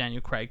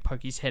 Daniel Craig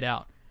poke his head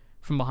out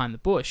from behind the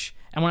bush.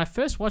 And when I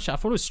first watched it, I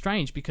thought it was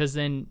strange because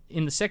then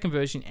in the second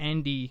version,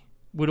 Andy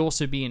would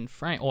also be in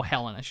frame, or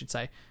Helen, I should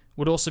say,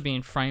 would also be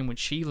in frame when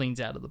she leans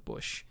out of the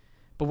bush.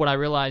 But what I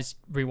realized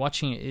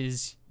rewatching it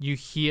is you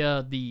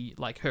hear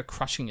her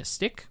crushing a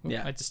stick.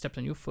 Yeah. I just stepped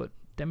on your foot,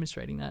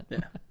 demonstrating that.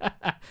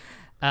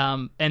 Yeah.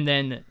 And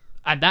then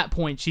at that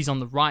point, she's on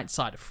the right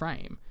side of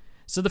frame.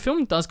 So the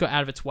film does go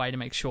out of its way to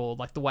make sure,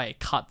 like, the way it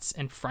cuts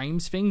and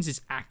frames things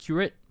is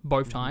accurate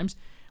both times,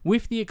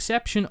 with the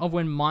exception of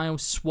when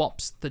Miles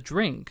swaps the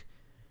drink.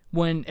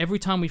 When every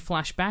time we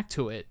flash back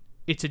to it,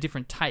 it's a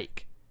different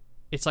take.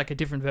 It's like a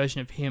different version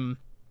of him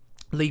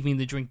leaving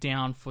the drink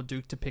down for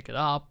Duke to pick it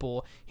up,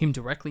 or him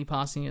directly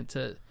passing it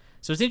to...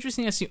 So it's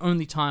interesting, that's the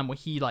only time where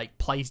he, like,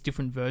 plays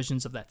different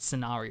versions of that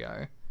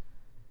scenario.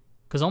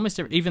 Because almost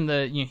even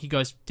he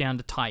goes down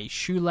to tie his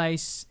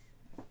shoelace,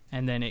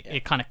 and then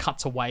it kind of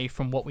cuts away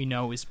from what we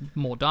know is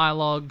more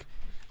dialogue.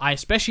 I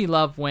especially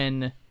love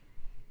when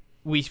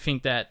we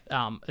think that,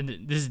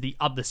 and this is the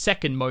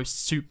second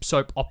most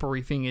soap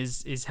opera thing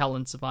is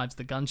Helen survives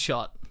the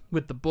gunshot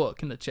with the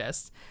book in the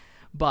chest.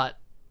 But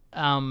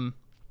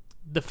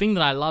the thing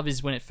that I love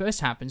is when it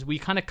first happens, we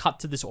kind of cut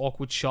to this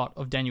awkward shot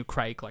of Daniel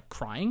Craig, like,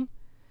 crying.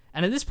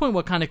 And at this point,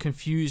 we're kind of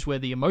confused where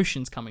the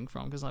emotion's coming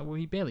from, because, like, well,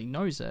 he barely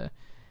knows her.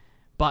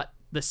 But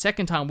the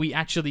second time, we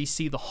actually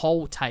see the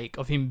whole take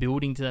of him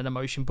building to that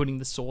emotion, putting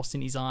the sauce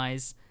in his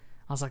eyes.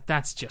 I was like,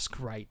 that's just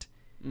great.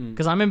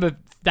 Because I remember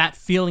that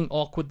feeling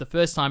awkward the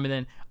first time, and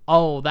then,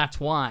 oh, that's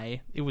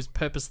why it was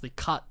purposely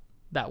cut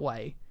that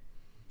way,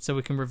 so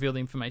we can reveal the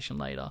information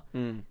later.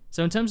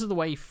 So in terms of the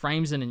way he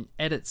frames it and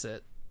edits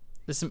it,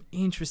 there's some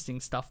interesting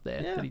stuff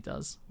there that he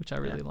does, which I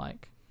really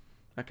like.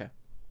 Okay.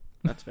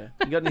 That's fair.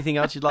 You got anything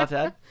else you'd like to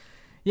add?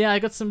 Yeah, I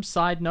got some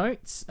side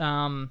notes.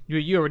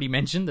 You already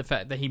mentioned the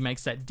fact that he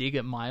makes that dig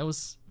at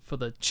Miles for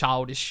the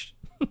childish...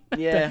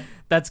 Yeah.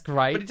 That's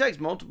great. But he takes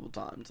multiple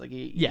times. Like,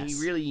 he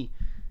really...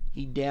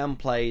 He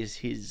downplays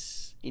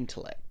his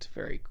intellect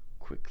very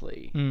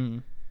quickly.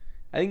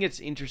 I think it's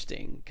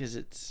interesting because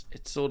it's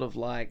sort of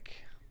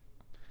like...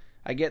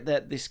 I get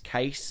that this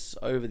case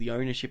over the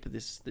ownership of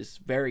this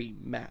very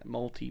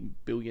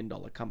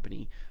multi-billion-dollar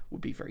company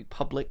would be very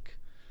public,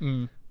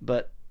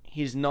 but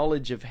his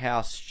knowledge of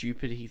how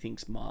stupid he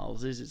thinks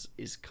Miles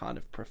is kind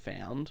of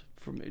profound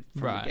from the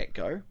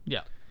get-go.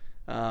 Yeah.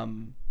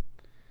 And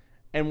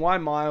why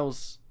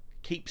Miles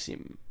keeps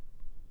him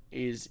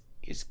is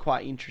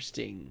quite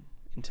interesting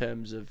in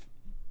terms of...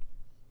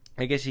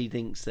 I guess he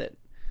thinks that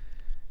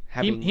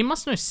having... He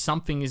must know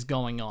something is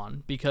going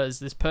on, because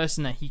this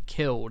person that he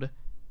killed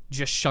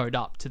just showed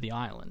up to the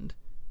island,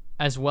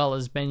 as well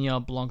as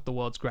Benoit Blanc, the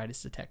world's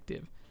greatest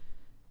detective.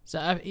 So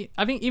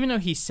I think even though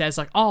he says,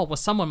 like, oh, well,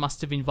 someone must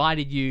have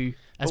invited you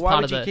as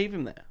part of the... Why would you keep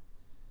him there?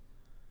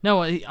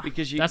 No,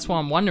 because that's why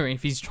I'm wondering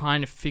if he's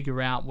trying to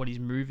figure out what his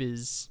move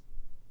is.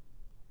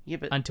 Yeah,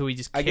 but until he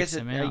just kicks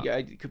him out.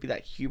 It could be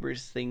that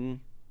hubris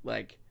thing,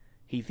 like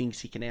he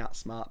thinks he can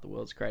outsmart the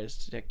world's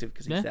greatest detective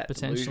because he's that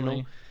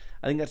delusional.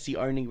 I think that's the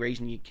only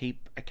reason you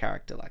keep a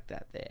character like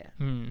that there.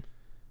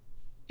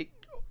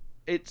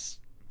 It's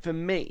for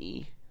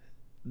me,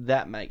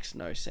 that makes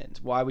no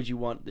sense. Why would you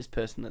want this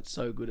person that's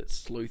so good at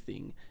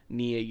sleuthing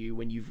near you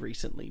when you've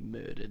recently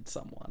murdered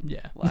someone?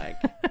 Yeah, like,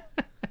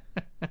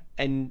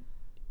 and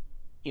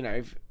you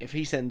know, if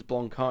he sends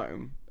Blanc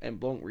home and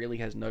Blanc really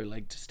has no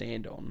leg to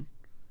stand on,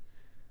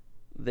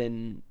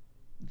 then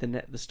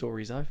the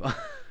story's over.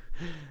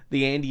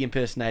 The Andy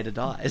impersonator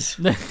dies.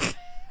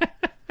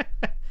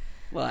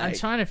 I'm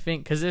trying to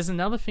think, because there's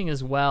another thing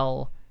as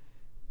well.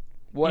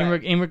 What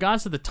in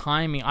regards to the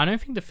timing, I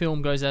don't think the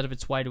film goes out of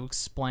its way to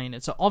explain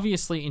it. So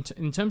obviously,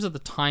 in terms of the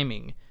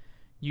timing,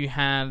 you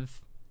have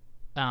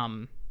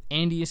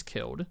Andy is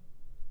killed,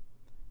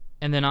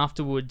 and then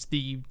afterwards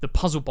the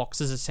puzzle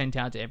boxes are sent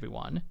out to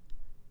everyone,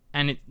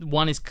 and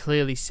one is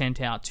clearly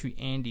sent out to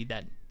Andy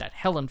that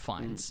Helen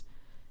finds.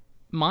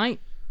 I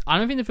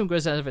don't think the film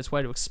goes out of its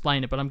way to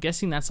explain it, but I'm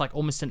guessing that's like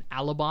almost an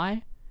alibi,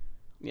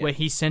 where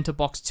he sent a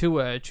box to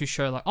her to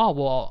show, like, oh,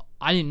 well,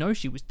 I didn't know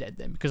she was dead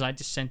then because I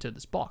just sent her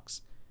this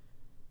box.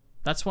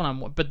 That's what I'm...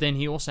 But then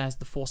he also has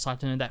the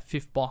foresight to know that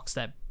fifth box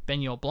that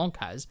Benoit Blanc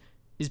has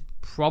is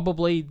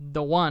probably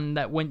the one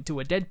that went to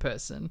a dead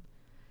person.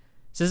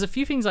 So there's a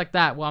few things like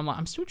that where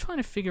I'm still trying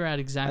to figure out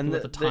exactly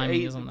what the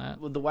timing is on that.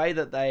 The way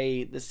that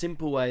the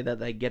simple way that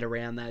they get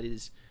around that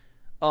is,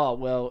 oh,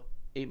 well,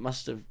 it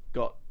must have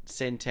got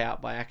sent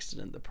out by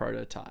accident, the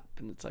prototype.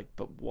 And it's like,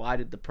 but why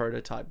did the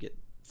prototype get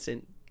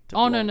sent to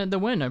Blanc? No, there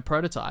were no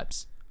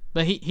prototypes.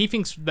 But he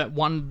thinks that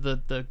one of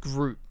the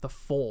group, the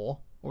four,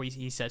 or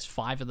he says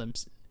 5 of them,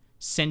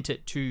 sent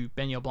it to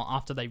Benoit Blanc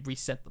after they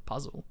reset the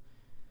puzzle.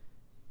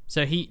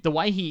 So the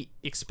way he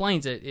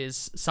explains it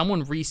is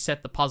someone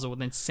reset the puzzle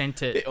and then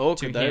sent it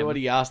to him. What do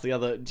you ask the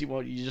other?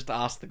 You just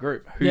ask the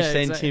group who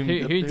sent him.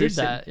 Who did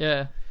that?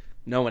 Yeah.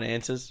 No one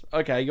answers.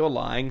 Okay, you're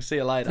lying. See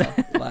you later.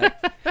 Like,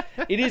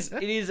 it is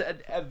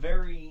a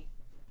very...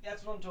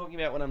 That's what I'm talking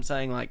about when I'm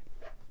saying, like,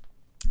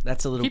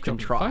 that's a little Keep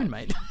contrived. Phone,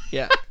 mate.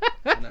 Yeah.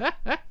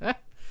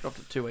 Dropped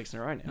it 2 weeks in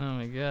a row now. Oh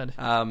my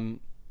god.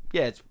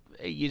 Yeah,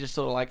 you're just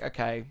sort of like,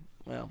 okay,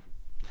 well.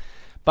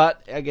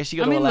 But I guess you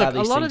got to allow these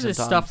things a lot of this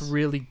sometimes. stuff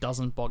really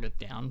doesn't bog it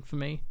down for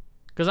me.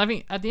 Because I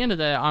think at the end of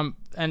the day,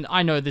 and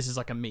I know this is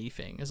like a me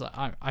thing, is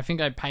like I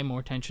think I pay more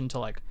attention to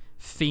like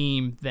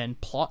theme than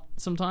plot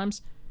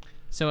sometimes.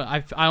 So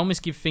I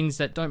almost give things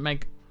that don't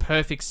make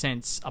perfect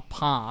sense a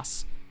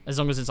pass as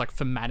long as it's like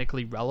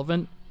thematically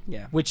relevant.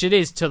 Yeah. Which it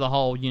is to the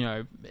whole,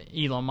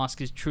 Elon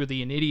Musk is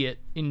truly an idiot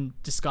in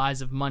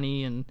disguise of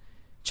money and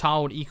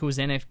child equals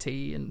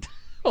NFT and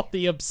all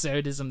the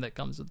absurdism that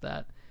comes with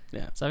that.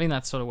 Yeah. So I think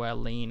that's sort of where I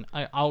lean.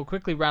 I'll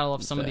quickly rattle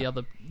off some of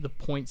the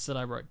points that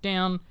I wrote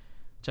down,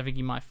 which I think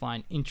you might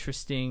find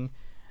interesting.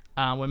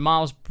 When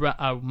Miles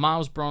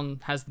Bron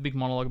has the big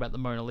monologue about the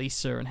Mona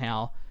Lisa and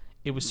how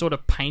it was sort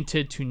of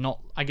painted to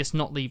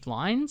not leave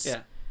lines.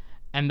 Yeah.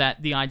 And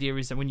that the idea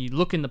is that when you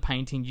look in the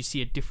painting, you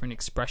see a different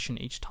expression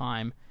each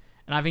time.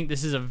 And I think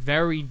this is a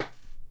very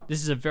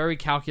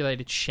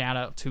calculated shout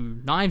out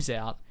to Knives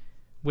Out,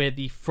 where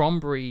the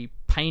Frombury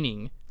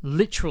painting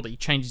literally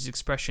changes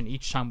expression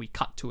each time we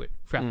cut to it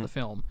throughout the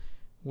film.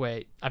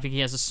 Where I think he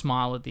has a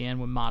smile at the end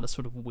when Marta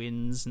sort of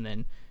wins, and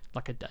then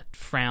like a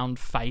frowned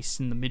face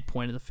in the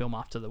midpoint of the film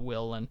after the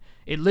will, and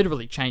it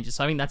literally changes.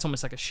 So I think that's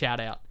almost like a shout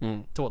out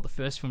to what the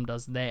first film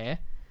does there.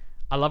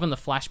 I love in the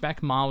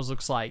flashback, Miles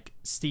looks like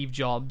Steve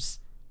Jobs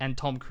and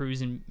Tom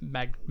Cruise in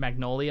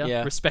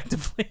Magnolia,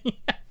 respectively.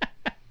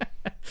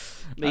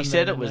 He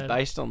said it was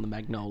based on the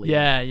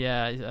Magnolia.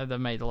 Yeah, that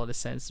made a lot of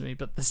sense to me.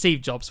 But the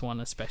Steve Jobs one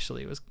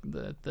especially was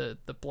the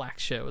black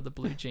shirt with the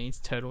blue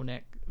jeans,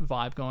 turtleneck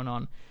vibe going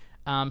on.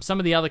 Some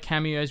of the other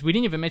cameos, we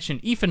didn't even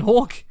mention Ethan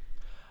Hawke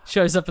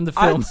shows up in the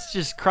film. It's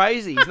just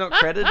crazy. He's not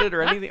credited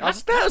or anything. I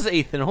was that was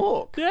Ethan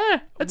Hawke.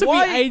 Yeah, it took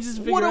me ages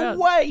to figure out.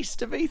 What a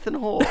waste of Ethan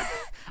Hawke.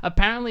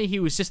 Apparently, he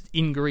was just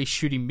in Greece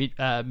shooting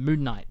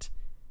Moon Knight.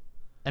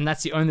 And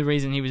that's the only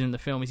reason he was in the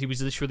film, is he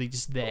was literally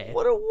just there.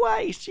 What a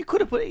waste. You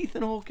could have put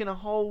Ethan Hawke in a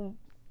whole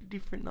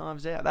different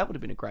Knives Out. That would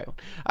have been a great one.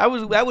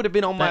 That would have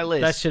been on my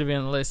list. That should have been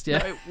on the list,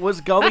 yeah. It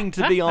was going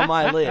to be on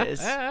my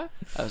list. I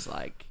was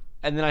like...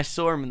 And then I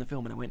saw him in the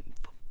film and I went...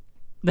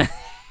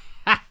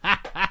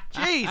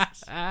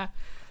 Jesus. That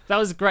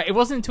was great. It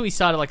wasn't until he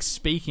started like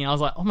speaking, I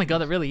was like, oh my god,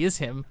 that really is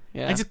him.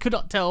 Yeah. I just could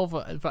not tell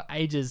for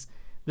ages.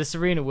 The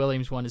Serena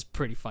Williams one is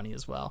pretty funny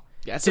as well.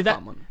 Yeah, it's a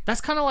fun one. That's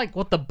kind of like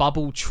what The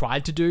Bubble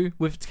tried to do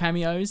with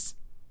cameos,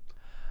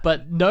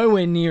 but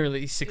nowhere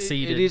nearly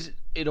succeeded.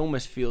 It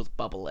almost feels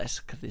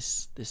Bubble-esque,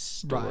 this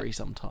story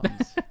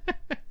sometimes.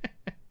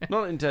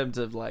 Not in terms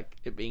of like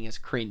it being as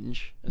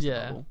cringe as The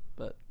Bubble,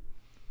 but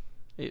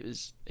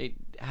it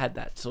had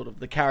that sort of,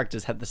 the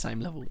characters had the same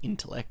level of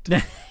intellect.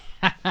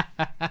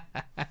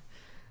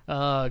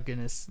 Oh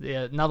goodness.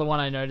 Yeah, another one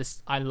I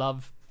noticed I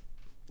love,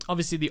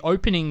 obviously the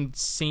opening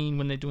scene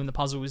when they're doing the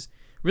puzzle is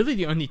really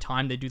the only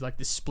time they do like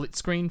this split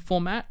screen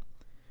format,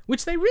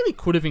 which they really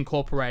could have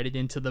incorporated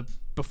into the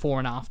before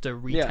and after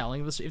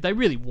retelling of this if they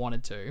really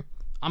wanted to.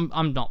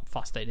 I'm not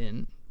fussed they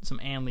didn't. Some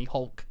Anley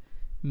Hulk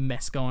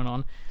mess going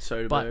on.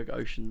 Soderbergh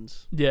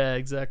Oceans. Yeah,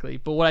 exactly.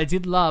 But what I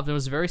did love, and it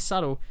was very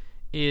subtle,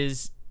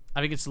 is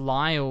I think it's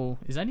Lyle.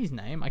 Is that his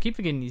name? I keep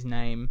forgetting his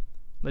name.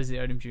 Leslie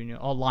Odom Jr.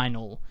 or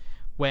Lionel,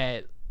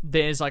 where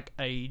there's like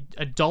a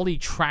dolly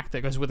track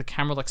that goes where the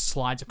camera like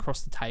slides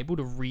across the table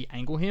to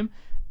re-angle him,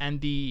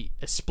 and a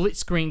split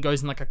screen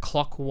goes in like a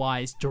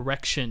clockwise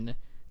direction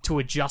to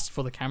adjust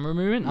for the camera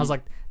movement. I was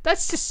like,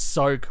 that's just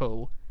so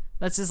cool.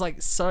 That's just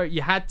like so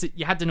you had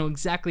to know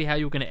exactly how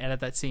you were going to edit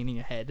that scene in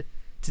your head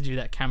to do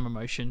that camera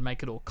motion,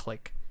 make it all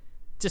click.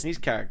 Just his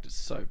character's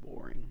so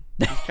boring.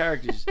 His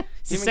characters,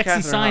 he's him a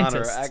and sexy Catherine Hahn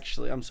scientist. are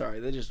actually, I'm sorry,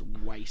 they're just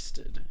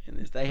wasted in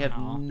this. They have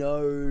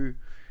no,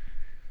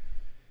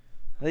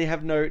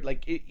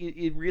 like,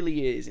 it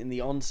really is in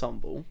the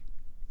ensemble,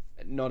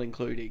 not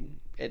including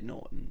Ed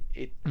Norton.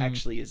 It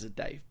actually is a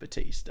Dave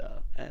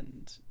Bautista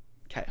and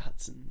Kate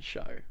Hudson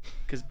show.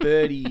 Because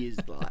Birdie is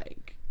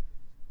like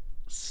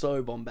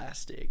so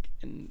bombastic,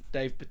 and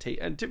Dave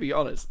Bautista, and to be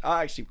honest,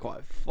 I actually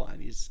quite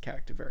find his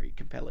character very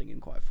compelling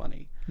and quite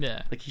funny.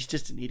 Yeah, like he's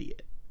just an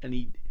idiot, and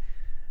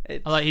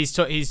he's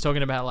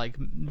talking about like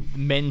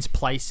men's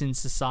place in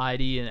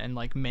society and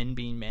like men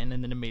being men,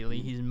 and then immediately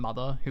his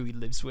mother, who he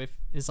lives with,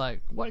 is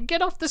like, "What?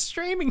 Get off the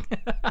streaming!"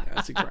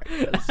 That's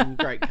some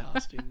great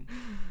casting.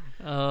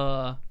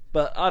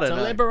 But I don't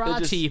know.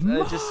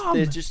 Liberace,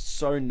 they're just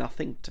so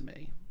nothing to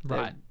me.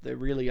 Right. They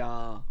really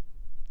are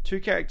two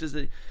characters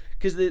that,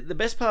 because the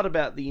best part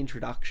about the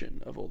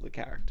introduction of all the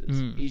characters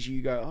is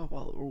you go, oh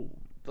well, they're all,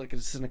 like,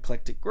 it's an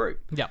eclectic group.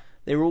 Yeah.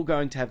 They're all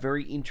going to have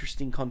very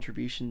interesting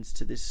contributions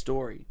to this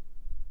story.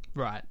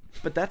 Right.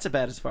 But that's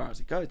about as far as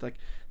it goes. Like,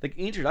 the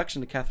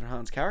introduction to Catherine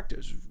Hahn's character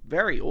is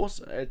very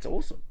awesome. It's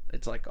awesome.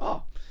 It's like,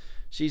 oh,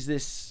 she's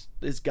this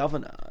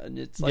governor, and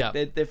it's like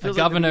there feels a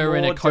governor like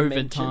in a COVID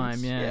dimensions.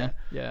 time.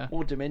 Yeah.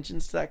 More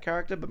dimensions to that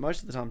character, but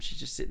most of the time she's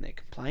just sitting there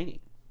complaining,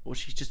 or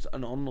she's just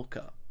an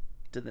onlooker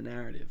to the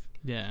narrative.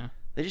 Yeah.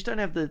 They just don't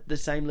have the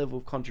same level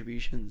of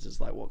contributions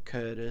as like what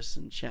Curtis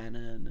and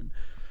Shannon and,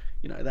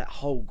 you know, that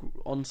whole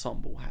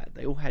ensemble had.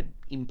 They all had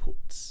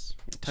inputs.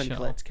 Toni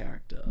Collette's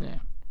character. Yeah.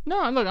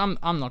 No, look,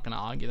 I'm not going to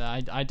argue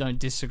that. I don't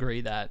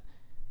disagree that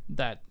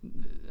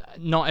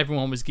not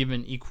everyone was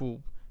given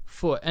equal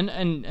foot.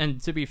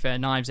 And to be fair,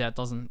 Knives Out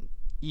doesn't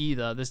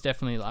either. There's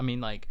definitely, I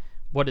mean, like,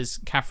 what does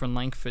Catherine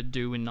Langford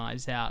do in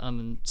Knives Out other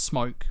than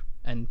smoke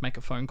and make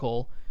a phone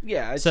call?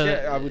 Yeah,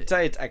 I would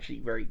say it's actually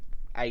very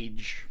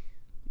age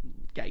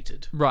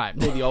gated. Right.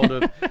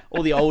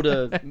 All the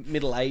older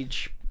middle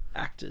age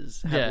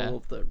actors have all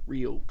of the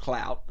real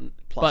clout and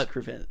plus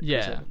Chris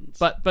Evans.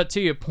 But to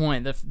your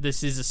point,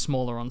 this is a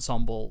smaller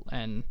ensemble,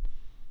 and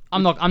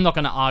I'm not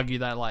going to argue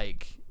that,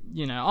 like,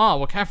 you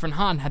know, Catherine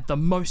Hahn had the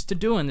most to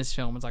do in this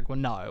film. It's like, well,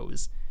 no, it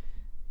was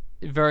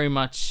very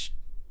much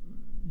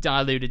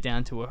diluted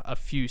down to a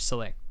few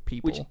select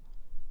people. Which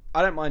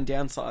I don't mind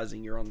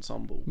downsizing your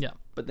ensemble. Yeah.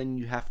 But then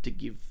you have to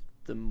give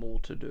them more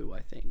to do, I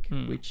think.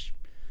 Which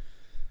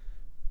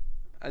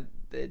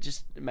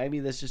maybe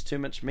there's just too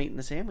much meat in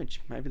the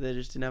sandwich. Maybe they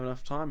just didn't have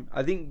enough time.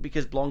 I think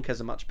because Blanc has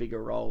a much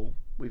bigger role,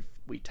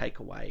 we take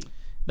away.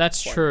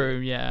 That's true,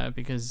 yeah,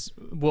 because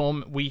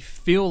we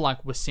feel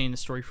like we're seeing the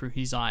story through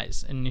his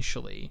eyes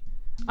initially.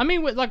 I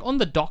mean, like on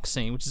the dock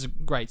scene, which is a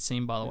great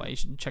scene, by the way. You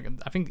should check it.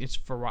 I think it's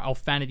for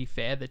Vanity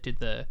Fair that did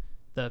the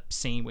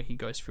scene where he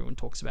goes through and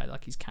talks about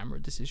like his camera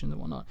decisions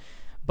and whatnot.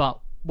 But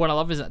what I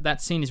love is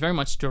that scene is very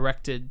much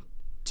directed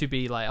to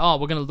be like,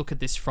 we're going to look at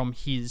this from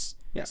his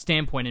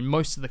standpoint, and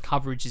most of the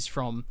coverage is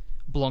from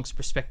Blanc's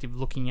perspective,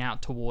 looking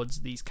out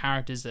towards these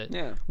characters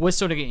that we're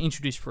sort of getting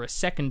introduced for a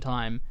second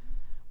time.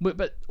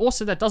 But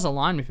also that does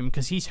align with him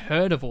because he's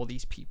heard of all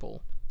these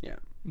people,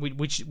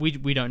 which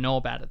we don't know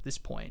about at this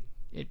point.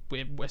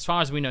 As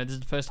far as we know, this is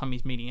the first time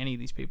he's meeting any of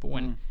these people.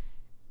 When,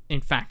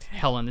 in fact,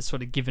 Helen has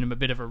sort of given him a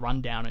bit of a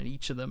rundown on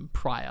each of them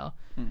prior.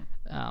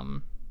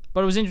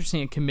 But it was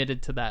interesting and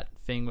committed to that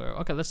thing where,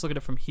 okay, let's look at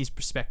it from his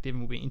perspective,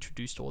 and we'll be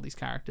introduced to all these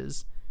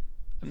characters.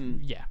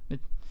 Yeah,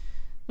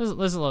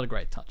 there's a lot of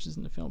great touches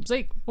in the film.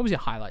 Zeke, what was your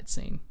highlight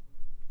scene?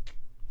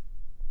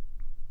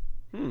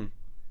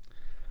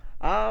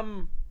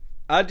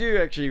 I do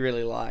actually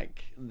really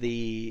like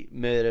the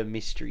murder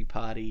mystery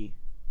party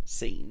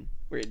scene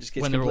where it just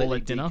gets when they're all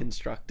completely at dinner.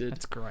 deconstructed.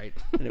 That's great.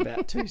 In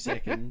about 2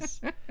 seconds.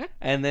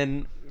 And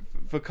then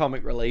for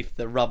comic relief,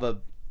 the rubber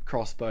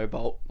crossbow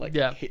bolt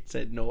hits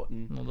Ed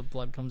Norton. All the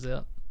blood comes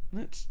out.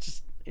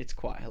 It's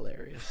quite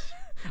hilarious.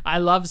 I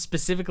love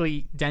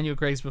specifically Daniel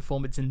Craig's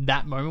performance in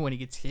that moment when he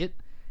gets hit.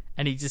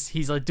 And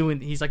he's like doing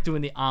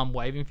the arm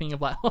waving thing of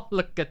like, oh,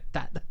 look at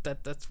that.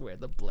 That's where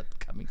the blood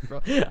coming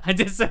from.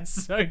 That's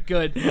so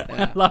good. Yeah.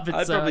 I love it.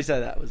 I'd probably say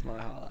that was my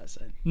highlight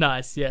scene.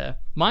 Nice, yeah.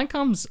 Mine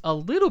comes a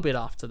little bit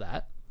after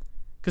that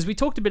because we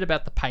talked a bit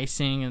about the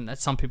pacing and that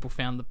some people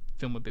found the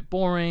film a bit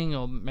boring,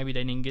 or maybe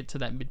they didn't get to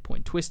that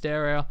midpoint twist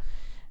area.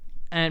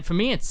 And for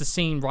me, it's the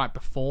scene right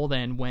before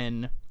then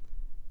when,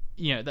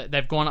 you know,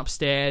 they've gone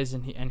upstairs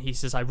and he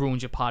says, "I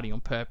ruined your party on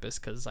purpose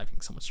because I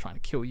think someone's trying to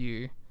kill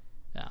you."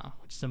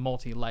 Which is a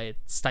multi-layered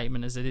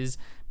statement as it is.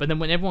 But then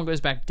when everyone goes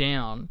back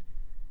down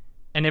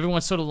and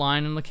everyone's sort of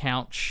lying on the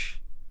couch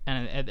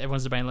and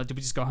everyone's debating, like, do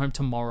we just go home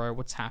tomorrow?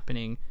 What's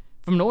happening?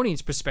 From an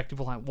audience perspective,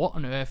 we're like, what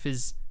on earth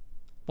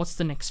what's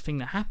the next thing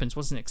that happens?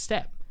 What's the next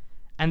step?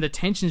 And the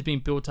tension's being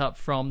built up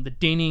from the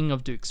dinging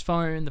of Duke's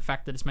phone, the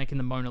fact that it's making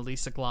the Mona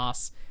Lisa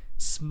glass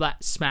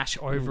smash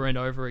over and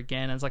over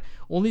again. And it's like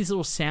all these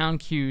little sound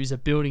cues are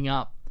building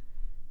up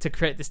to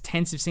create this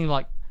tensive scene.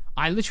 Like,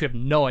 I literally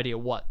have no idea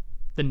what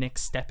the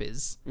next step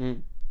is.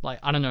 Like,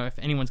 I don't know if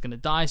anyone's going to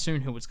die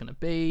soon, who it's going to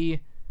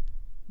be.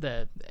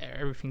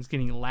 Everything's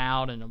getting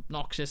loud and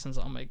obnoxious, and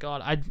oh my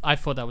god, I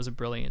thought that was a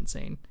brilliant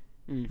scene.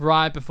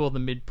 Right before the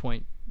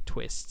midpoint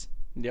twist.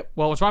 Yep.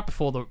 Well, it's right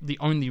before the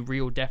only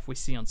real death we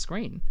see on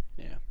screen.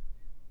 Yeah.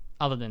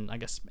 Other than, I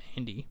guess,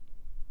 Andy.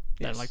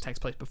 Yes. That like takes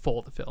place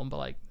before the film, but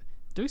like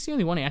Duke's the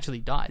only one who actually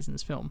dies in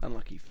this film.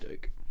 Unlucky for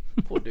Duke.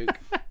 Poor Duke.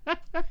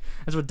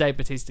 That's what Dave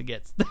Bautista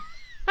gets.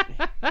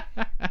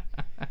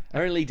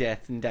 Only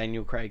death in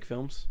Daniel Craig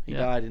films. He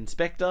died in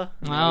Spectre.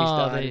 And now he's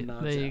died in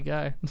Knives there you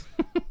Out. go.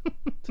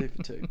 2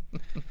 for 2.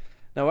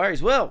 No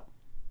worries. Well,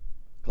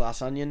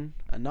 Glass Onion,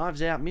 a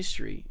Knives Out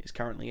mystery, is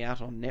currently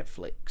out on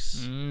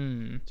Netflix.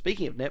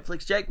 Speaking of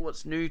Netflix, Jake,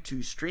 what's new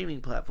to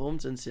streaming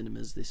platforms and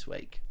cinemas this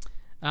week?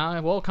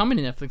 Well, coming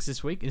to Netflix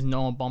this week is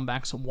Noah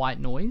Baumbach's White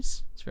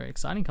Noise. It's very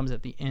exciting. Comes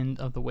at the end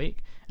of the week.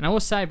 And I will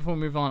say, before we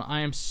move on,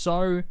 I am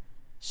so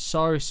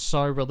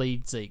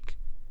relieved, Zeke,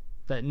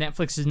 that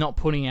Netflix is not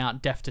putting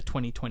out Death to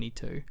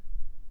 2022.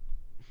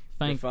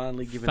 Thank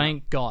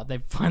God.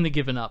 They've finally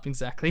given up,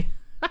 exactly.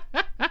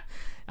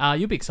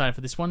 You'll be excited for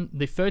this one.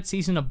 The 3rd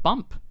season of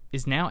Bump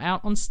is now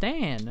out on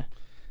Stan.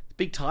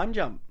 Big time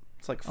jump.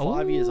 It's like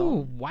 5 years on.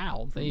 Oh,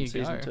 wow. There you go.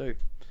 Season 2.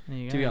 There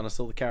you go. To be honest,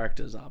 all the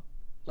characters are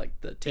like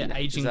the teenagers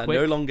aging are quick.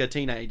 no longer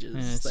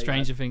teenagers.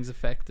 Stranger Things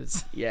affected.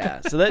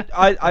 Yeah, so that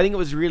I think it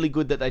was really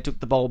good that they took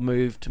the bold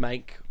move to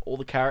make all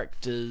the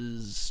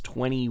characters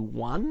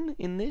 21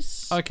 in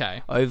this.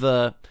 Okay.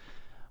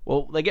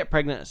 Well, they get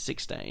pregnant at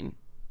 16.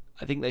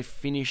 I think they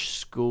finish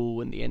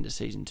school in the end of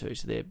season 2,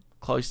 so they're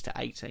close to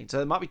 18.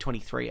 So it might be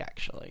 23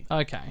 actually.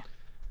 Okay.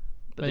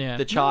 But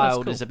the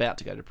child is about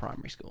to go to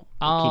primary school.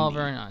 Oh,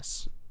 very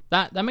nice.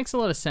 That makes a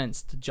lot of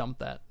sense to jump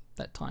that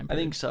time period. I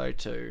think so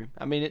too.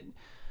 I mean,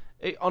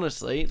 it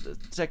honestly, the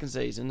second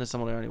season, as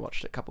someone who only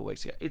watched it a couple of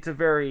weeks ago, it's a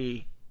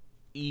very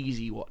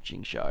easy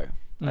watching show.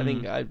 I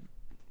think I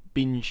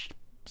binged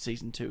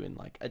season 2 in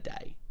like a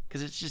day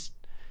because it's just,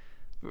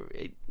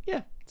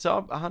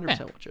 So I'll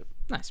 100% watch it.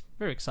 Nice,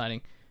 very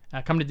exciting.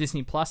 Coming to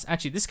Disney Plus.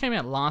 Actually, this came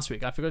out last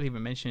week. I forgot to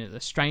even mention it. The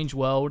Strange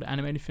World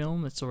animated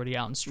film that's already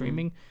out and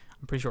streaming.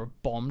 I'm pretty sure it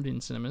bombed in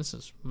cinemas.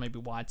 That's maybe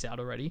why it's out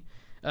already.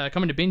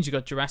 Coming to binge, you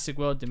got Jurassic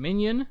World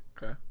Dominion,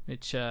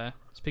 which,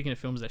 speaking of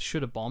films that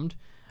should have bombed,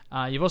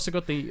 you've also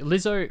got the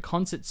Lizzo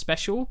concert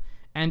special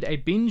and a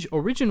binge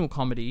original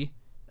comedy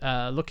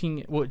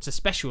it's a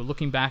special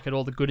looking back at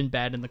all the good and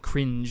bad and the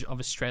cringe of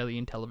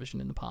Australian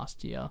television in the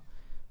past year.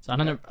 So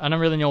I don't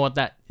really know what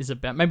that is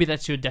about. Maybe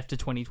that's your Death to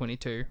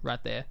 2022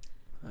 right there.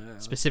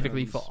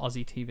 Specifically for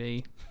Aussie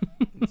TV.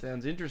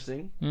 Sounds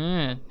interesting.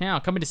 Yeah. Now,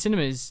 coming to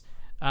cinemas,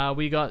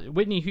 we got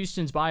Whitney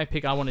Houston's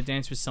biopic I Want to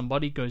Dance with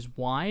Somebody goes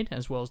wide,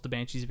 as well as The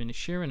Banshees of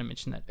Inisherin. I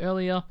mentioned that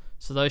earlier.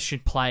 So those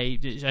should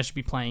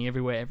be playing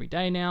everywhere every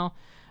day now.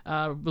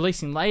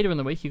 Releasing later in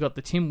the week, you got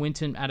the Tim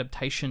Winton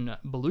adaptation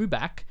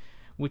Blueback,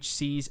 which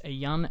sees a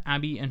young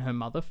Abby and her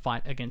mother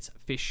fight against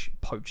fish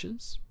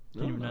poachers.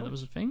 Didn't even know that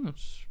was a thing. That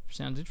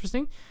sounds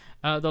interesting.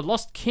 The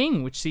Lost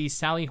King, which sees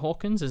Sally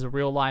Hawkins as a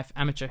real-life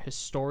amateur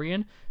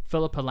historian,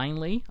 Philippa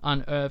Langley,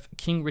 unearth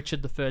King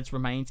Richard III's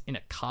remains in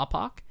a car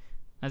park.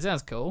 That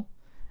sounds cool.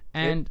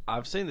 And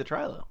I've seen the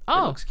trailer.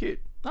 Oh, it looks cute.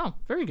 Oh,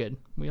 very good.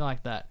 We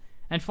like that.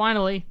 And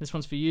finally, this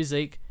one's for you,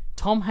 Zeke.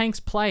 Tom Hanks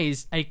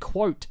plays a,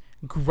 quote,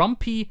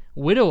 grumpy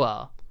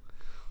widower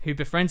who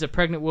befriends a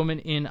pregnant woman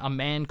in A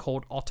Man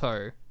Called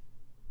Otto.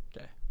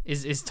 Okay.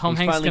 Is Tom He's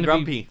Hanks finally going to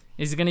grumpy.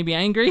 Is he going to be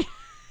angry?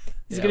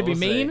 Is it going to be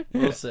mean?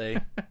 We'll see.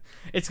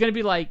 It's going to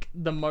be like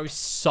the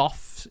most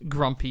soft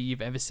grumpy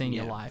you've ever seen in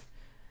your life.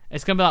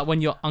 It's going to be like when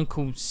your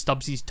uncle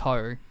stubs his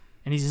toe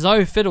and he says,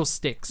 "Oh,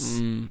 fiddlesticks."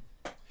 And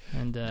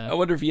I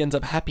wonder if he ends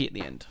up happy at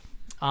the end.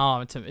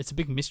 Oh, it's a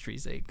big mystery,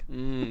 Zeke.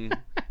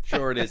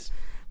 Sure it is.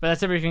 But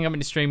that's everything I'm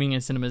into streaming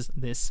in cinemas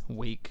this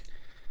week.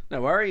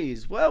 No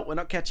worries. Well, we're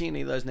not catching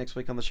any of those next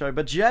week on the show.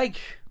 But Jake,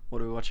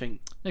 what are we watching?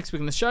 Next week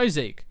on the show,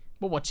 Zeke,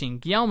 we're watching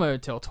Guillermo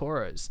del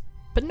Toro's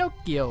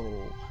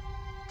Pinocchio.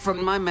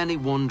 From my many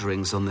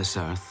wanderings on this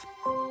earth,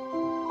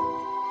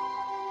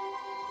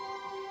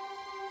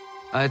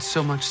 I had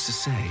so much to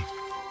say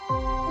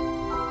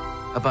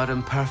about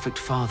imperfect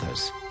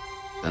fathers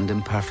and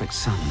imperfect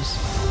sons,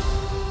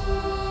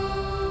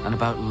 and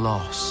about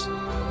loss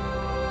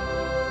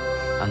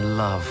and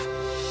love.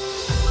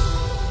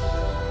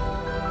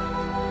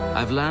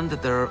 I've learned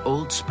that there are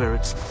old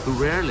spirits who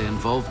rarely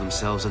involve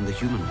themselves in the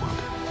human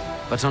world,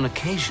 but on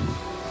occasion,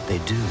 they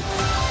do.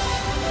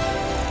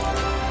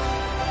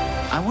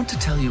 I want to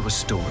tell you a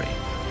story.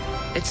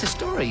 It's a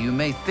story you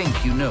may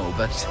think you know,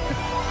 but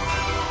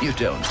you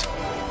don't.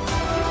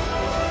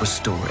 A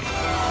story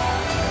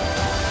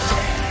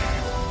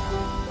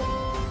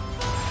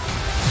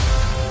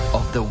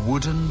of the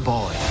wooden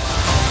boy.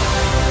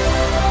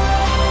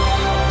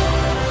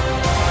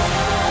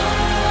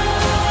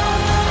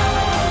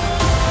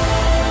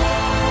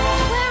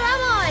 Where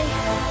am I?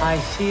 I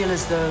feel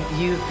as though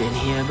you've been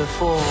here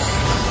before.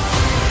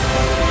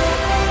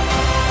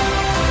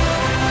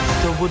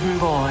 The wooden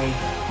boy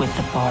with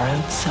the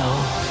borrowed soul.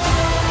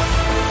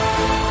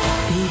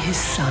 Be his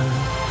son.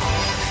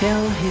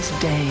 Fill his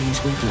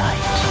days with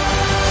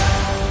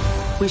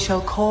light. We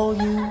shall call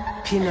you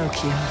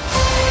Pinocchio.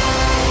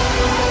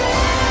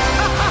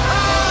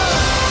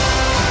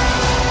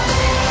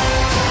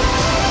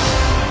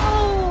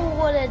 Oh,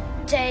 what a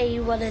day,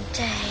 what a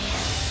day.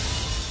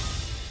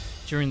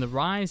 During the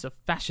rise of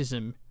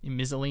fascism in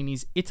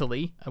Mussolini's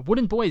Italy, a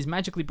wooden boy is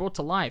magically brought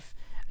to life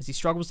as he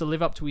struggles to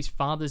live up to his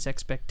father's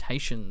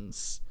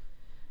expectations.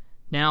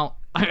 Now,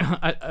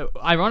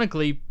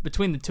 ironically,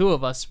 between the two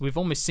of us, we've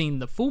almost seen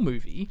the full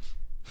movie.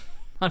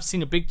 I've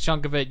seen a big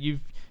chunk of it.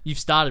 You've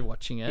started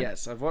watching it.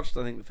 Yes, I've watched,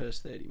 I think, the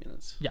first 30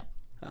 minutes. Yeah.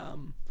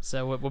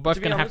 So we're both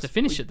going to have to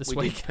finish it this we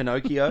week. Did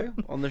Pinocchio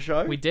on the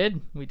show. We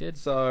did.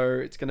 So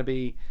it's going to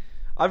be...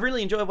 I've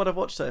really enjoyed what I've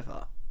watched so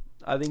far.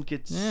 I think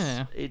it's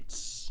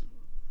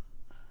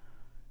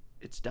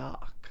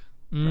dark.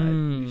 Right?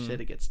 You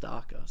said it gets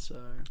darker, so...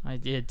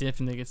 It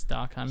definitely gets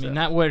darker. I mean,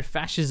 that word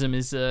fascism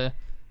is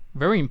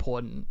very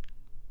important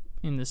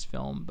in this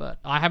film, but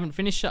I haven't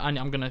finished it.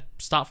 I'm going to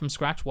start from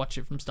scratch, watch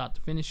it from start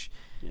to finish.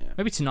 Yeah.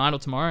 Maybe tonight or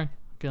tomorrow.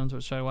 Get onto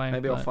it straight away.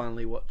 Maybe I'll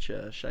finally watch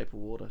Shape of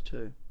Water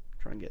too.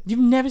 Try and get... You've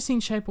never seen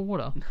Shape of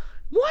Water?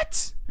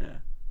 What? Yeah.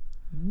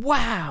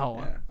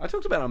 Wow. Yeah. I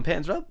talked about it on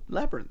Pan's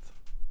Labyrinth.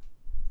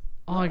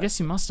 Oh, I guess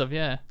you must have,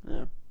 yeah.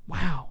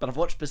 Wow. But I've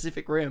watched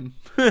Pacific Rim.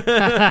 Oh,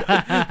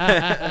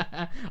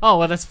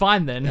 well, that's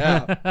fine then.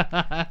 Yeah.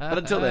 But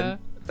until then,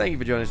 thank you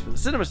for joining us for the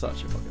Cinema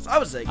Sideshow podcast. I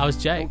was Zeke. I was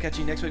Jake. We'll catch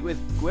you next week with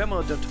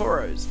Guillermo del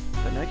Toro's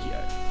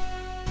Pinocchio.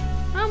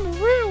 I'm a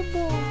real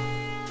boy.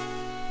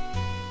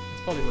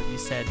 That's probably what you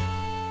said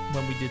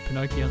when we did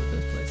Pinocchio in the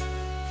first place.